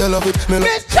 You love it, me love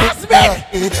it. Miss Jasmine,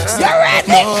 you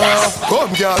ready, Jasmine?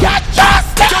 Come girl, you're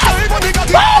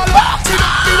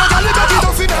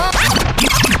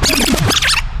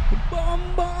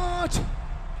Bombard.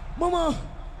 Mama,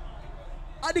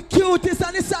 are the cutest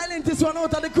and the silentest one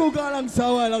out of the crew gone along so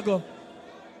a while ago.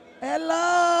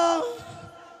 Hello.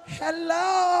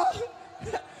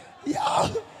 Yo,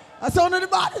 I sound on the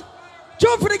body.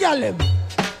 Jump for the girl them.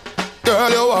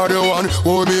 Girl, you are the one,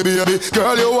 oh baby,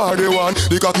 girl, you are the one.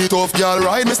 The cocky tough girl,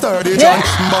 ride me sturdy John.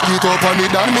 Back it up on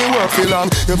it, and me work for long.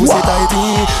 Your pussy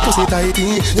tighty,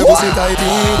 your pussy tighty,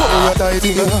 oh you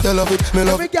tighty. You love it, me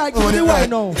love it. Give me wine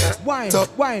now,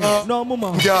 wine, no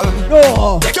mama. Girl,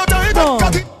 no, take your time,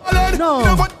 cut it all No.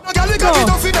 No girl, cock it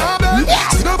off in her bed.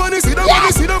 See the bunny, see the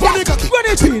bunny, see the bunny cocky. Run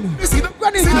it in.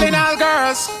 Run it in. All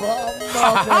girls.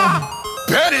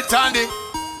 Bend it, Andy.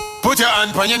 Put your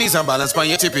hand on your knees and balance on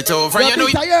your tippy toe. From you know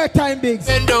your time, Biggs.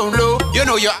 Bend down low. You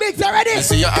know you're Biggs already.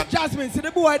 See your Jasmine, see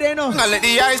the boy there now. Now let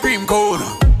the ice cream cold.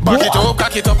 Back it up,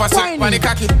 cock it up, and sit on the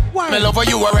cocky. Me love for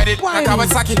you already, like I was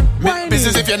sacky.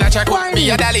 Business if you're not check up, me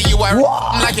a daddy, you are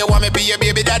like you want me be your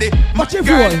baby daddy. Watch your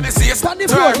girl, floor. let me see you Stand the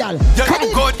floor, girl. You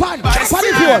look good, body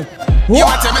square. You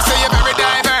want to me say you're very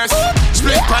diverse.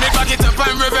 Split on it, back it up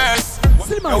and reverse.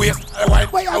 Where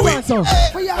you going, so?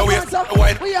 Where you going, so? Where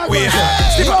you going,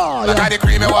 so? Look at the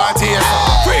cream you want taste.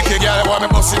 Freaky girl, want me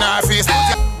busting her face.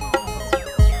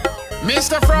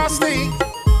 Mr. Frosty.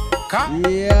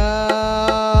 Yeah.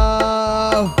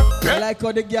 I like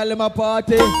how the girl in my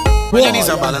party. When you need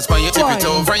some balance on your tippy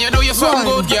toe. Friend, you know you're so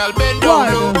good, girl. Bend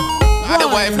down low. The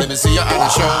wife, let me see you on the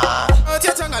show. Out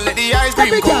your tongue and let the ice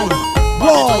cream cool.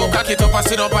 Cock it up and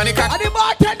sit up on the cock.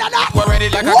 We're ready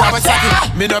like a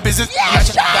Kawasaki. Me no business.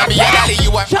 That be your daddy,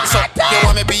 you are. So you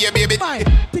want me be your baby.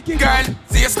 Girl,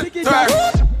 see you twerk.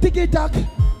 Tick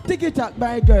it tock,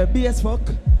 my girl. BS fuck.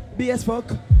 BS fuck.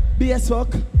 BS fuck.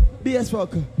 BS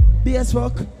fuck. BS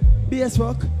fuck. BS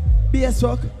fuck. BS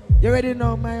fuck. You ready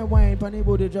now, my wine pan the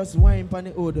hood, just wine pan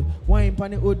the hood. Wine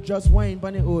pan the hood, just wine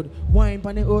pan the hood. Wine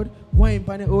pan the hood, wine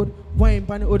pan the hood. Wine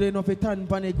pan the hood, enough a tan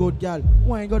pan the good girl.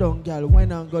 Wine go down, girl,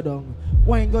 wine and go down.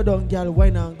 Wine go down, girl,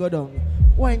 wine and go down.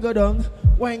 Wine go down,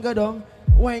 wine go down.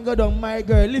 Wine go down, my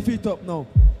girl, lift it up now.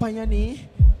 Pan your knee,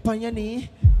 pan your knee.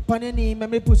 Pan your knee, make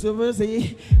me push over,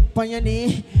 see. Pan your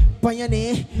knee, pan your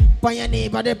knee. Pan your knee,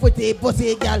 but they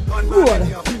pussy, girl. Good.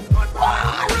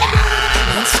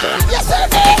 Yes, sir.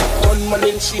 One man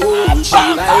in she home, she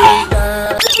like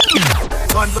that.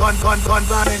 Gun ban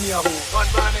in your home. Gun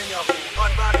ban in your home.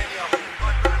 Gun ban in your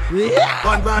home. Yeah.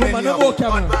 Gun ban in your home.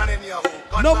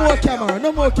 No more camera.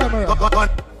 No more camera. No more camera. Gun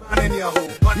ban in your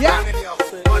home. Gun ban in your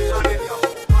home.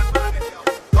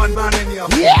 Gun ban in your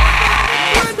home. Yeah.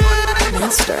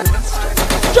 Master.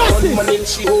 Justice. One man in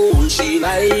she home, she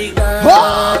like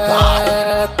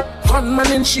that. One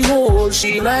man in she hole,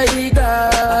 she like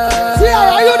that. See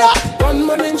how are you that? One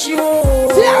man in she hole.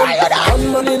 See how are you that?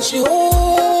 One man in she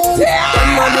hole.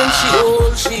 One man in she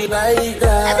hole, she like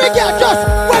that. Every girl just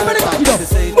 1 minute back it up.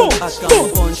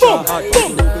 Boom,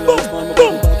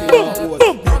 boom.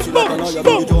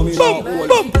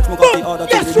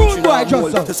 Yes, rude boy,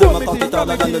 just ram it in, no.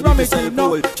 Ram it in, no.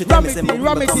 Ram it in,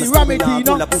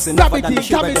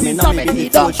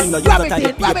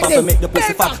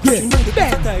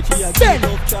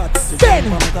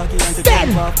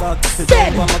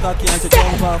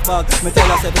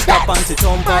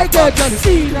 my girl just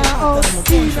Tina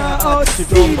out,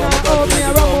 me a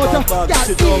Ramota.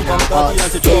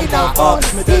 Tina out.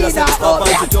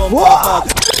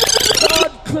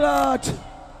 Blood clot.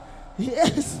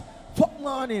 Yes. Fuck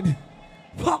morning.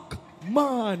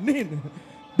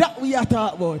 That we are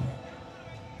talking about.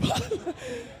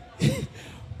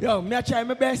 Yo, me a try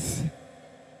my best.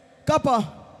 Kappa.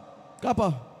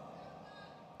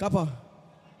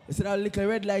 You see that little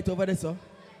red light over there, sir?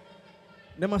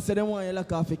 They must say they want you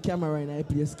look off a camera in that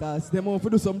place, cause they want to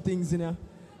do some things in here.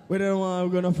 But they don't want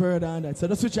to go no further than that. So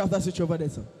just switch off that switch over there,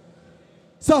 sir.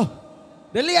 So,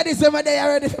 the ladies over there are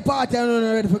ready for party and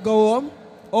ready for go home.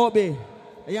 Obey.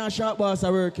 The young sharp boss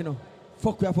are working, you know.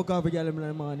 Fuck off the girl in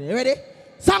the morning. You ready?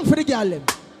 Song for the girl them.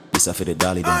 This is for the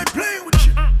dolly them. I'm playing with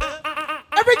you.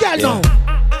 Every girl know.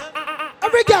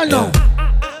 Every girl know.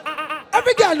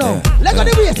 Every girl know. Let go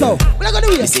the way so. Let go the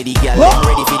way. You say the girl them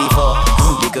ready for the fuck.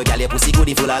 Little girl your pussy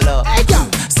goody full of love. Hey girl.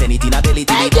 Send it in a belly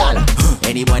to the ball.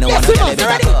 Any boy no wanna tell you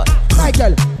better cut. Right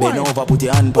girl. Bend over, put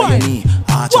your hand on your knee.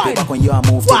 Arch your back when you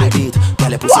move to the beat. Girl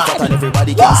your pussy fat and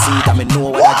everybody can see it. I mean know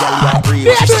what a girl you are breathe.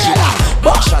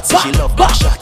 Back shot, say she love back shot.